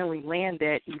finally land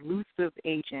that elusive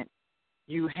agent,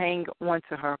 you hang on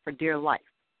to her for dear life,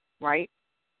 right?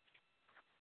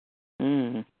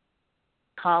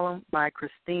 Column by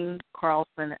Christine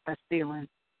Carlson Asselin,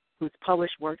 whose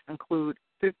published works include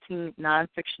 15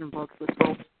 nonfiction books with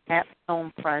both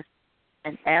Capstone Press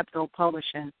and Abzo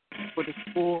Publishing for the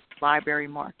school library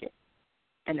market.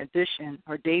 In addition,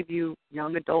 her debut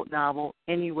young adult novel,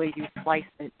 Any Way You Slice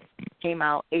It, came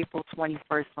out April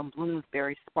 21st from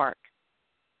Bloomsbury Spark.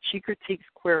 She critiques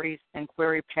queries and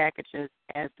query packages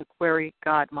as the query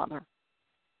godmother.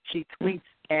 She tweets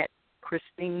at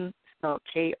Christine, spelled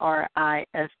Kristine,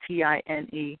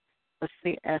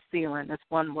 Asselin, that's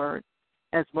one word,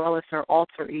 as well as her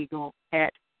alter ego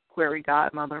at Query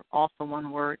Godmother, also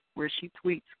one word, where she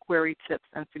tweets query tips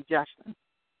and suggestions.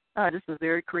 This is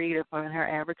very creative in her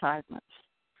advertisements.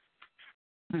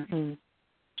 All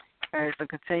right, so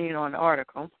continuing on the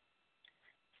article.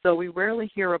 So we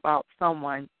rarely hear about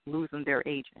someone losing their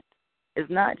agent. It's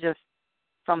not just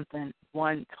something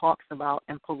one talks about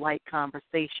in polite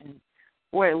conversation,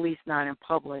 or at least not in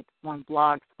public when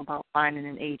blogs about finding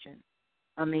an agent.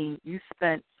 I mean, you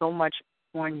spent so much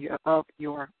of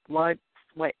your blood,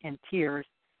 sweat, and tears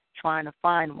trying to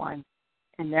find one,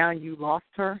 and now you lost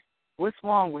her? What's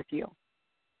wrong with you?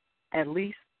 At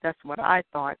least that's what I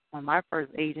thought when my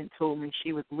first agent told me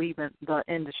she was leaving the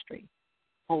industry.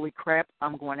 Holy crap,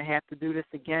 I'm going to have to do this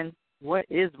again. What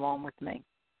is wrong with me?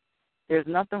 There's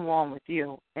nothing wrong with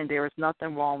you, and there is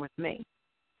nothing wrong with me.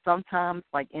 Sometimes,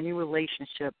 like any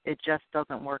relationship, it just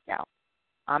doesn't work out.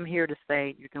 I'm here to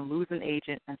say you can lose an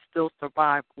agent and still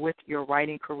survive with your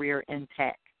writing career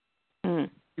intact.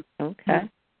 Okay.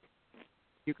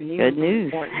 You can even Good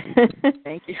news.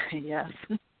 Thank you. Yes.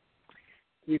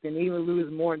 You can even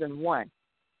lose more than one.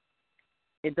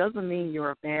 It doesn't mean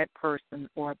you're a bad person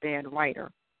or a bad writer.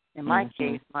 In my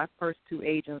case, my first 2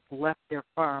 agents left their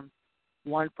firm,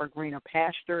 one for greener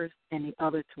pastures and the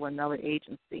other to another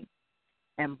agency.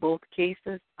 In both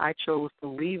cases, I chose to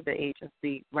leave the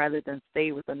agency rather than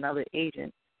stay with another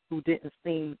agent who didn't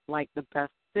seem like the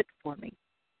best fit for me.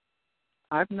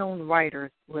 I've known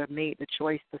writers who have made the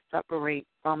choice to separate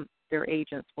from their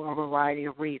agents for a variety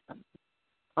of reasons.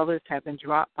 Others have been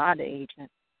dropped by the agent.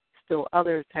 Still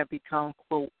others have become,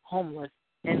 quote, homeless,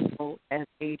 end quote, as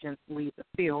agents leave the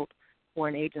field or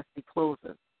an agency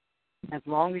closes. As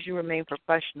long as you remain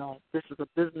professional, this is a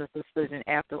business decision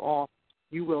after all,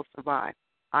 you will survive.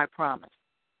 I promise.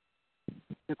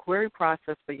 The query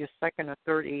process for your second or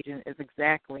third agent is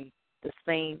exactly the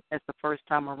same as the first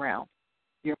time around.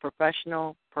 Your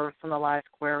professional, personalized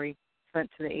query sent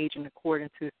to the agent according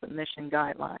to submission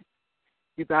guidelines.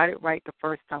 You got it right the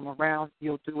first time around,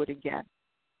 you'll do it again.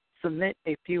 Submit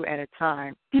a few at a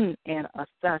time and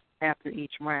assess after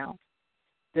each round.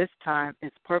 This time,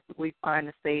 it's perfectly fine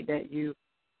to say that you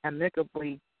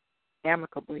amicably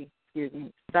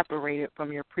separated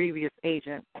from your previous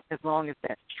agent, as long as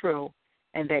that's true,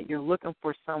 and that you're looking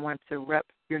for someone to rep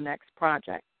your next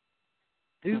project.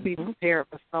 Do be prepared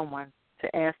for someone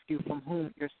to ask you from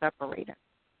whom you're separating.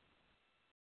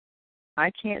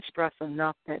 I can't stress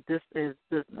enough that this is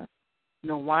business.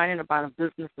 No whining about a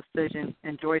business decision.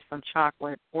 Enjoy some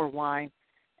chocolate or wine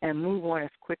and move on as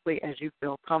quickly as you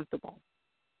feel comfortable.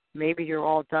 Maybe you're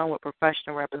all done with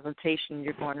professional representation and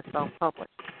you're going to self-publish.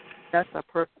 That's a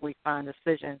perfectly fine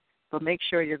decision, but make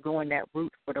sure you're going that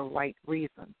route for the right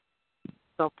reasons.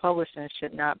 Self-publishing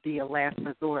should not be a last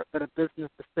resort, but a business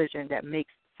decision that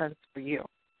makes sense for you.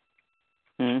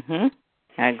 I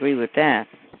agree with that.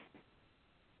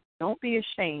 Don't be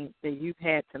ashamed that you've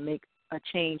had to make a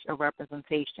change of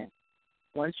representation.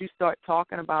 Once you start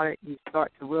talking about it, you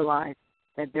start to realize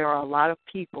that there are a lot of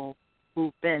people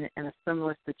who've been in a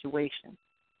similar situation.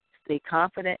 Stay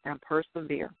confident and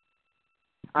persevere.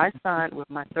 I signed with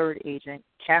my third agent,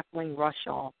 Kathleen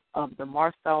Rushaw of the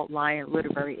Marcel Lyon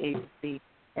Literary Agency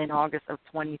in August of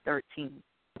 2013.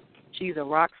 She's a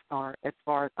rock star as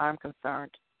far as I'm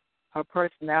concerned. Her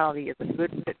personality is a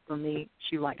good fit for me.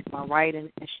 She likes my writing,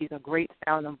 and she's a great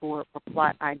sounding board for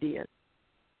plot ideas.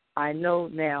 I now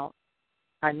know,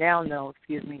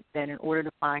 that in order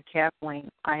to find Kathleen,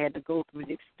 I had to go through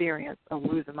the experience of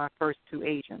losing my first two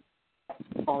agents.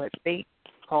 Call it fate,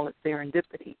 call it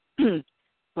serendipity.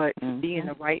 But to be in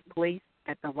the right place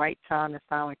at the right time to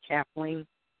sign with Kathleen,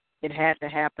 it had to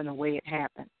happen the way it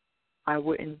happened. I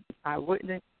wouldn't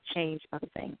change a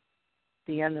thing.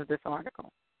 The end of this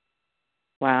article.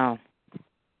 Wow.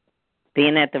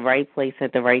 Being at the right place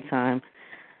at the right time.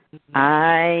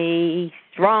 I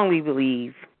strongly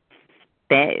believe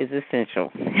that is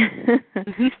essential.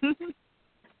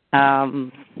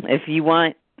 If you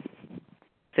want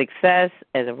success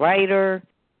as a writer,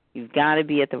 you've got to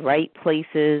be at the right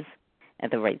places at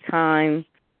the right time,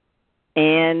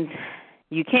 and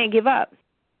you can't give up.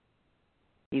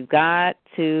 You've got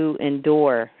to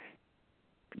endure.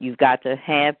 You've got to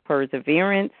have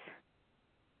perseverance,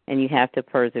 and you have to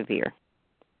persevere.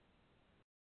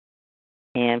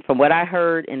 And from what I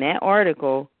heard in that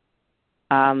article,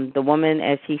 the woman,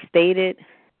 as she stated,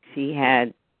 she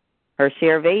had her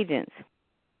share of agents.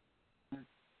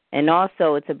 And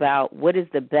also it's about what is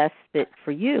the best fit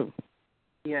for you.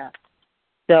 Yeah.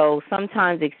 So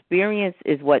sometimes experience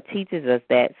is what teaches us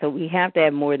that. So we have to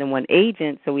have more than one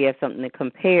agent so we have something to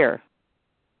compare.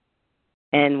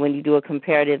 And when you do a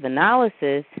comparative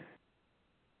analysis,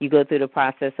 you go through the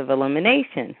process of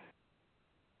elimination.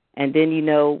 And then you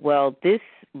know, well, this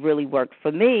really worked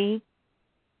for me,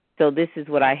 so this is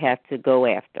what I have to go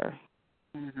after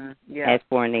as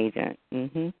for an agent.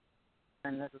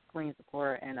 And this is clean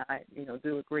support, and I,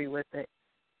 do agree with it.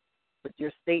 With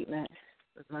your statement,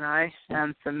 because when I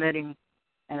am submitting,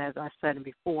 and as I said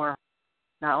before,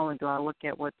 not only do I look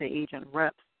at what the agent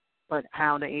reps, but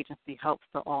how the agency helps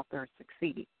the author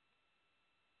succeed.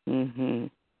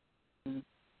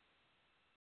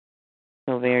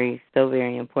 So very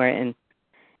important.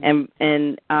 And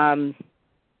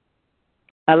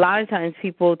a lot of times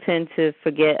people tend to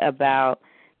forget about,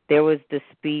 there was the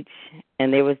speech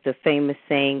and there was the famous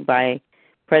saying by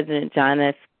President John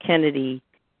F. Kennedy,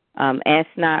 ask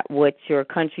not what your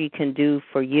country can do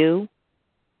for you,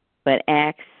 but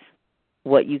ask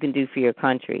what you can do for your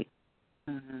country.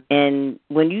 And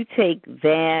when you take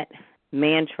that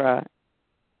mantra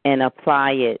and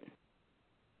apply it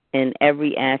in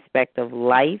every aspect of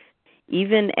life,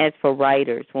 even as for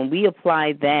writers, when we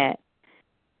apply that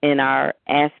in our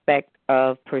aspect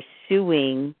of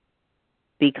pursuing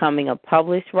becoming a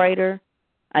published writer,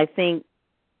 I think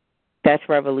that's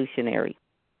revolutionary.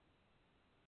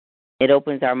 It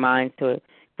opens our minds to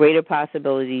greater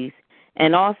possibilities,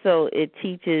 and also it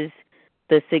teaches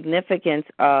the significance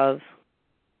of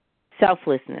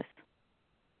selflessness.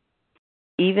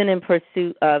 Even in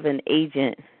pursuit of an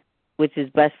agent, which is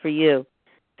best for you,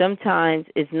 sometimes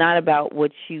it's not about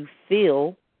what you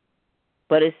feel,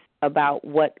 but it's about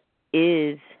what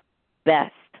is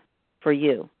best for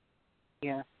you.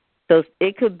 Yeah. So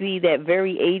it could be that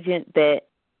very agent that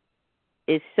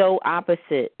is so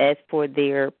opposite as for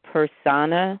their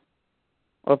persona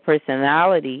or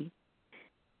personality,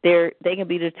 they can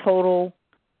be the total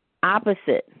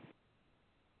opposite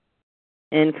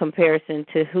in comparison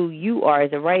to who you are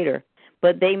as a writer.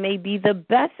 But they may be the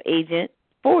best agent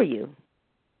for you.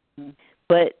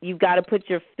 But you've got to put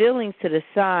your feelings to the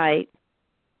side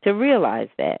to realize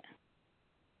that.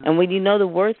 And when you know the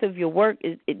worth of your work,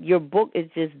 your book is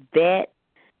just that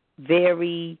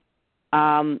very,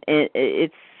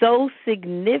 it's so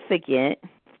significant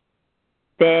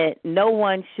that no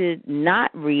one should not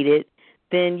read it,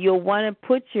 then you'll want to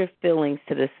put your feelings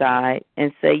to the side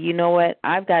and say, you know what,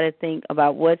 I've got to think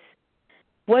about what's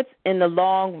in the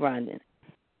long run,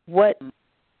 what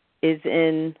is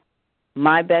in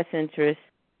my best interest,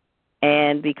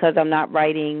 and because I'm not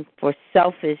writing for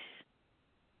selfish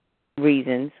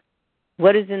reasons,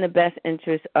 what is in the best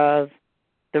interest of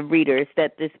the reader is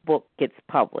that this book gets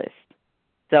published.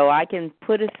 So I can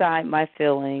put aside my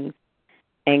feelings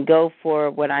and go for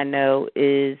what I know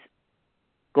is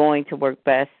going to work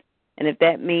best. And if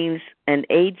that means an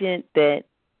agent that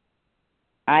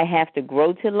I have to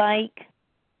grow to like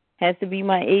has to be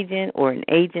my agent, or an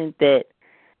agent that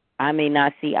I may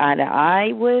not see eye to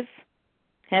eye with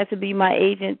has to be my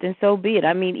agent, then so be it.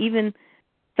 I mean, even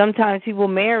sometimes people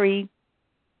marry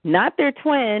not their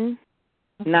twin,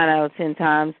 9 out of 10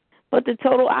 times, but the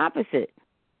total opposite.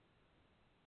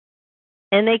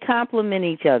 And they complement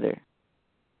each other.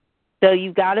 So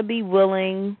you've got to be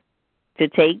willing to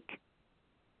take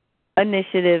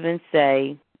initiative and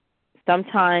say,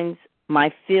 sometimes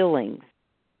my feelings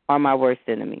are my worst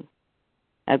enemy.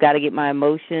 I've got to get my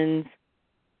emotions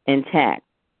intact.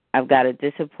 I've got to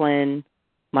discipline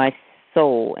my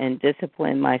soul and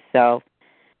discipline myself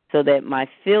so that my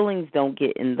feelings don't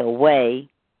get in the way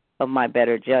of my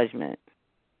better judgment.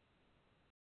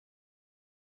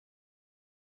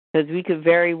 Because we could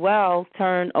very well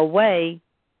turn away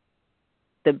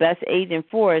the best agent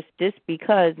for us just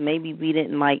because maybe we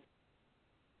didn't like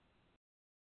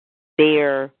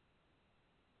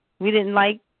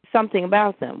something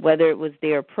about them, whether it was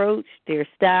their approach, their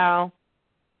style,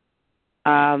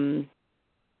 and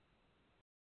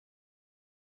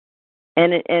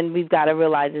we've got to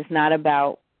realize it's not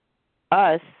about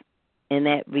us in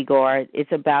that regard.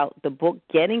 It's about the book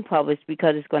getting published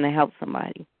because it's going to help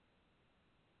somebody.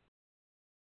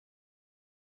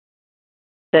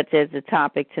 Such as the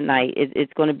topic tonight,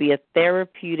 it's going to be a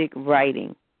therapeutic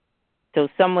writing. So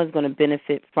someone's going to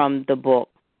benefit from the book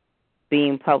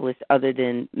being published other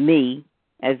than me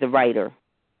as the writer,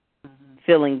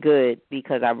 feeling good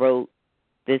because I wrote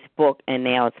this book and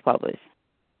now it's published.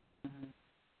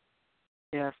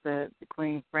 Yes, the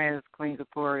Queen Frances, Queen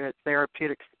Victoria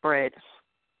therapeutic spread.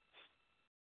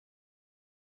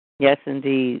 Yes,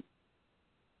 indeed.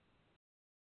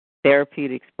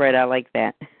 Therapeutic spread, I like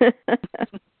that.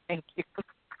 Thank you.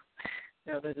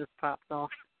 Yeah, that just popped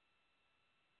off.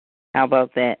 How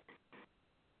about that?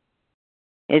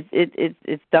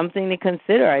 It's something to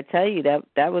consider. I tell you,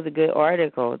 that was a good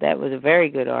article. That was a very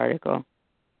good article.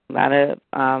 A lot of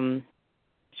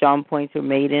strong points were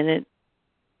made in it,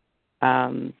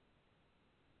 and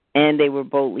they were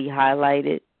boldly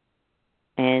highlighted.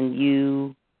 And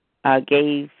you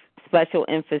gave special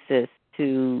emphasis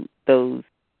to those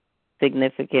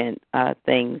significant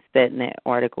things that in that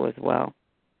article as well.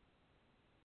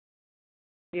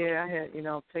 Yeah, I had,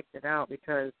 picked it out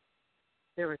because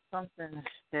there was something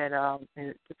that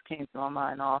it just came to my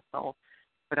mind also,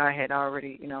 but I had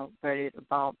already, read it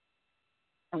about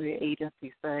the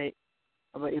agency say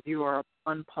about if you are an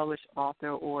unpublished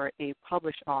author or a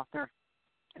published author.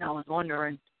 And I was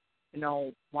wondering,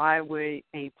 why would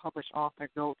a published author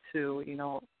go to,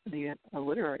 a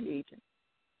literary agent?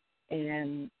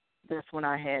 And that's when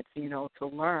I had to, to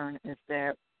learn is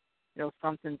that,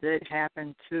 something did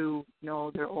happen to,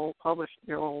 their old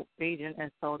agent,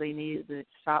 and so they needed to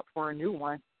shop for a new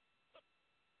one.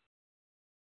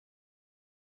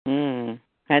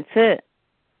 That's it.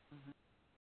 Mm-hmm.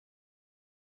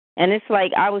 And it's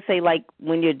like, I would say, like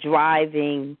when you're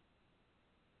driving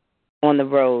on the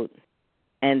road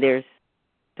and there's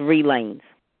 3 lanes,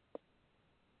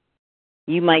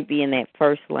 you might be in that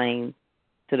first lane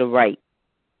to the right.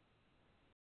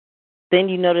 Then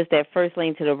you notice that first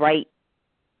lane to the right,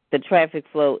 the traffic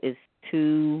flow is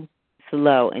too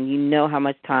slow, and you know how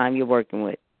much time you're working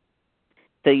with.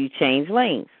 So you change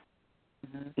lanes.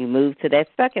 Mm-hmm. You move to that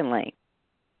second lane.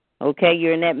 Okay,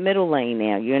 you're in that middle lane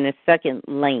now. You're in the second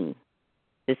lane.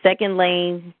 The second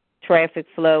lane traffic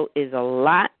flow is a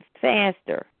lot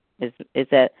faster.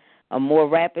 It's at a more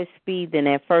rapid speed than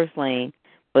that first lane.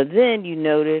 But then you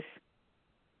notice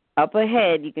up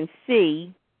ahead, you can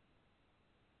see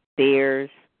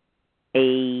there's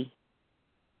a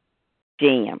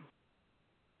jam.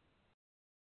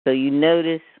 So you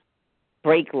notice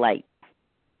brake lights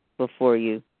before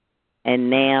you,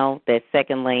 and now that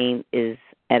second lane is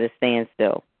at a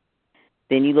standstill.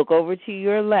 Then you look over to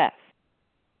your left,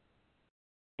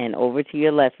 and over to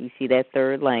your left you see that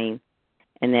third lane.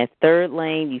 And that third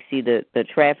lane, you see the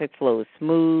traffic flow is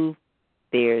smooth.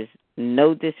 There's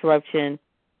no disruption.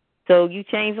 So you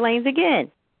change lanes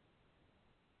again.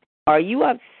 Are you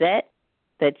upset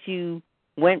that you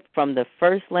went from the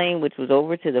first lane, which was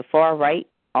over to the far right,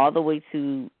 all the way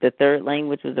to the third lane,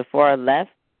 which was the far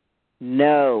left?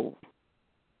 No.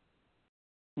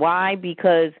 Why?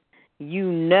 Because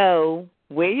you know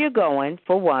where you're going,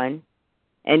 for one,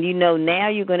 and you know now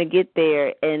you're going to get there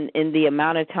in the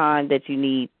amount of time that you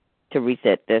need to reach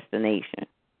that destination.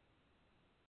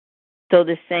 So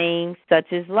the same,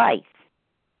 such as life.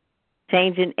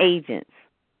 Changing agents,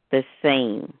 the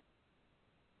same.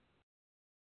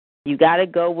 You got to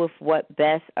go with what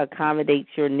best accommodates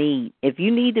your need. If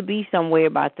you need to be somewhere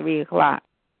by 3 o'clock,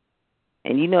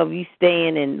 and you know if you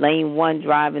staying in lane 1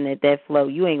 driving at that flow,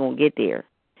 you ain't going to get there.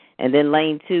 And then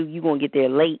lane 2, you're going to get there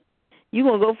late. You're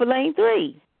going to go for lane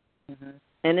 3. Mm-hmm.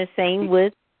 And the same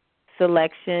with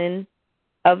selection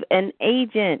of an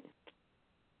agent.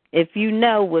 If you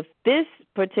know with this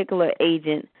particular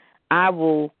agent, I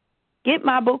will get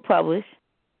my book published,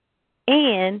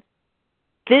 and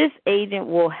this agent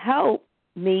will help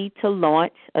me to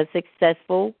launch a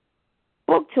successful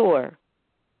book tour,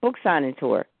 book signing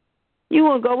tour. You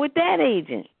will go with that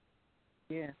agent.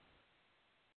 Yeah.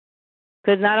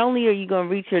 Because not only are you going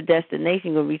to reach your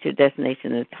destination, you're going to reach your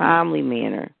destination in a timely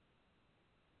manner.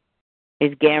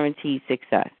 It's guaranteed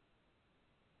success.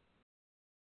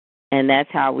 And that's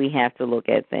how we have to look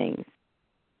at things.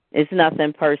 It's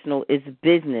nothing personal. It's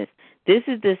business. This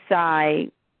is the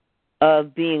side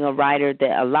of being a writer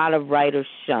that a lot of writers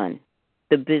shun,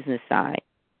 the business side.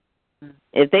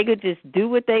 If they could just do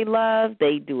what they love,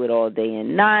 they do it all day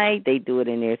and night. They do it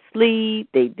in their sleep.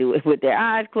 They do it with their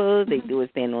eyes closed. They do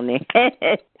it standing on their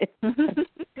head.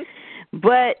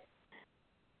 But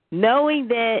knowing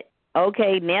that,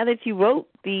 okay, now that you wrote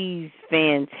these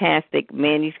fantastic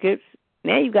manuscripts,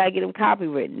 now you got to get them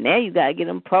copywritten. Now you got to get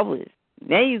them published.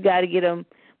 Now you got to get them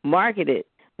marketed.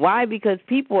 Why? Because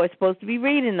people are supposed to be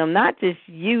reading them, not just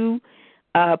you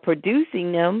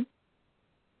producing them.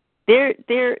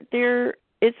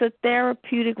 It's a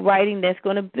therapeutic writing that's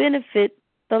going to benefit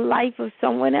the life of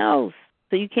someone else.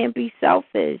 So you can't be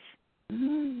selfish.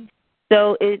 Mm-hmm.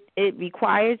 So it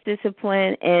requires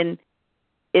discipline, and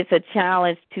it's a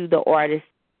challenge to the artist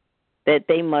that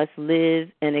they must live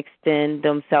and extend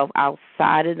themselves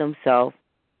outside of themselves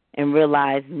and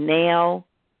realize now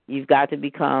you've got to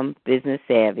become business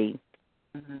savvy,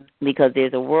 mm-hmm. because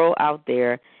there's a world out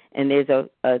there, and there's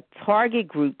a target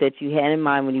group that you had in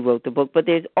mind when you wrote the book, but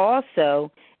there's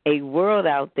also a world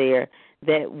out there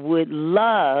that would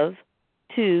love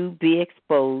to be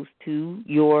exposed to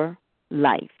your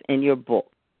life and your book.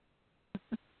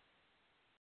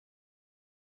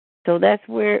 So that's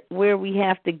where we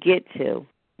have to get to.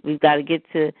 We've got to get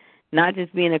to not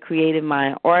just being a creative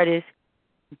mind artist,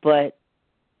 but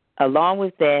along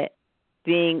with that,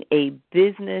 being a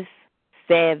business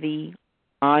savvy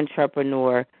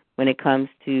entrepreneur when it comes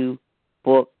to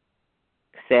book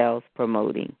sales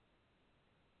promoting.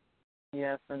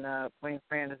 Yes, and Queen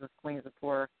Fran is a Queen of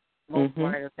Poor. Most mm-hmm.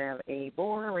 writers have a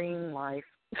boring life.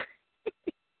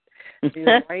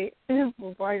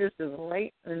 Writers is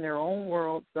right in their own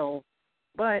world. So,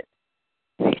 but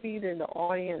maybe then the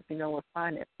audience, will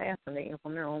find it fascinating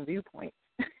from their own viewpoint.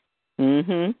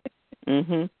 Mhm.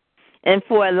 Mhm. And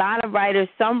for a lot of writers,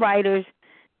 some writers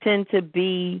tend to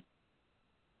be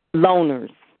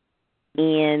loners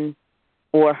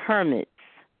or hermits.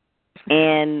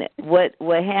 And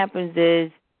what happens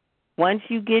is, once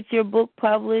you get your book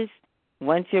published,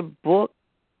 once your book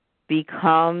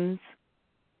becomes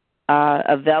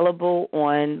available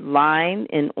online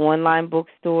in online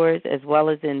bookstores as well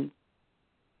as in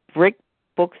brick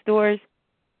bookstores,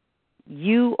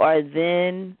 you are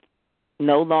then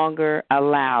no longer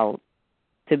allowed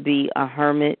to be a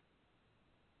hermit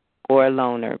or a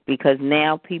loner, because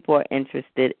now people are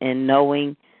interested in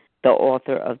knowing the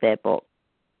author of that book.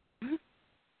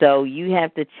 So you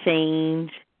have to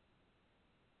change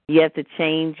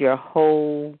your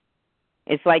whole,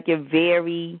 it's like your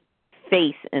very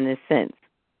face, in a sense,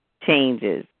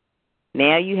 changes.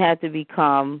 Now you have to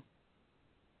become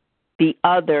the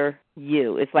other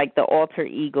you. It's like the alter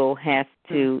ego has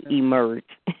to emerge.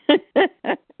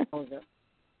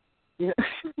 Yeah.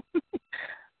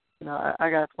 I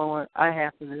got to throw in, I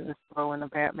have to do this, throw in a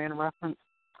Batman reference.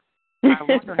 I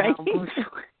wonder right. how Bruce...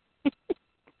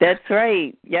 That's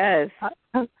right, yes.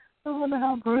 I wonder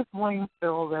how Bruce Wayne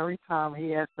feels every time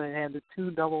he has to have the two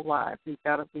double lives. He's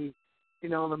got to be,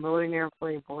 the millionaire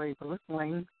playboy, Bruce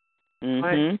Wayne. Mm-hmm.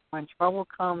 But when trouble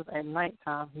comes at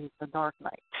nighttime, he's the Dark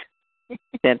Knight.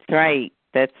 That's right.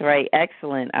 That's right.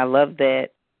 Excellent. I love that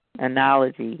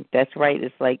analogy. That's right.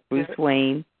 It's like Bruce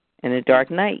Wayne and the Dark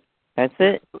Knight. That's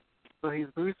it. So he's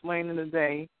Bruce Wayne in the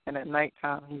day, and at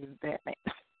nighttime he's Batman.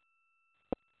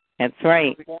 That's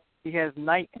right. He has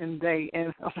night and day in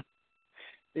him.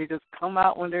 They just come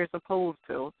out when they're supposed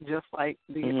to, just like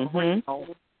the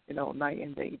original, night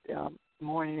and day,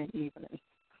 morning and evening.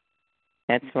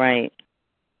 That's right.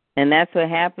 And that's what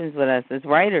happens with us as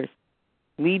writers.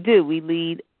 We do. We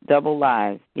lead double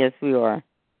lives. Yes, we are.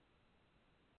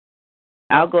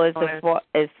 I'll go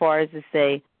as far as to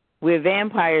say We're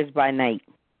vampires by night.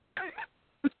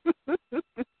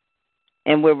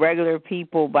 And we're regular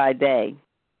people by day.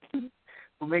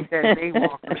 We'll make that day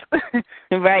walkers.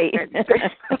 Right.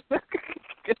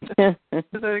 That's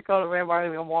what they call it,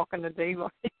 vampires. I'm walking the day.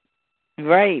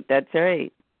 Right, that's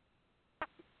right.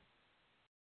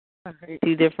 Right.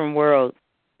 Two different worlds.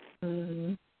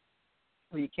 Mm-hmm.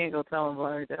 Well, you can't go tell them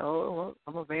that, well,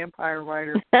 I'm a vampire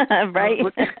writer. Right.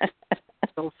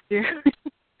 So scared.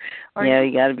 Yeah,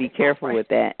 you got to be careful with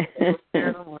that.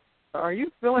 Are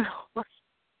you feeling all right?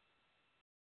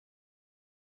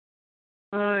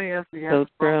 Oh, yes, you have So to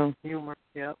throw true. humor.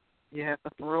 Yep, you have to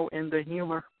throw in the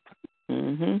humor.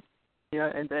 Mhm.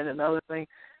 Yeah, and then another thing,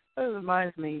 it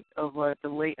reminds me of what the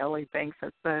late L.A. Banks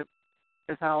had said,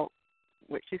 is how,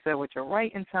 what she said, with your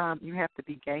right in time, you have to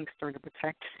be gangster to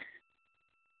protect.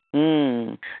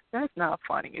 That's not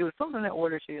funny. It was something that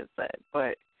order she had said,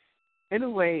 but in a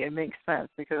way it makes sense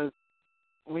because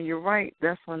when you're right,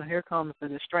 that's when here comes the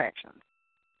distractions.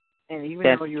 And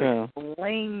even though you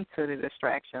explain to the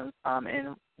distractions, I'm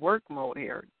in work mode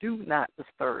here, do not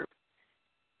disturb.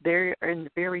 They're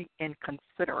very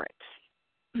inconsiderate.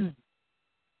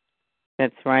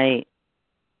 That's right.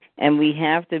 And we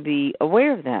have to be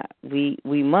aware of that. We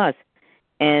must.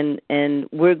 And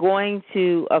we're going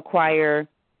to acquire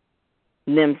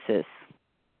nemesis.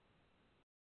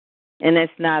 And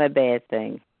it's not a bad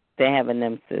thing to have a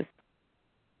nemesis.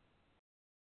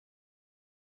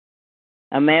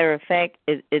 A matter of fact,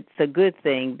 it's a good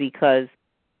thing because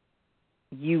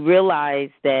you realize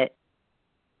that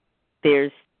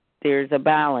there's a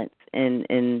balance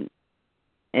in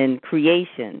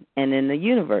creation and in the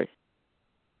universe.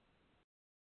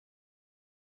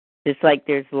 Just like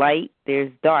there's light,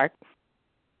 there's dark,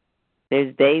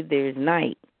 there's day, there's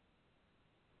night.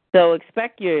 So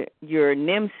expect your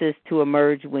nemesis to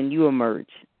emerge when you emerge.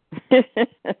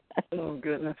 Oh,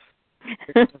 goodness.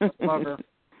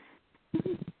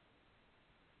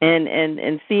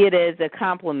 And see it as a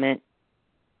compliment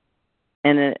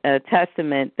and a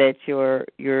testament that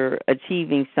you're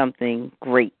achieving something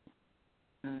great.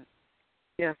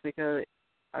 Yes, because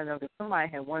I know that somebody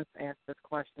had once asked this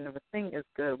question: if a thing is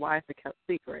good, why is it kept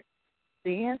secret?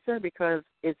 The answer, because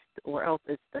it's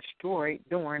destroyed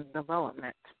during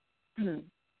development.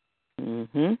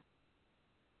 Mhm.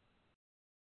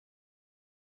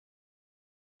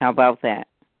 How about that?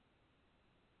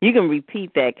 You can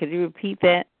repeat that. Could you repeat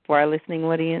that for our listening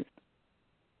audience?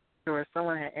 Sure.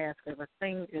 Someone had asked, if a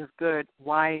thing is good,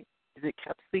 why is it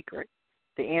kept secret?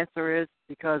 The answer is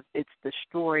because it's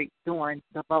destroyed during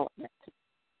development.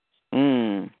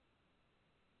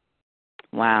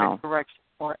 Wow. Correction.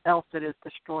 Or else it is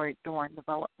destroyed during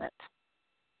development.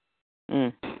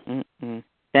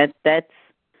 That's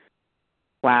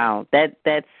wow. That's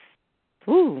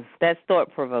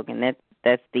thought provoking.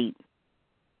 That's deep.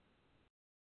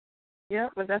 Yeah,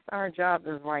 but that's our job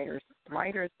as writers.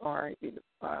 Writers are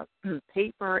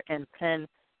paper and pen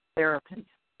therapists.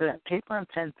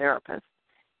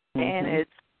 And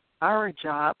it's our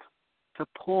job to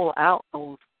pull out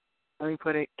those, let me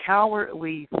put it,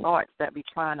 cowardly thoughts that we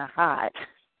trying to hide.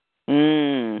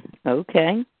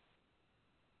 Okay.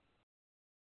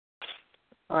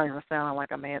 I'm sounding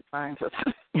like a mad scientist.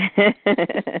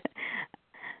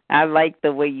 I like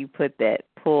the way you put that.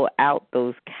 Pull out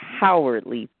those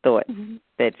cowardly thoughts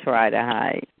that try to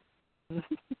hide.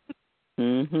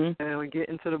 And we get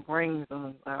into the brains.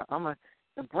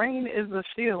 The brain is the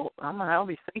shield. I'll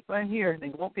be safe in here. They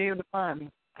won't be able to find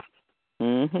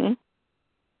me.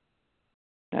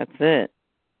 That's it.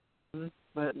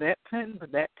 But that pen,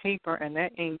 that paper, and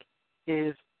that ink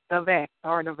is the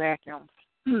vacuums.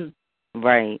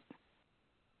 Right.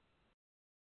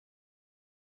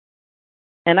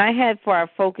 And I had for our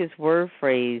focus word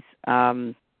phrase,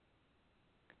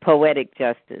 poetic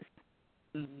justice.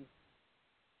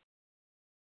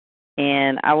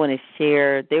 And I want to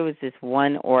share, there was this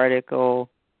one article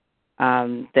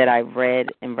that I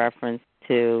read in reference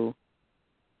to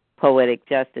poetic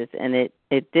justice, and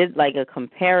it did like a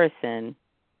comparison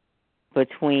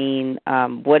between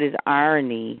what is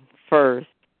irony first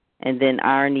and then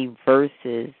irony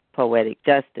versus poetic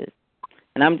justice.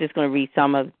 And I'm just going to read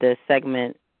some of the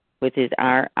segment, which is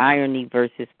our irony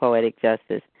versus poetic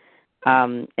justice.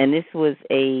 And this was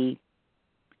a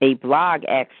blog,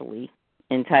 actually,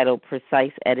 entitled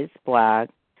Precise Edits Blog.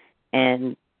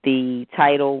 And the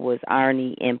title was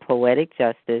Irony and Poetic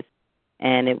Justice.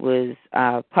 And it was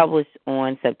published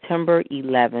on September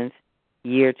 11th,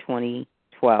 year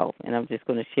 2012. And I'm just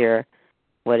going to share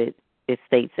what it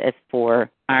states as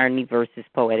for irony versus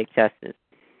poetic justice.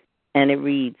 And it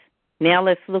reads, now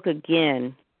let's look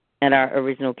again at our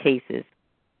original cases.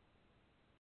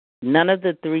 None of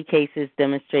the three cases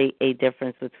demonstrate a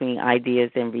difference between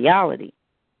ideas and reality.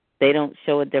 They don't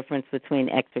show a difference between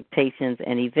expectations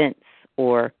and events,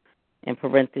 or, in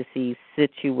parentheses,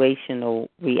 situational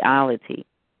reality.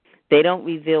 They don't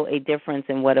reveal a difference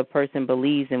in what a person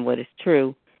believes and what is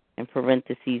true, in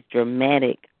parentheses,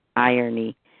 dramatic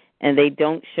irony. And they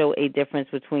don't show a difference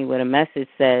between what a message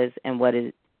says and what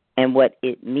it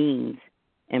means,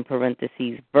 in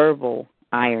parentheses, verbal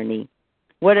irony.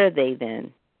 What are they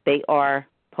then? They are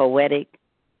poetic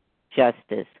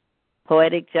justice.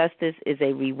 Poetic justice is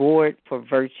a reward for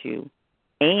virtue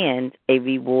and a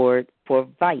reward for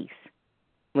vice.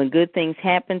 When good things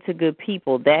happen to good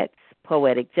people, that's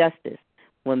poetic justice.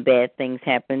 When bad things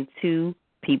happen to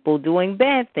people doing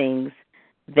bad things,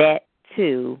 that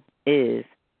too is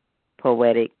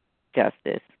poetic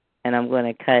justice. And I'm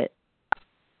going to cut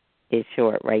it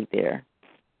short right there.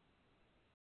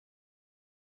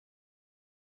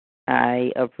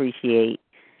 I appreciate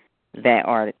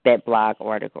that blog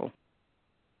article.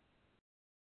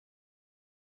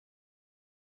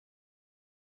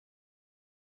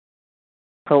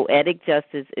 Poetic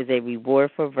justice is a reward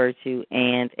for virtue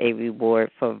and a reward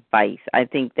for vice. I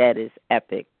think that is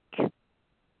epic.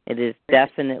 It is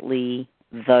definitely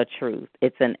the truth.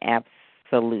 It's an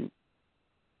absolute.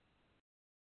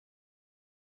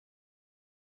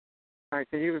 All right,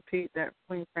 could you repeat that,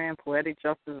 Queen Fran? Poetic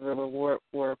justice is a reward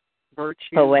for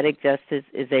virtue. Poetic justice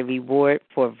is a reward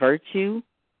for virtue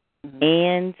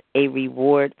and a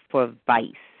reward for vice.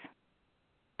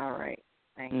 All right,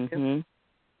 thank you.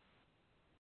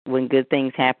 When good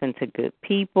things happen to good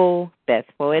people, that's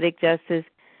poetic justice.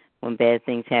 When bad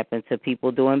things happen to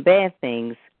people doing bad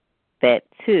things, that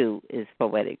too is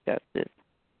poetic justice.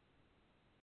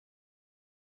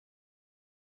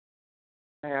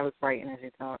 I was writing as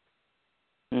you talked.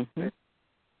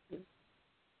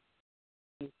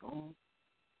 People.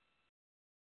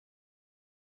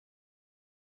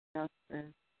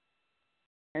 Justice.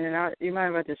 And then you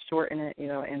might have to shorten it,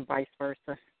 and vice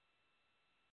versa.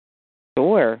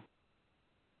 Sure.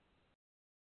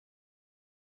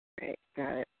 Right,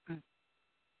 got it.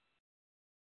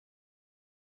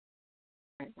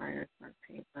 Writers,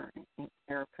 paper, and ink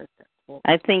therapists at school.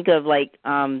 I think of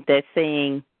that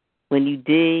saying, when you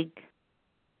dig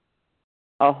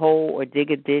a hole or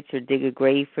dig a ditch or dig a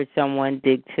grave for someone,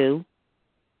 dig two.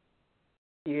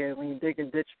 Yeah, when you dig a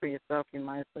ditch for yourself, you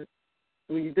might as well.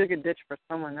 When you dig a ditch for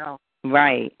someone else,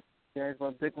 right? You might as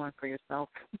well dig one for yourself.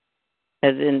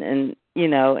 As in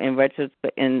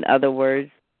retrospect, in other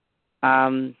words,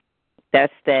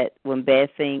 that's that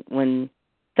when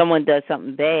someone does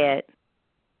something bad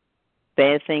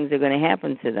things are going to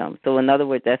happen to them. So in other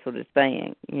words, that's what it's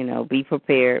saying. Be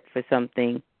prepared for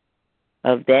something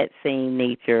of that same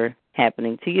nature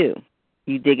happening to you.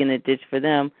 You digging a ditch for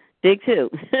them, dig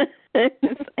too.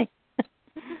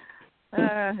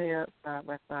 Yeah, side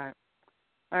by side.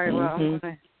 All right, well, I'm going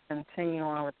to continue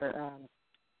on with the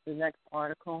next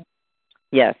article.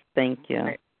 Yes, thank you.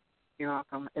 Right. You're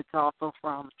welcome. It's also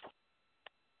from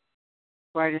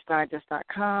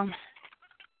writersdigest.com,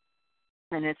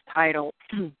 and it's titled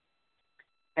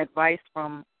Advice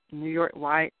from New York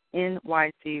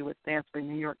NYC, which stands for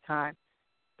New York Times,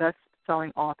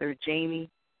 best-selling author Jamie,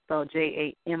 spelled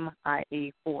Jamie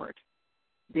Ford.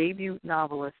 Debut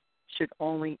novelist should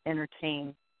only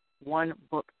entertain one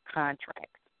book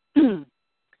contract.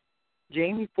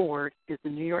 Jamie Ford is the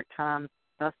New York Times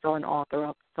best-selling author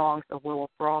of Songs of Willow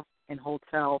Frost and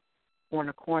Hotel on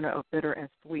the Corner of Bitter and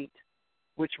Sweet,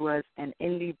 which was an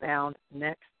indie-bound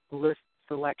next list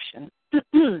selection,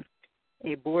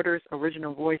 a Borders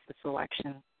Original Voices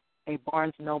selection, a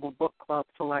Barnes & Noble Book Club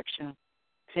selection,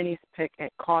 Penny's Pick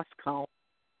at Costco,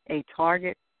 a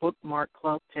Target Bookmark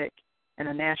Club pick, and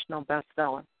a national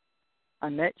bestseller. I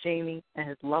met Jamie and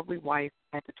his lovely wife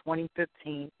at the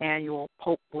 2015 annual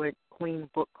Popewood Queen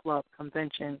Book Club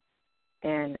convention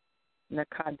in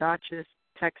Nacogdoches,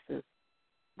 Texas,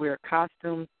 where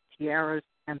costumes, tiaras,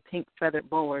 and pink feathered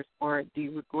boas are de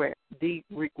rigueur.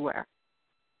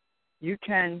 You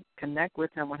can connect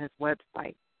with him on his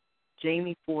website,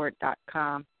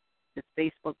 jamieford.com, his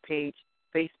Facebook page,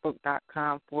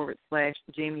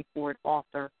 facebook.com/Jamie Ford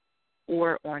Author,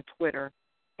 or on Twitter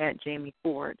 @Jamie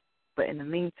Ford. But in the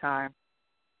meantime,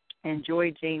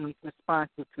 enjoy Jamie's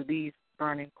responses to these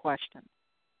burning questions.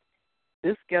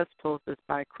 This guest post is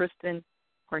by Kristen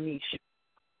Harnish.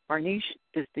 Harnish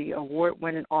is the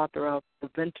award-winning author of The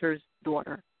Venter's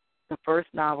Daughter, the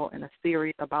first novel in a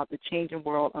series about the changing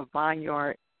world of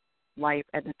vineyard life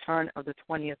at the turn of the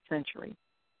 20th century.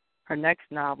 Her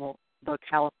next novel, The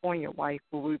California Wife,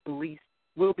 will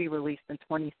be released in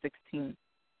 2016.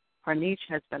 Harnish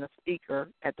has been a speaker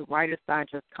at the Writers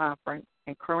Digest Conference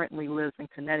and currently lives in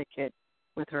Connecticut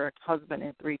with her husband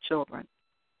and 3 children.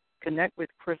 Connect with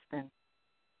Kristen,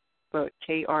 but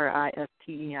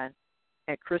Kristen,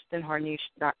 at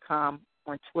KristenHarnish.com,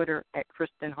 on Twitter at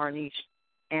Kristen Harnish,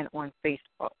 and on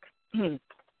Facebook.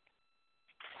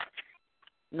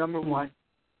 Number 1,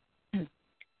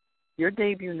 your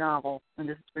debut novel, and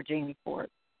this is for Jamie Ford,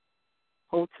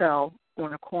 Hotel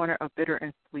on a Corner of Bitter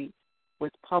and Sweet,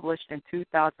 was published in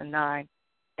 2009,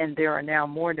 and there are now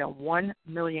more than 1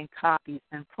 million copies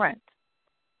in print.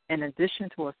 In addition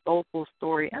to a soulful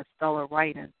story and stellar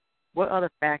writing, what other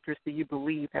factors do you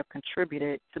believe have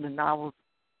contributed to the novel's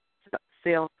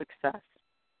sales success?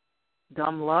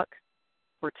 Dumb luck,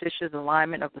 fortuitous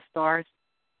alignment of the stars,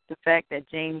 the fact that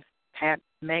James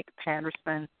Meg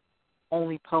Patterson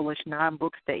only published 9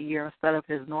 books that year instead of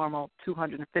his normal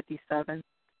 257,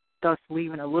 thus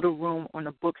leaving a little room on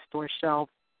the bookstore shelf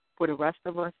for the rest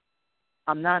of us?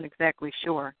 I'm not exactly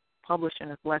sure. Publishing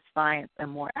is less science and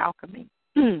more alchemy.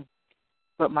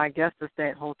 But my guess is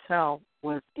that Hotel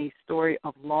was a story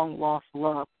of long-lost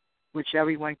love, which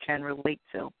everyone can relate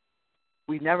to.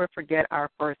 We never forget our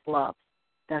first love.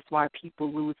 That's why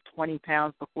people lose 20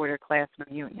 pounds before their class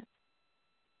reunion.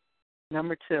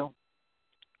 Number 2,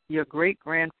 your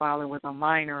great-grandfather was a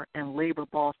miner and labor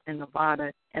boss in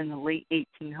Nevada in the late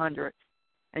 1800s,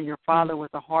 and your father was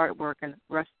a hard-working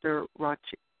restaurateur.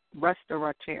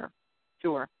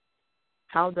 Sure.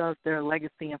 How does their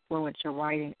legacy influence your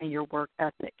writing and your work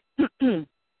ethic?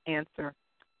 Answer.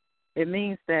 It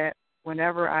means that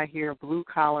whenever I hear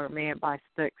blue-collar man by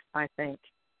sticks, I think,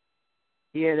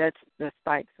 yeah, that's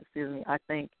Sykes, excuse me. I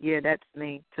think, yeah, that's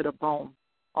me to the bone.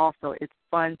 Also, it's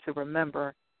fun to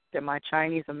remember that my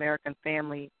Chinese-American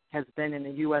family has been in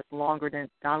the U.S. longer than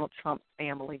Donald Trump's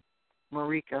family.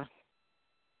 Marika.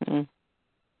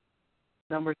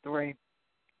 Number 3.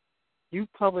 You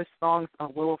published Songs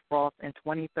of Willow Frost in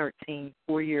 2013,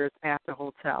 4 years after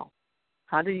Hotel.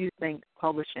 How do you think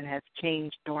publishing has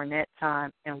changed during that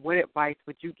time, and what advice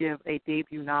would you give a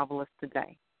debut novelist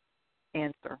today?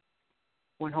 Answer.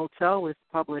 When Hotel was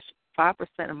published, 5%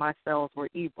 of my sales were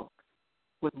ebooks.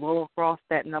 With Willow Frost,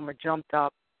 that number jumped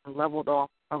up and leveled off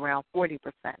around 40%.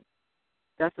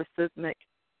 That's a seismic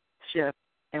shift,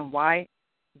 and why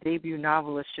debut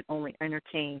novelists should only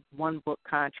entertain 1 book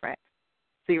contract.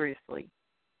 Seriously,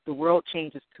 the world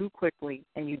changes too quickly,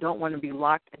 and you don't want to be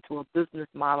locked into a business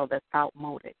model that's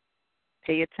outmoded.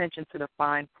 Pay attention to the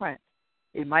fine print.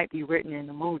 It might be written in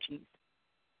emojis.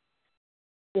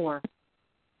 4,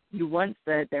 you once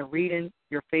said that reading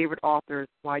your favorite authors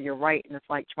while you're writing is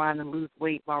like trying to lose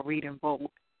weight while reading Vogue.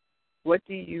 What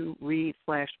do you read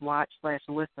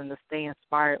 /watch/listen to stay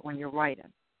inspired when you're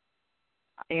writing?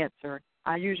 Answer.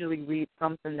 I usually read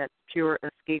something that's pure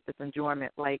escapist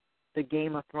enjoyment, like the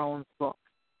Game of Thrones book.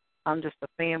 I'm just a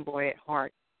fanboy at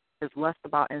heart. It's less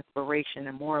about inspiration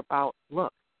and more about,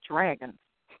 look, dragons.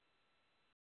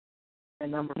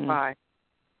 And number 5,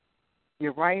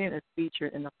 your writing is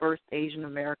featured in the first Asian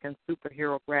American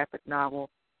superhero graphic novel,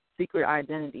 Secret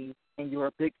Identities, and you're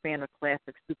a big fan of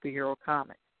classic superhero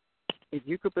comics. If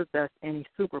you could possess any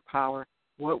superpower,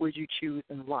 what would you choose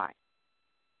and why?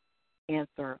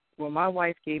 Answer. Well, my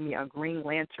wife gave me a Green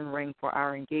Lantern ring for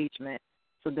our engagement,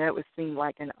 so that would seem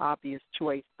like an obvious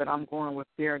choice, but I'm going with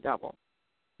Daredevil.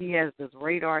 He has this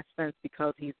radar sense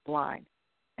because he's blind,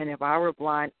 and if I were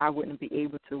blind, I wouldn't be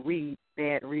able to read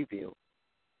bad reviews.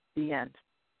 The end.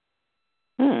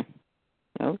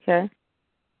 Okay.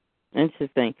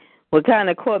 Interesting. What kind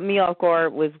of caught me off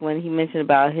guard was when he mentioned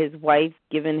about his wife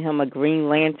giving him a Green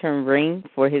Lantern ring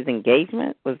for his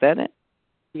engagement. Was that it?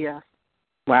 Yeah.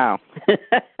 Wow.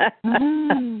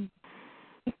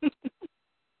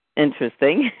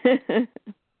 Interesting.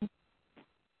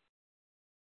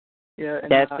 Yeah, and,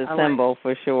 that's a symbol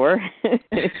for sure.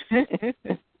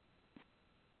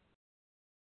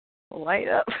 Light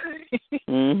up.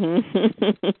 And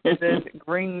then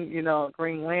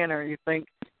Green Lantern, you think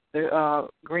the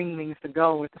green means to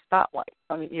go with the stoplight.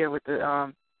 I mean, yeah, with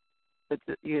the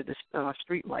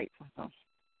street lights. So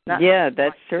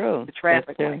that's true. The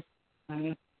traffic lights.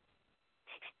 Mm-hmm.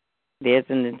 There's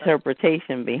an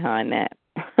interpretation behind that.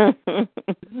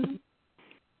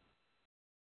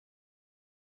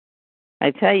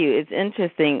 I tell you, it's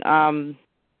interesting.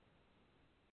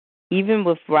 Even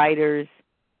with writers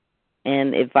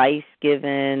and advice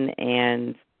given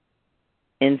and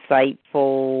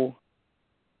insightful,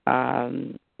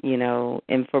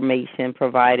 information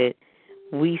provided,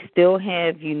 we still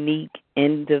have unique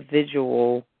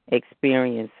individual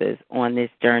experiences on this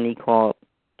journey called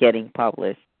getting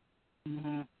published.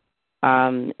 Mm-hmm.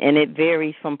 And it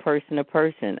varies from person to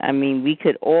person. I mean, we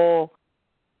could all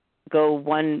go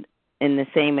one in the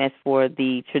same as for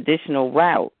the traditional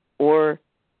route, or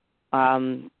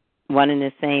one in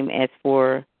the same as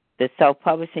for the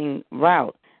self-publishing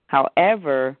route.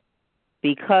 However,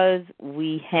 because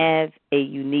we have a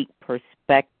unique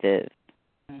perspective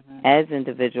as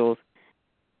individuals,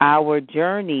 our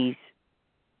journeys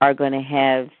are going to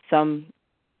have some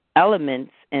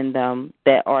elements in them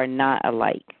that are not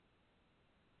alike.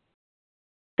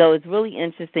 So it's really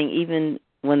interesting, even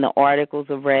when the articles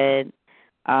are read,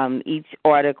 each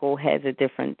article has a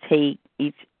different take.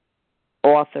 Each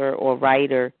author or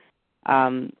writer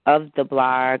of the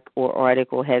blog or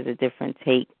article has a different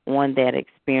take on that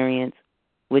experience,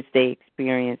 which they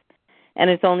experienced. And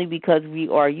it's only because we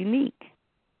are unique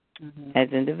as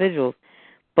individuals.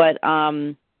 But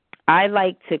I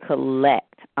like to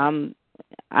collect.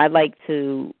 I like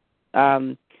to,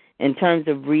 in terms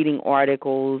of reading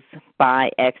articles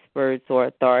by experts or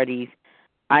authorities,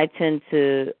 I tend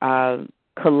to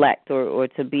collect or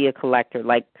to be a collector.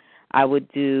 Like I would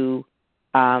do,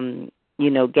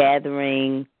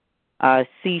 gathering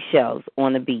seashells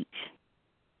on the beach.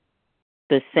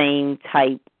 The same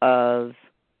type of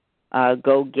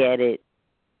go-get-it,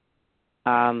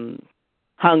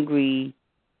 hungry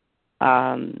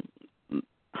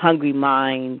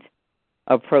mind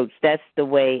approach. That's the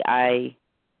way I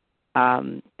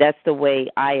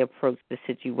approach the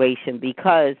situation,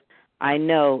 because I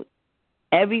know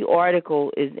every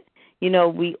article is,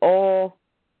 we all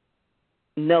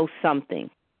know something,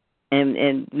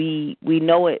 and we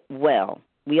know it well.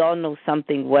 We all know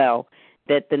something well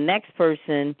that the next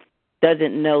person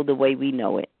doesn't know the way we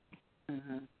know it.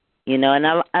 And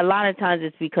a lot of times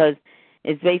it's because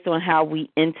it's based on how we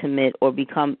intimate or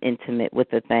become intimate with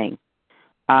the thing.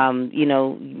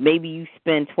 Maybe you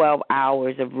spend 12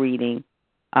 hours of reading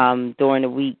during the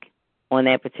week on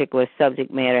that particular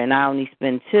subject matter, and I only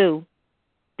spend 2,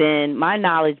 then my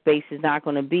knowledge base is not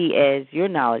going to be as your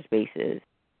knowledge base is.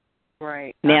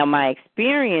 Right. Now, my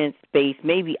experience base,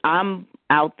 maybe I'm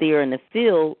out there in the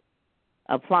field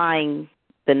applying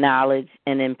the knowledge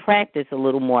and in practice a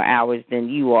little more hours than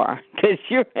you are, because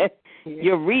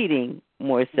you're reading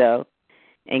more so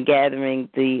and gathering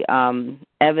the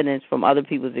evidence from other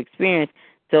people's experience.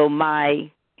 So my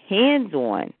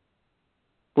hands-on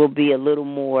will be a little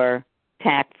more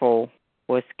tactful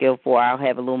or skillful. I'll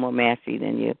have a little more mastery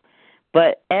than you.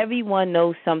 But everyone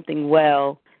knows something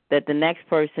well that the next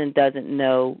person doesn't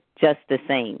know just the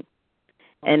same.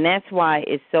 And that's why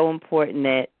it's so important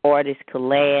that artists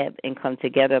collab and come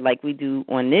together like we do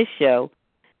on this show.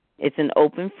 It's an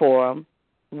open forum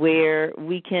where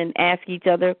we can ask each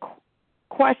other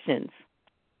questions,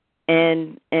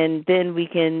 and then we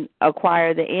can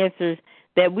acquire the answers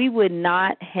that we would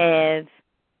not have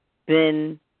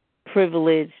been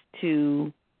privileged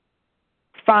to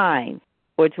find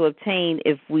or to obtain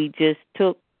if we just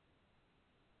took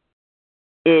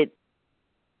it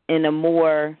in a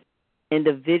more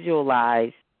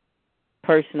individualized,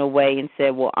 personal way and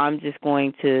said, well, I'm just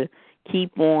going to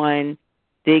keep on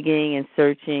digging and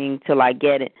searching till I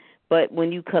get it. But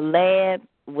when you collab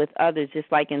with others,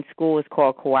 just like in school, it's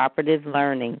called cooperative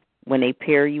learning, when they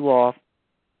pair you off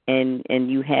and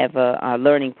you have a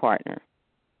learning partner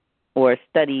or a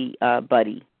study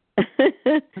buddy,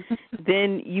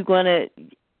 then you're going to,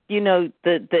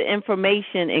 the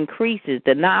information increases,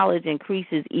 the knowledge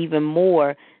increases even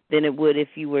more than it would if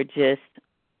you were just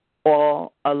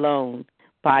all alone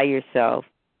by yourself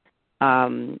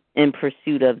in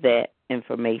pursuit of that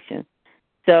information.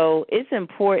 So it's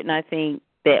important, I think,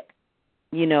 that,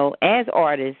 as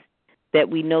artists, that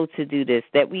we know to do this,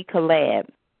 that we collab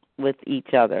with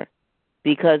each other,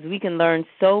 because we can learn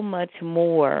so much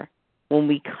more when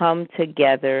we come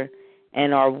together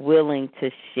and are willing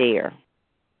to share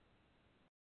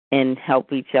and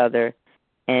help each other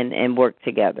and work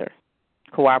together.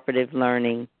 Cooperative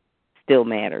learning still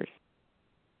matters.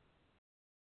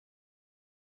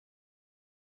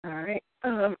 All right.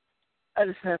 I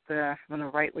just have to, I'm going to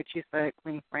write what you said,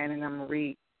 Queen Fran, and I'm going to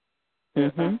read.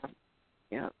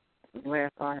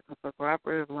 Last article. So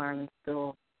cooperative learning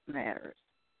still matters.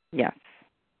 Yes.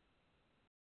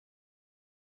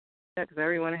 Yeah, because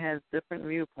everyone has different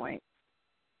viewpoints.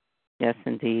 Yes,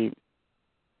 indeed.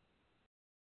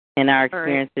 And our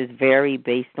experiences vary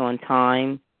based on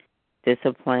time,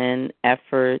 discipline,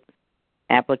 effort,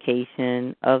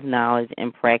 application of knowledge,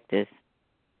 and practice.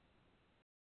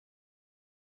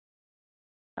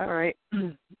 All right.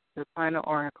 The final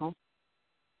article,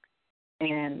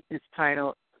 and it's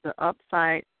titled The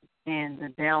Upside and the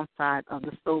Downside of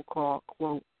the So-Called,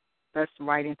 quote, Best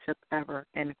Writing Tip Ever,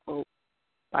 end quote.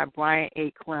 by Brian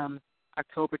A. Clem,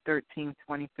 October 13,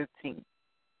 2015.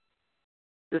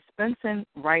 Dispensing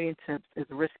writing tips is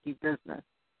risky business.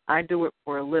 I do it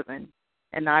for a living,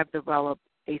 and I've developed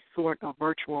a sort of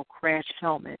virtual crash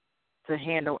helmet to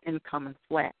handle incoming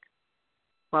flack.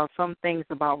 While some things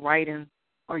about writing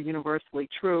are universally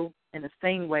true, in the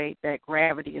same way that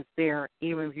gravity is there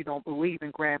even if you don't believe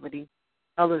in gravity,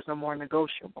 others are more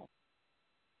negotiable,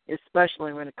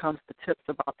 especially when it comes to tips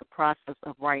about the process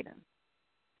of writing.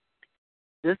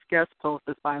 This guest post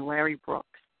is by Larry Brooks.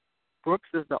 Brooks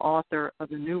is the author of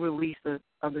the new release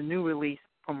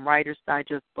from Writer's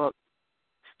Digest book,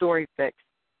 Story Fix,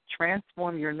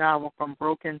 Transform Your Novel from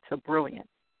Broken to Brilliant.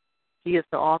 He is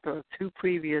the author of 2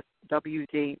 previous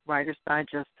WD Writer's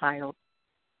Digest titles,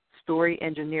 Story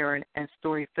Engineering and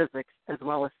Story Physics, as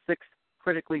well as 6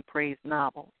 critically praised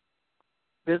novels.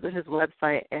 Visit his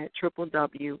website at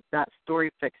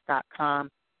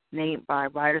www.storyfix.com, named by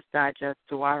Writer's Digest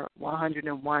to our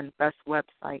 101 best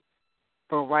websites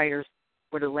for writers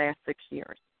for the last 6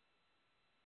 years.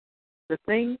 The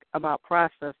thing about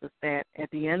process is that at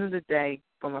the end of the day,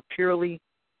 from a purely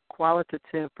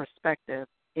qualitative perspective,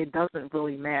 it doesn't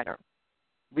really matter.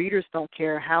 Readers don't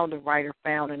care how the writer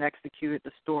found and executed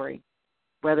the story,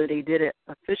 whether they did it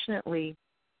efficiently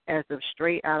as if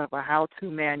straight out of a how-to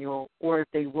manual or if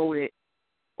they wrote it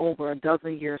over a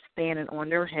dozen years standing on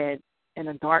their head in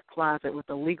a dark closet with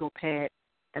a legal pad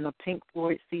and a Pink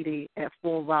Floyd CD at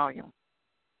full volume.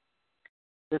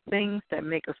 The things that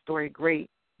make a story great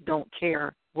don't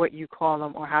care what you call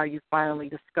them or how you finally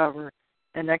discover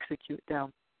and execute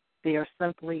them. They are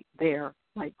simply there,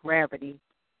 like gravity,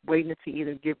 waiting to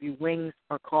either give you wings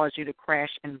or cause you to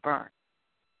crash and burn.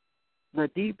 The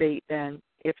debate then,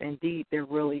 if indeed there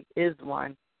really is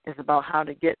one, is about how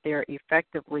to get there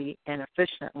effectively and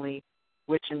efficiently,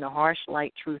 which in the harsh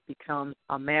light truth becomes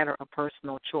a matter of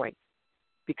personal choice,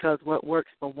 because what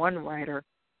works for one writer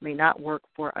may not work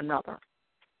for another.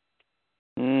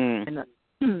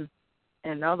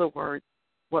 In other words,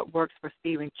 what works for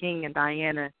Stephen King and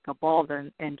Diana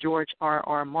Gabaldon and George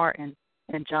R.R. Martin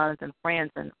and Jonathan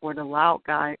Franzen or the loud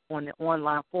guy on the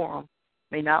online forum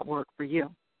may not work for you.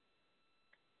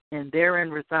 And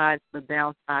therein resides the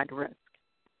downside risk.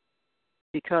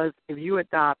 Because if you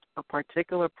adopt a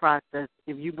particular process,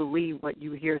 if you believe what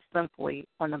you hear simply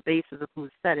on the basis of who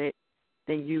said it,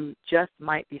 then you just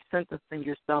might be sentencing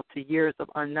yourself to years of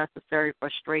unnecessary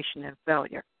frustration and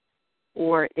failure.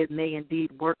 Or it may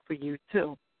indeed work for you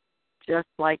too, just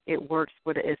like it works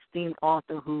for the esteemed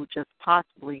author who just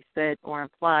possibly said or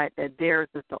implied that theirs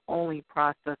is the only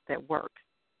process that works.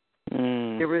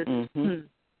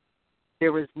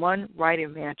 There is one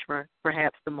writing mantra,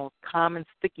 perhaps the most common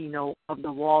sticky note of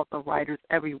the walls of writers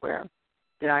everywhere,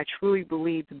 that I truly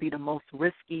believe to be the most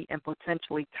risky and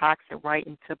potentially toxic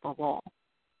writing tip of all.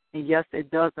 And yes,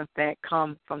 it does in fact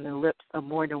come from the lips of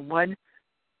more than one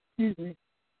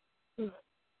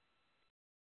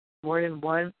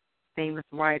famous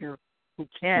writer who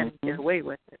can get away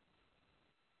with it.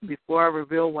 Before I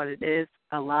reveal what it is,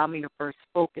 allow me to first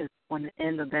focus on the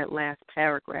end of that last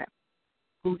paragraph.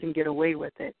 Who can get away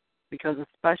with it? Because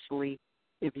especially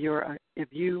if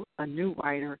you a new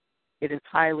writer, it is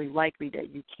highly likely that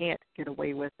you can't get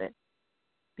away with it,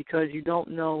 because you don't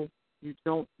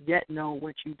yet know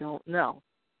what you don't know,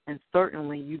 and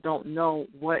certainly you don't know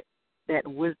what that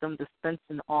wisdom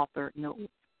dispensing author knows.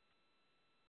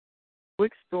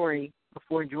 Quick story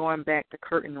before drawing back the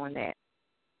curtain on that.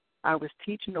 I was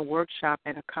teaching a workshop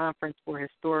at a conference for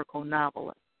historical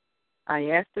novelists.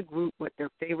 I asked the group what their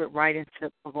favorite writing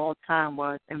tip of all time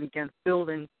was and began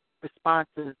fielding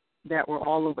responses that were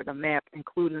all over the map,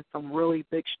 including some really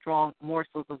big, strong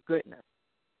morsels of goodness.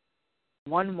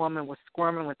 One woman was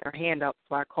squirming with her hand up,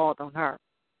 so I called on her,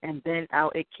 and then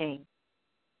out it came.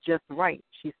 Just right,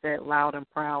 she said, loud and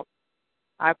proud.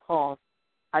 I paused.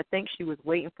 I think she was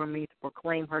waiting for me to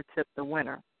proclaim her tip the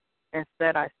winner.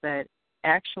 Instead, I said,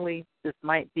 actually, this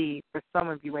might be, for some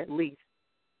of you at least,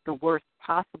 the worst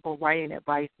possible writing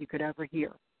advice you could ever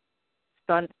hear.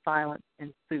 Stunned silence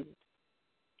ensued.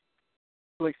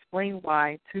 To explain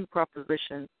why 2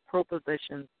 propositions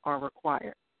are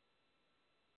required.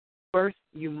 First,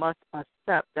 you must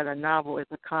accept that a novel is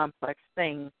a complex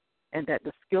thing and that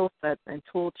the skill sets and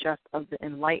tool chest of the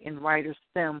enlightened writers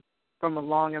stem from a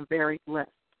long and varied list.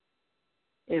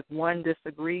 If one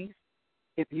disagrees,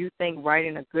 if you think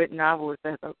writing a good novel is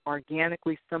as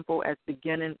organically simple as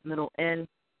beginning, middle, end,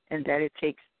 and that it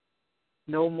takes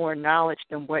no more knowledge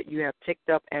than what you have picked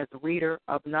up as a reader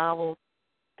of novels,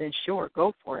 then sure,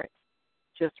 go for it.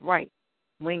 Just write.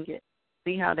 Wing it.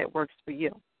 See how that works for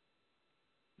you.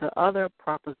 The other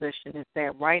proposition is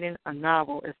that writing a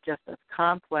novel is just as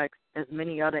complex as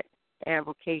many other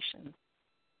avocations,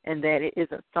 and that it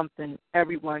isn't something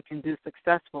everyone can do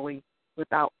successfully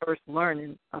without first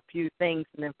learning a few things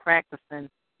and then practicing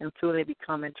until they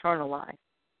become internalized.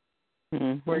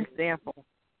 Mm-hmm. For example,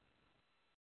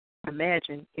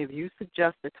 imagine if you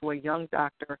suggested to a young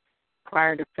doctor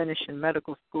prior to finishing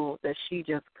medical school that she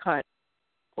just cut,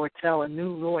 or tell a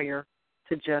new lawyer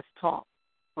to just talk,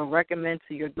 or recommend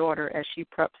to your daughter as she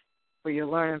preps for your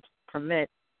learning permit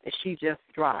that she just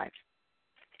drive.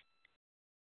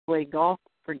 Play golf,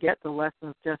 forget the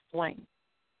lessons, just swing.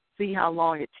 See how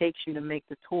long it takes you to make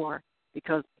the tour,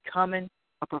 because becoming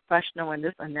a professional in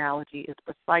this analogy is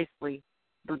precisely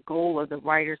the goal of the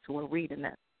writers who are reading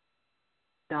it.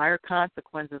 Dire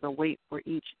consequences await for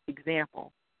each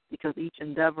example, because each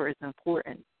endeavor is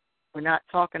important. We're not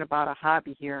talking about a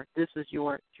hobby here. This is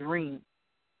your dream.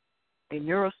 A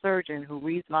neurosurgeon who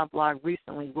reads my blog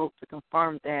recently wrote to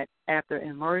confirm that after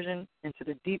immersion into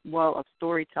the deep well of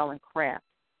storytelling craft,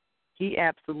 he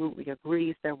absolutely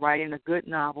agrees that writing a good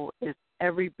novel is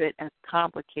every bit as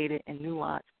complicated and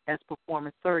nuanced as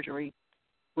performing surgery,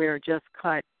 where just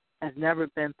cut has never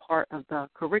been part of the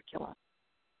curriculum.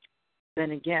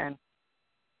 Then again,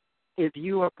 if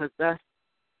you are possessed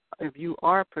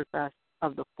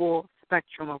of the full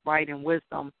spectrum of writing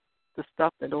wisdom, the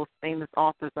stuff that those famous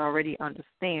authors already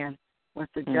understand when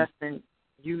suggesting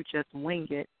you just wing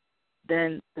it,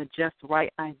 then the just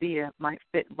right idea might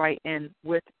fit right in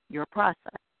with your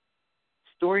process.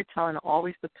 Storytelling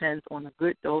always depends on a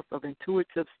good dose of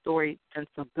intuitive story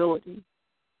sensibility,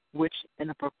 which in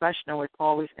a professional is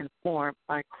always informed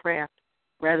by craft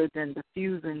rather than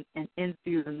diffusing and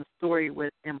infusing the story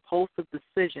with impulsive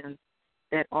decisions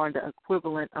that are the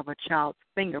equivalent of a child's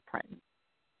fingerprint.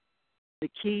 The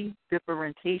key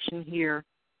differentiation here,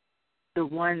 the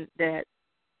one that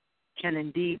can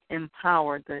indeed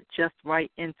empower the just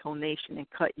right intonation and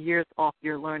cut years off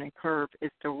your learning curve,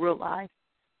 is to realize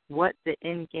what the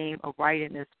end game of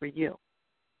writing is for you.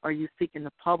 Are you seeking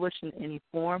to publish in any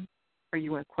form? Are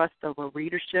you in quest of a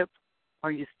readership?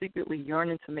 Are you secretly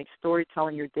yearning to make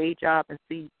storytelling your day job and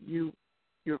see your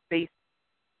face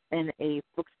in a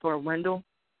bookstore window?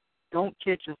 Don't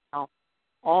kid yourself.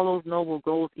 All those noble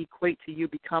goals equate to you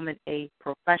becoming a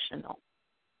professional.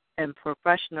 And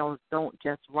professionals don't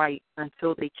just write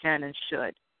until they can and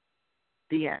should.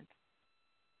 The end.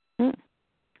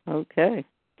 Okay.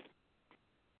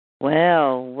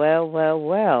 Well.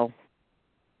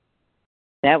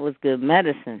 That was good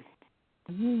medicine.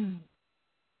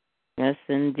 Yes,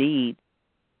 indeed.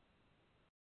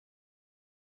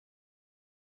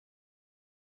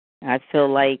 I feel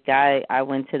like I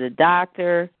went to the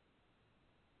doctor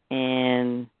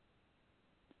and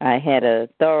I had a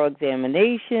thorough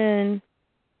examination,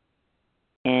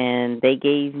 and they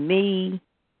gave me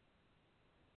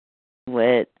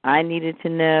what I needed to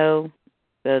know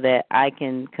so that I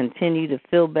can continue to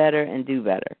feel better and do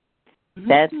better.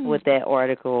 That's what that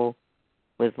article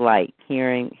was like,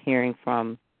 hearing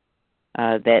from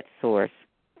that source.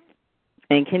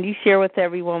 And can you share with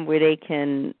everyone where they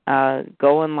can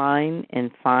go online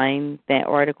and find that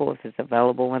article if it's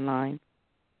available online?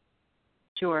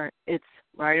 Sure. It's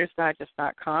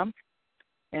writersdigest.com,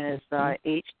 and it's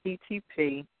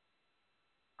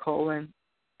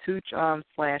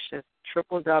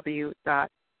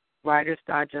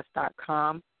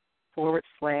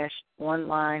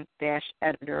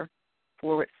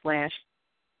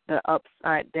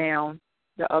upside down,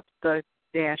 the upside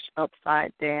dash, the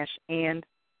upside dash, and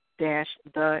dash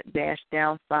the dash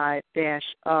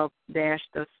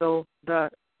so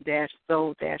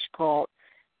dash called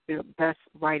the best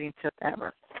writing tip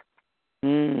ever.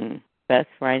 Best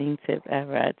writing tip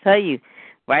ever. I tell you,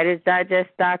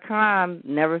 writersdigest.com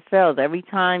never fails. Every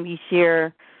time you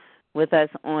share with us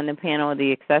on the panel of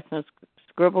the Exceptional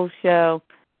Scribble Show,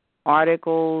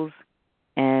 articles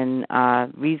and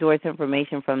resource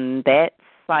information from that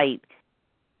site,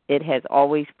 it has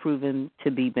always proven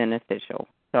to be beneficial.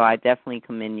 So I definitely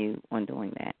commend you on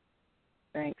doing that.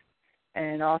 Thanks.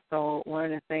 And also, one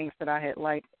of the things that I had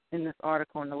liked in this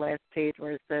article on the last page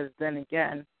where it says, then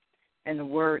again, and the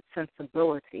word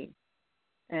sensibility.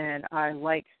 And I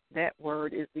like that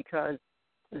word is because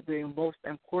the most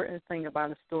important thing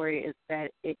about a story is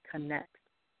that it connects.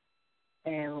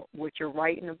 And what you're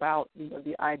writing about,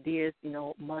 the ideas,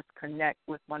 must connect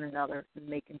with one another,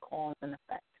 making cause and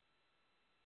effect.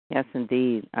 Yes,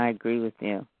 indeed. I agree with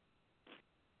you.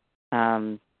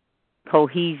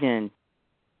 Cohesion.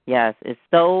 Yes, it's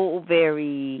so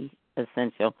very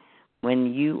essential.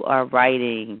 When you are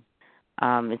writing,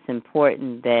 it's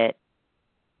important that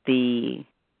the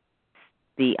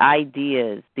the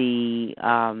ideas, the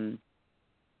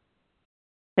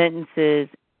sentences,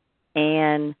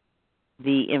 and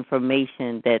the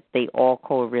information, that they all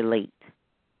correlate.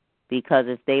 Because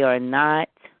if they are not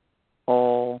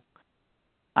all,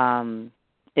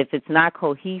 if it's not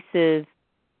cohesive,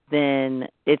 then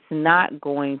it's not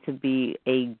going to be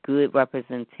a good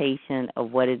representation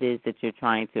of what it is that you're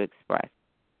trying to express.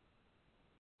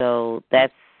 So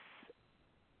that's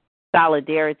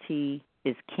solidarity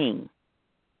is king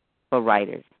for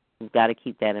writers. We've got to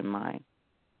keep that in mind.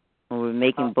 When we're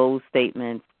making bold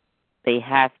statements, they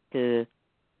have to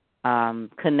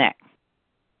connect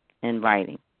in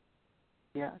writing.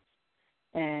 Yes.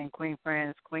 And Queen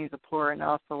Frances, Queen Zipporah, and I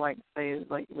also like to say,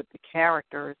 like with the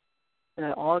characters,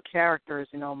 that all characters,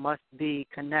 must be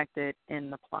connected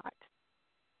in the plot.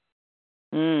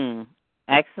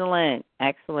 Excellent,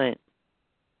 excellent.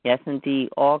 Yes, indeed.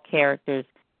 All characters.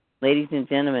 Ladies and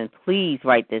gentlemen, please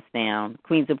write this down.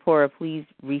 Queen Zipporah, please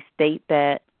restate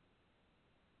that.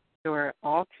 Sure.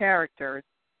 All characters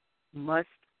must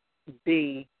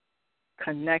be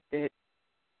connected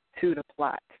to the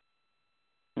plot.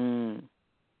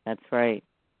 That's right.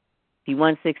 If you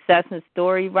want success in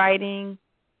story writing,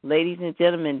 ladies and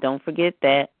gentlemen, don't forget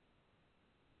that.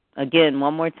 Again,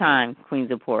 one more time, Queen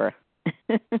Zipporah.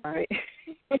 All right.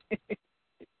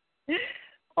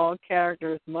 All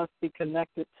characters must be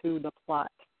connected to the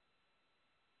plot.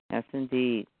 Yes,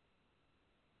 indeed.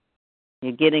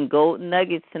 You're getting golden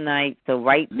nuggets tonight, so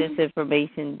write this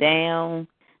information down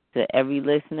to every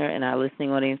listener in our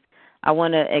listening audience. I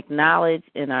want to acknowledge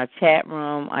in our chat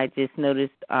room, I just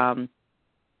noticed, I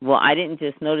didn't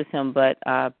just notice him, but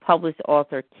published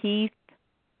author Keith,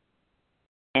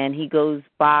 and he goes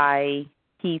by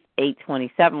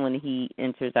Keith827 when he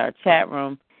enters our chat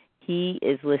room. He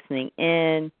is listening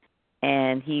in,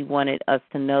 and he wanted us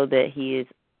to know that he is,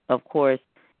 of course,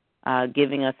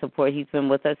 giving us support. He's been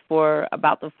with us for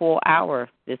about the full hour,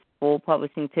 this full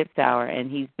Publishing Tips Hour,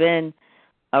 and he's been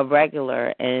a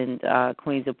regular. And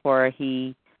Queen Zipporah,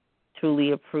 he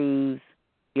truly approves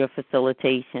your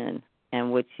facilitation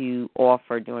and what you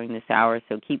offer during this hour.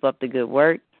 So keep up the good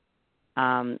work.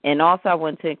 And also I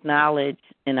want to acknowledge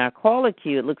in our caller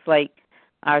queue, it looks like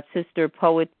our sister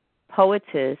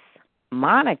poetess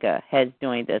Monica has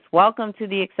joined us. Welcome to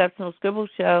the Exceptional Scribble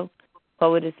Show,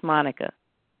 Poetess Monica.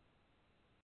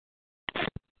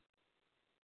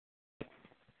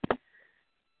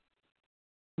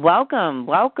 Welcome,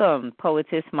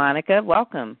 Poetess Monica.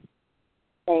 Welcome.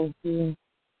 Thank you.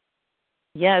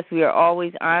 Yes, we are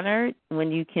always honored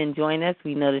when you can join us.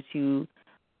 We know that you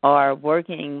are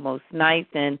working most nights.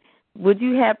 And would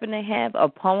you happen to have a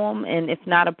poem? And if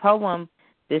not a poem,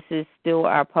 this is still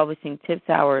our Publishing Tips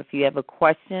Hour. If you have a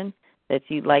question that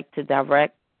you'd like to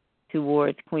direct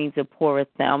towards Queen Zipporah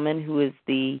Thelman, who is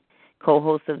the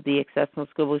co-host of the Exceptional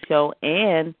Scribble Show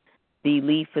and the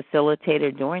lead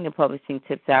facilitator during the Publishing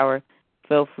Tips Hour,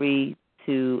 feel free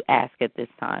to ask at this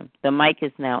time. The mic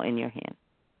is now in your hand.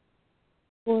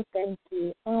 Well, thank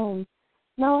you. No,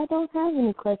 I don't have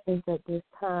any questions at this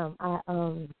time. I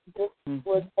just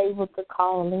was able to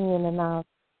call in, and I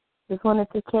just wanted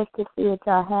to check to see what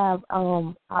y'all have.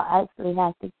 I actually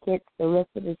have to catch the rest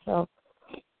of the show,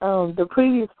 the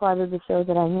previous part of the show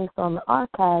that I missed on the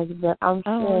archives, but I'm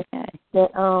sure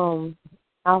that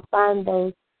I'll find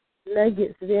those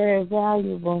nuggets very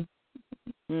valuable.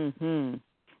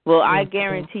 Well, I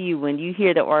guarantee you, when you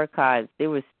hear the archives, there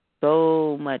was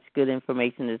so much good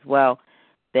information as well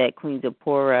that Queen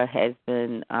Zipporah has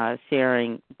been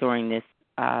sharing during this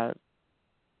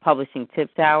Publishing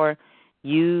Tips Hour.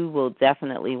 You will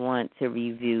definitely want to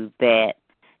review that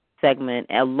segment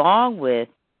along with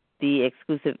the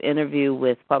exclusive interview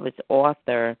with published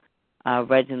author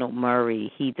Reginald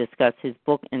Murray. He discussed his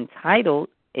book entitled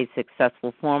A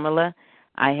Successful Formula.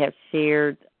 I have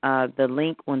shared the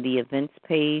link on the events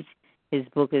page. His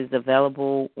book is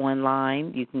available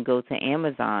online. You can go to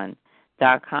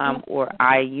Amazon.com or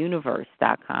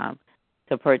iUniverse.com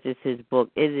to purchase his book.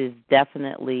 It is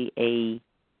definitely a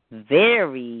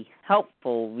very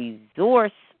helpful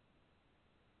resource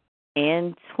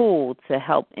and tool to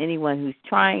help anyone who's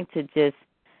trying to just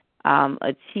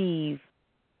achieve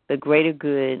the greater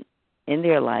good in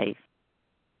their life,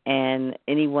 and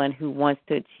anyone who wants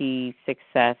to achieve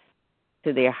success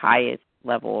to their highest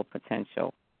level of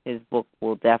potential. His book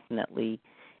will definitely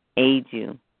aid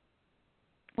you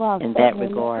in that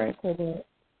regard.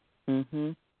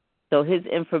 So his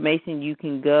information, you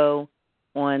can go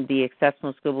on the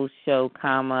Exceptional Scribble Show,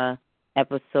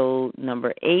 episode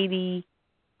number 80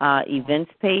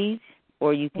 events page,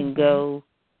 or you can go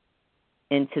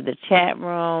into the chat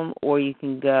room, or you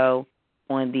can go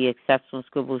on the Exceptional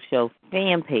Scribble Show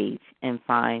fan page and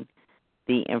find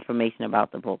the information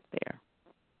about the book there.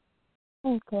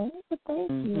 Okay, well,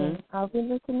 thank you. I'll be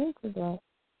looking into that.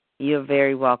 You're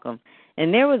very welcome.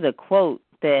 And there was a quote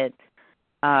that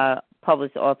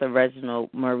published author Reginald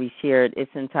Murray shared.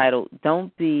 It's entitled,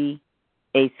 "Don't be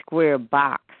a square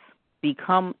box,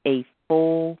 become a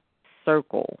full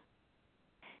circle."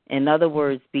 In other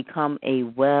words, become a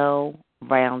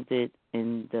well-rounded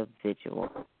individual.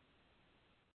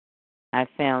 I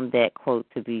found that quote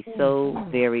to be so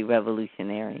very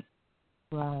revolutionary.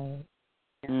 Right.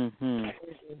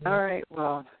 All right,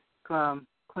 well,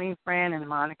 Queen Fran and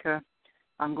Monica,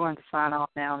 I'm going to sign off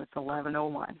now. It's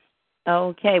 11:01.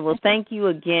 Okay, well, thank you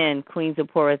again, Queen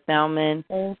Zipporah Thelman.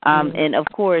 And, of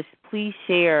course, please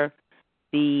share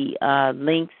the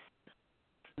links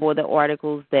for the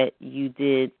articles that you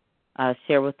did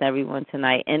share with everyone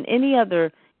tonight. And any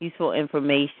other useful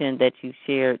information that you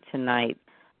shared tonight,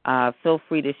 feel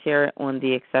free to share it on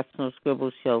the Exceptional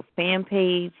Scribble Show fan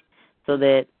page so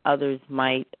that others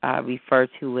might refer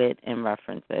to it and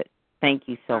reference it. Thank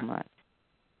you so much.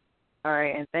 All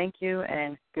right, and thank you,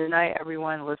 and good night,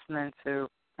 everyone listening to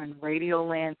in Radio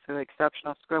Land to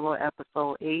Exceptional Scribble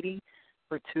episode 80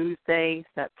 for Tuesday,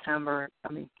 October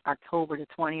the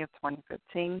 20th,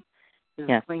 2015. This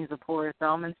is Queen Zipporah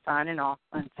Thelman signing off.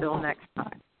 Until next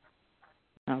time.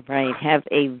 All right. Have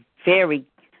a very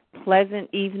pleasant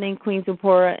evening, Queen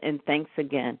Zipporah, and thanks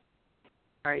again.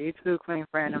 All right, you too, Queen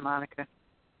Fran and Monica.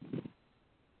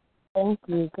 Thank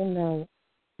you. Good night.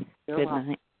 Good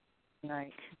night. Good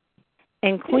night.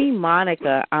 And Queen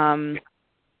Monica,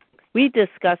 we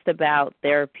discussed about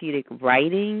therapeutic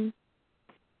writing.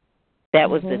 That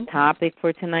was the topic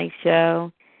for tonight's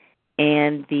show.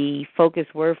 And the focus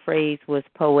word phrase was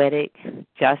poetic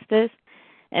justice.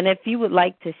 And if you would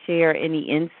like to share any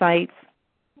insights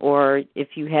or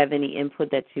if you have any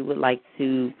input that you would like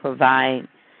to provide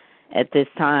at this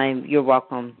time, you're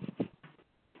welcome.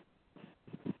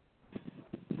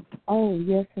 Oh,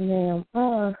 yes, ma'am.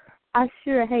 I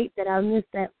sure hate that I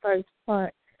missed that first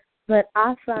part, but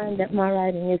I find that my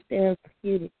writing is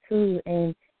therapeutic, too.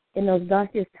 And in those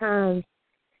darkest times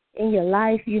in your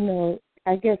life,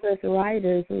 I guess as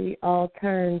writers, we all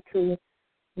turn to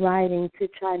writing to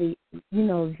try to,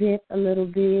 vent a little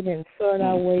bit and sort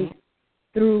our way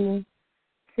through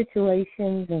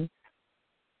situations. And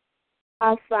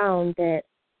I found that,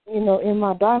 in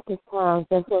my darkest times,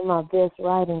 that's where my best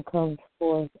writing comes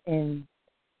forth. And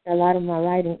a lot of my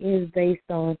writing is based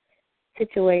on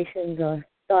situations or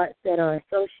thoughts that are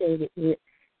associated with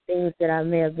things that I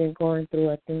may have been going through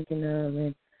or thinking of.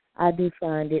 And I do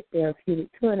find it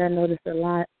therapeutic, too. And I notice a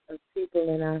lot of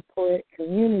people in our poet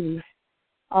community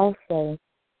also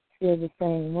feel the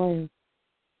same way.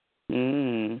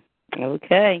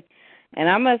 Okay. And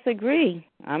I must agree.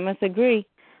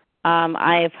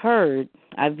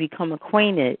 I've become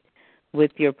acquainted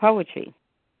with your poetry.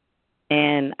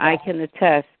 And I can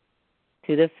attest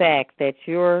to the fact that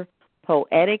your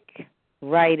poetic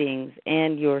writings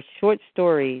and your short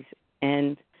stories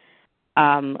and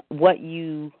what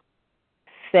you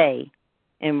say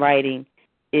in writing,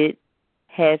 it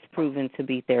has proven to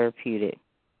be therapeutic.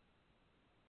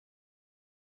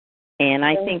 And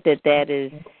I think that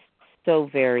is so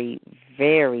very,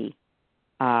 very,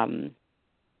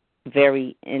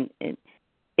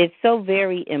 it's so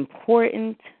very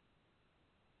important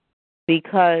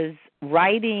because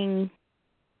writing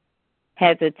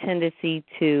has a tendency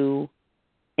to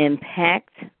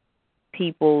impact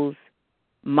people's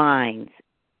minds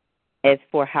as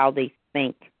for how they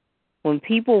think. When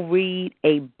people read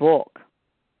a book,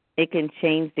 it can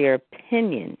change their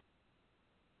opinion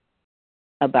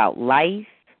about life,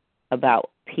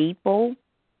 about people,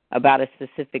 about a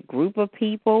specific group of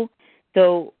people.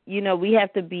 So, we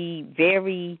have to be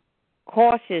very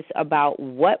cautious about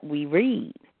what we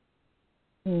read.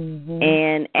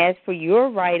 And as for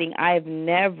your writing, I've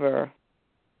never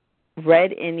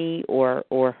read any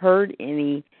or heard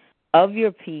any of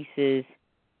your pieces,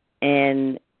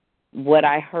 and what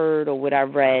I heard or what I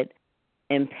read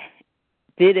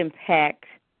did impact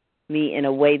me in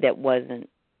a way that wasn't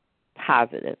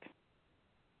positive.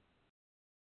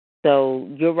 So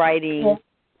your writing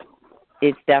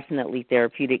is definitely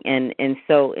therapeutic, and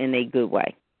so in a good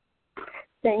way.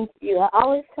 Thank you. I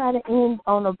always try to end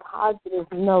on a positive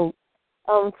note.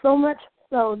 So much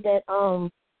so that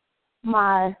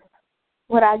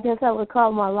what I guess I would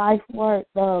call my life work,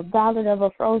 the Ballad of a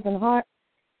Frozen Heart,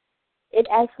 it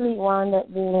actually wound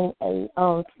up being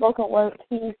a spoken word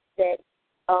piece that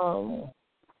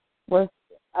was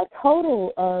a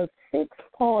total of 6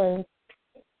 poems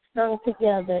strung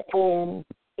together, and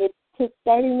it took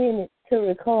 30 minutes to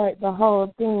record the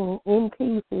whole thing in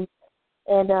pieces,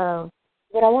 and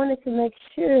but I wanted to make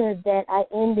sure that I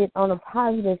ended on a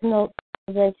positive note.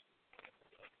 That,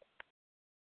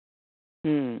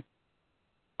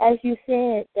 as you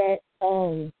said, that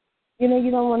you know,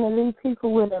 you don't want to leave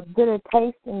people with a bitter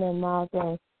taste in their mouth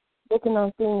and looking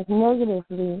on things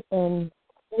negatively, and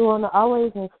you want to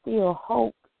always instill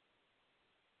hope.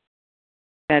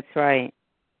 That's right.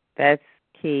 That's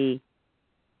key.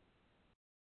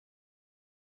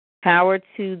 Power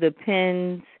to the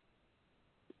pens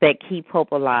that keep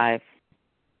hope alive.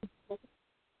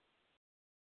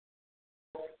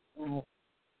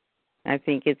 I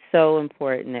think it's so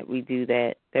important that we do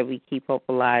that, that we keep hope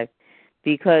alive,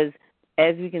 because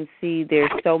as we can see,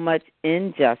 there's so much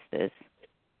injustice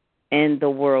in the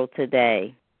world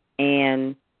today,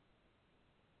 and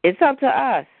it's up to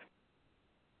us.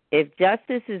 If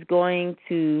justice is going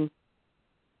to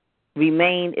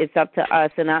remain, it's up to us.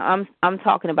 And I'm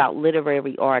talking about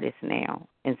literary artists now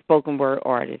and spoken word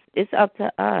artists. It's up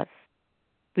to us.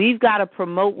 We've got to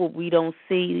promote what we don't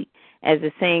see. As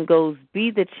the saying goes, be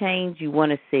the change you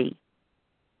want to see.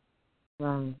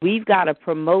 We've got to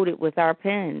promote it with our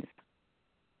pens.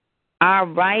 Our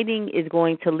writing is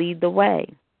going to lead the way.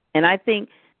 And I think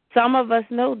some of us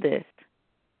know this.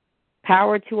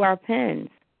 Power to our pens.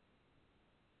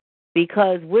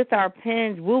 Because with our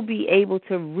pens, we'll be able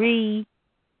to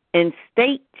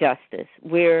reinstate justice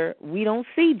where we don't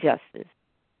see justice.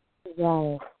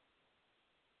 Right.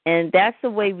 And that's the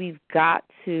way we've got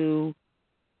to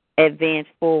advance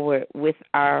forward with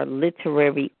our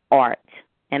literary art.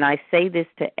 And I say this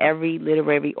to every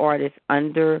literary artist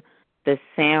under the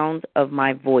sound of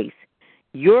my voice.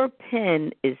 Your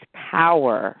pen is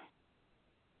power.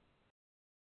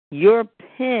 Your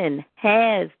pen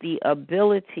has the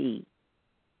ability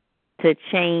to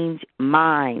change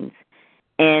minds,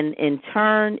 and in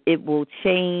turn, it will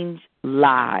change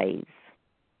lives.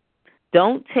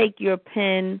 Don't take your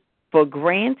pen for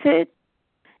granted,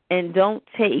 and don't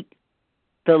take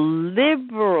the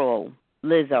liberalism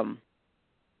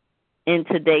in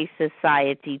today's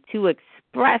society to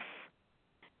express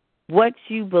what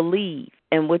you believe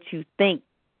and what you think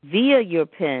via your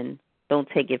pen. Don't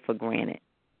take it for granted.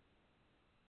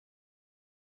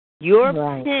 Your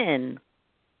pen,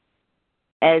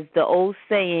 as the old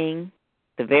saying,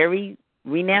 the very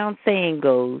renowned saying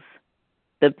goes,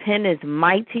 the pen is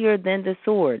mightier than the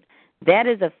sword. That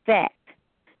is a fact.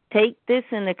 Take this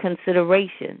into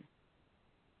consideration.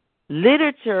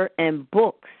 Literature and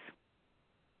books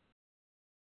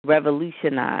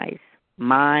revolutionize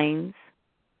minds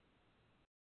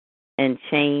and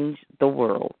change the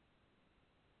world.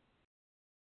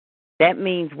 That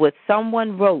means what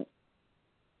someone wrote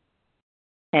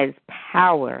has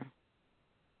power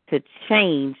to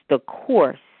change the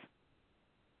course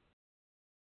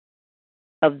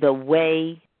of the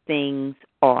way things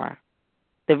are,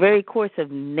 the very course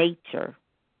of nature,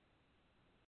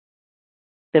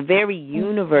 the very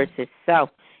universe itself.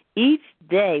 Each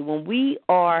day when we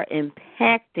are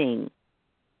impacting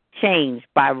change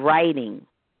by writing,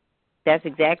 that's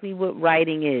exactly what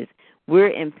writing is.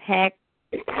 We're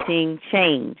impacting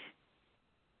change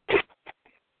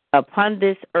upon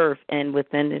this earth and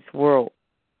within this world.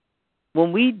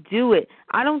 When we do it,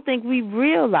 I don't think we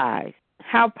realize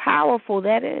how powerful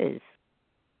that is.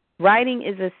 Writing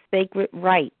is a sacred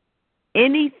right.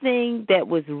 Anything that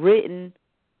was written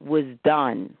was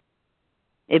done.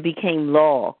 It became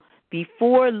law.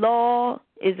 Before law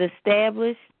is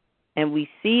established and we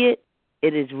see it,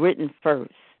 it is written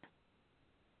first.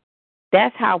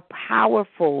 That's how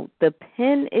powerful the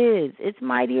pen is. It's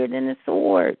mightier than the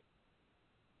sword.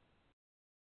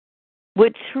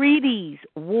 With treaties,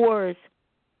 wars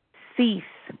cease.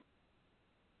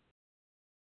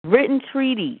 Written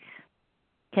treaties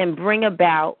can bring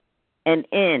about an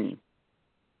end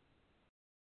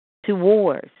to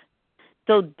wars.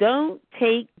 So don't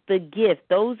take the gift,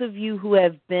 those of you who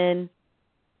have been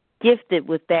gifted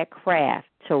with that craft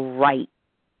to write,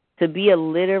 to be a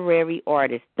literary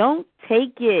artist, don't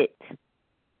take it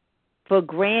for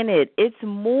granted. It's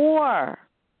more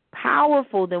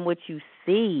powerful than what you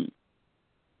see.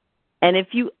 And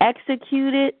if you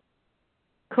execute it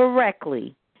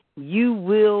correctly, you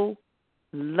will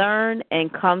learn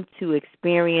and come to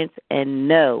experience and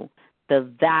know the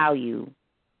value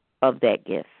of that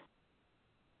gift.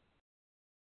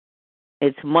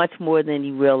 It's much more than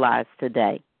you realize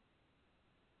today.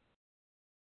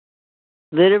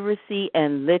 Literacy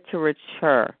and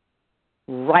literature,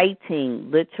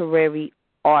 writing, literary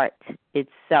art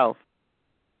itself,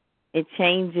 it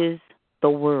changes the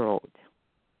world.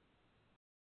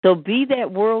 So be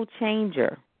that world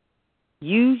changer.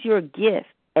 Use your gift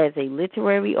as a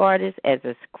literary artist, as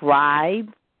a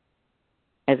scribe,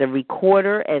 as a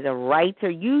recorder, as a writer.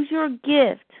 Use your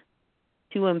gift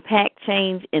to impact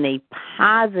change in a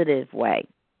positive way,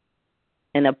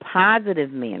 in a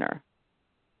positive manner,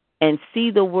 and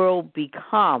see the world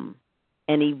become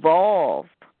and evolve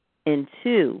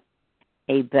into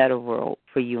a better world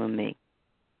for you and me.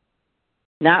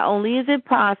 Not only is it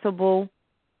possible,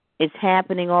 it's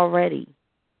happening already.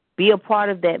 Be a part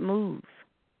of that move.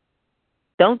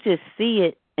 Don't just see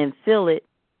it and feel it.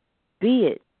 Be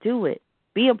it. Do it.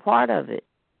 Be a part of it.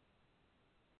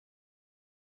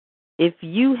 If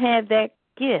you have that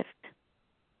gift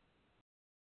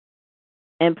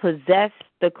and possess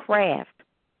the craft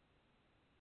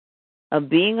of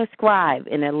being a scribe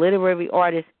and a literary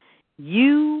artist,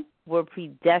 you were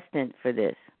predestined for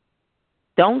this.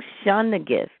 Don't shun the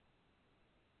gift.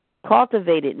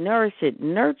 Cultivate it, nourish it,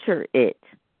 nurture it.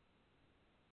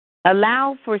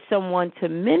 Allow for someone to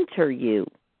mentor you.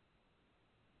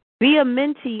 Be a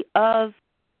mentee of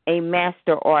a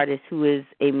master artist who is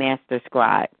a master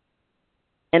scribe.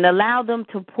 And allow them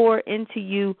to pour into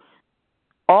you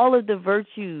all of the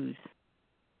virtues,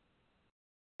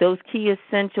 those key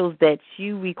essentials that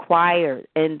you require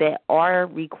and that are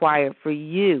required for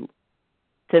you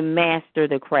to master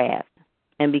the craft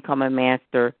and become a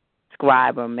master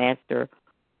scribe or master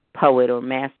poet or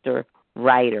master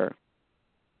writer.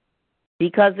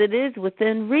 Because it is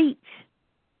within reach.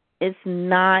 It's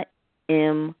not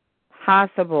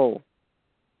impossible.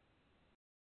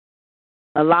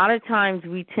 A lot of times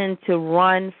we tend to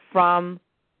run from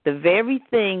the very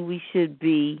thing we should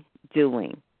be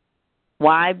doing.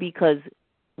 Why? Because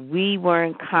we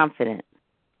weren't confident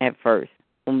at first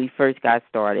when we first got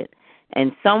started.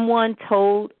 And someone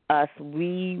told us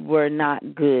we were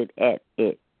not good at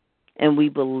it. And we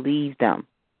believed them.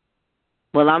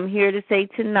 Well, I'm here to say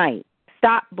tonight,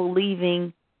 stop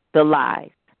believing the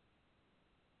lies.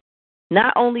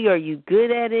 Not only are you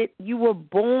good at it, you were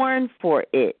born for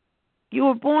it. You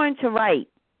were born to write.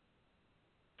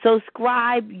 So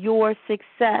scribe your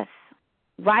success.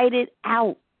 Write it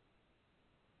out.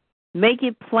 Make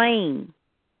it plain.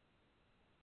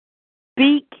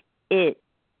 Speak it.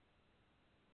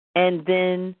 And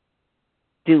then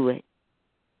do it.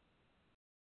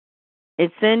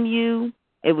 It's in you.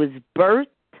 It was birthed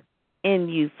in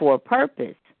you for a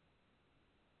purpose.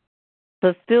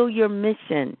 Fulfill your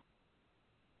mission.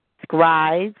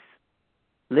 Scribes,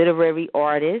 literary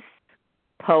artists,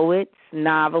 poets,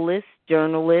 novelists,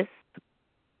 journalists,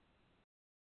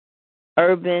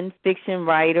 urban fiction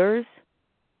writers,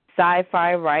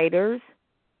 sci-fi writers,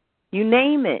 you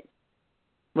name it.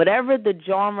 Whatever the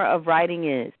genre of writing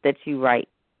is that you write.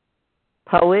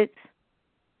 Poets,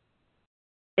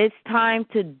 it's time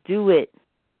to do it.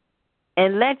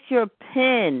 And let your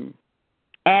pen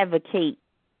advocate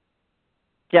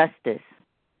justice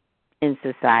in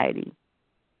society.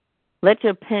 Let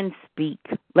your pen speak.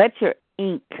 Let your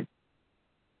ink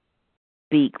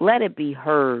speak. Let it be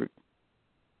heard.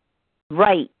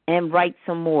 Write and write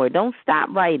some more. Don't stop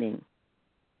writing.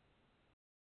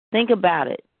 Think about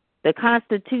it. The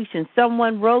Constitution,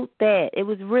 someone wrote that. It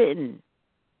was written.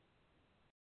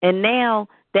 And now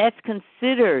that's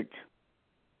considered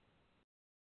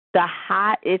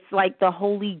it's like the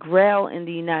Holy Grail in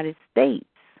the United States.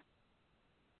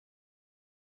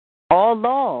 All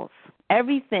laws,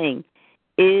 everything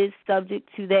is subject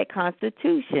to that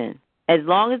Constitution. As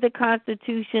long as the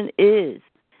Constitution is,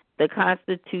 the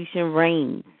Constitution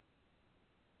reigns.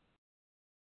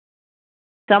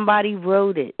 Somebody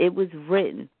wrote it. It was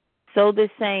written. So the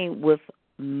same with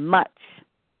much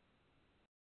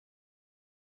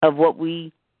of what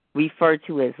we refer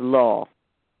to as law,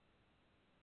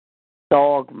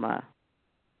 dogma,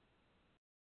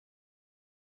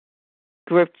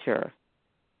 scripture.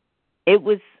 It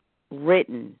was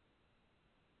written.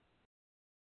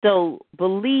 So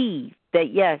believe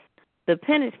that, yes, the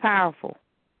pen is powerful.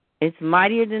 It's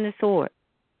mightier than the sword.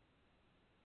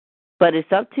 But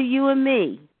it's up to you and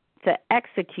me to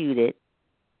execute it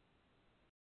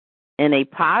in a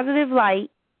positive light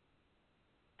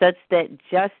such that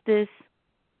justice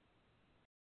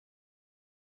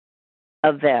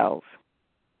avails.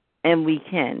 And we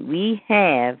can. We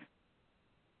have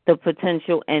the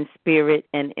potential and spirit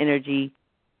and energy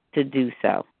to do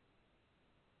so.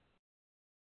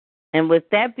 And with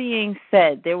that being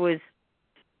said, there was,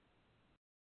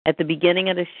 at the beginning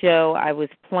of the show, I was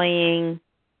playing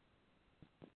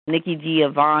Nikki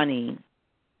Giovanni,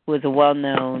 who is a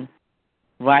well-known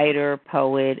writer,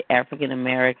 poet,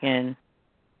 African-American,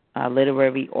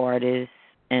 literary artist,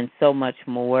 and so much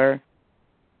more.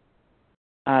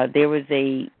 There was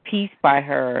a piece by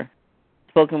her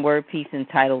spoken word piece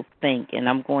entitled Think, and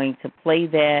I'm going to play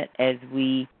that as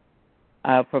we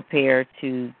prepare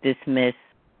to dismiss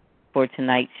for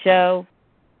tonight's show.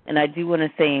 And I do want to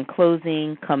say in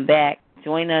closing, come back,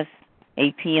 join us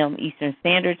 8 p.m. Eastern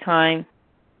Standard Time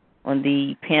on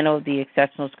the panel of the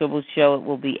Exceptional Scribble Show. It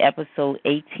will be episode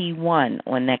 81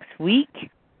 on next week,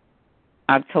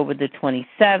 October the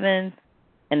 27th,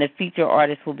 and the feature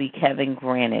artist will be Kevin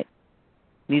Granite,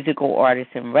 musical artist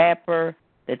and rapper.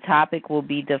 The topic will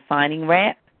be defining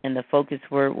rap, and the focus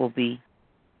word will be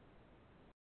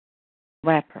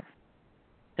rapper.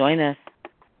 Join us.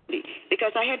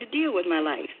 Because I had to deal with my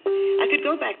life. I could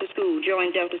go back to school,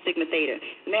 join Delta Sigma Theta,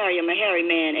 marry a Mahari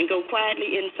man, and go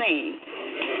quietly insane.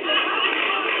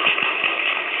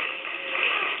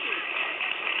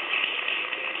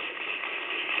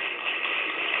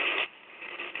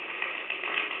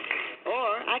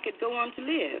 Or I could go on to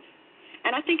live.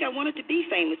 And I think I wanted to be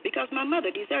famous because my mother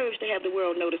deserves to have the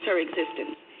world notice her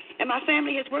existence. And my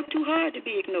family has worked too hard to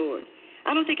be ignored.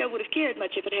 I don't think I would have cared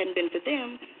much if it hadn't been for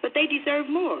them, but they deserve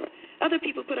more. Other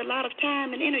people put a lot of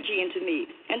time and energy into me,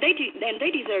 and they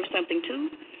deserve something too.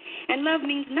 And love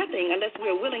means nothing unless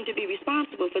we're willing to be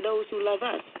responsible for those who love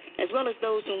us, as well as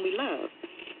those whom we love.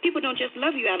 People don't just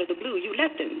love you out of the blue, you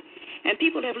let them. And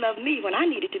people have loved me when I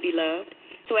needed to be loved.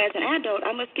 So as an adult,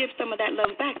 I must give some of that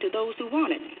love back to those who want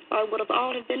it, or it would have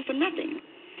all have been for nothing.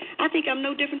 I think I'm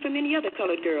no different from any other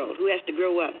colored girl who has to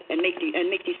grow up and make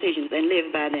decisions and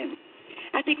live by them.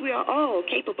 I think we are all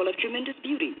capable of tremendous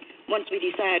beauty once we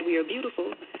decide we are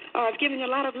beautiful, or of giving a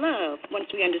lot of love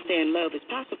once we understand love is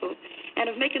possible, and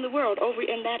of making the world over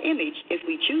in that image if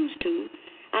we choose to.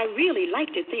 I really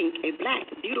like to think a black,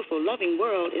 beautiful, loving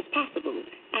world is possible.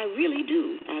 I really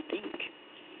do, I think.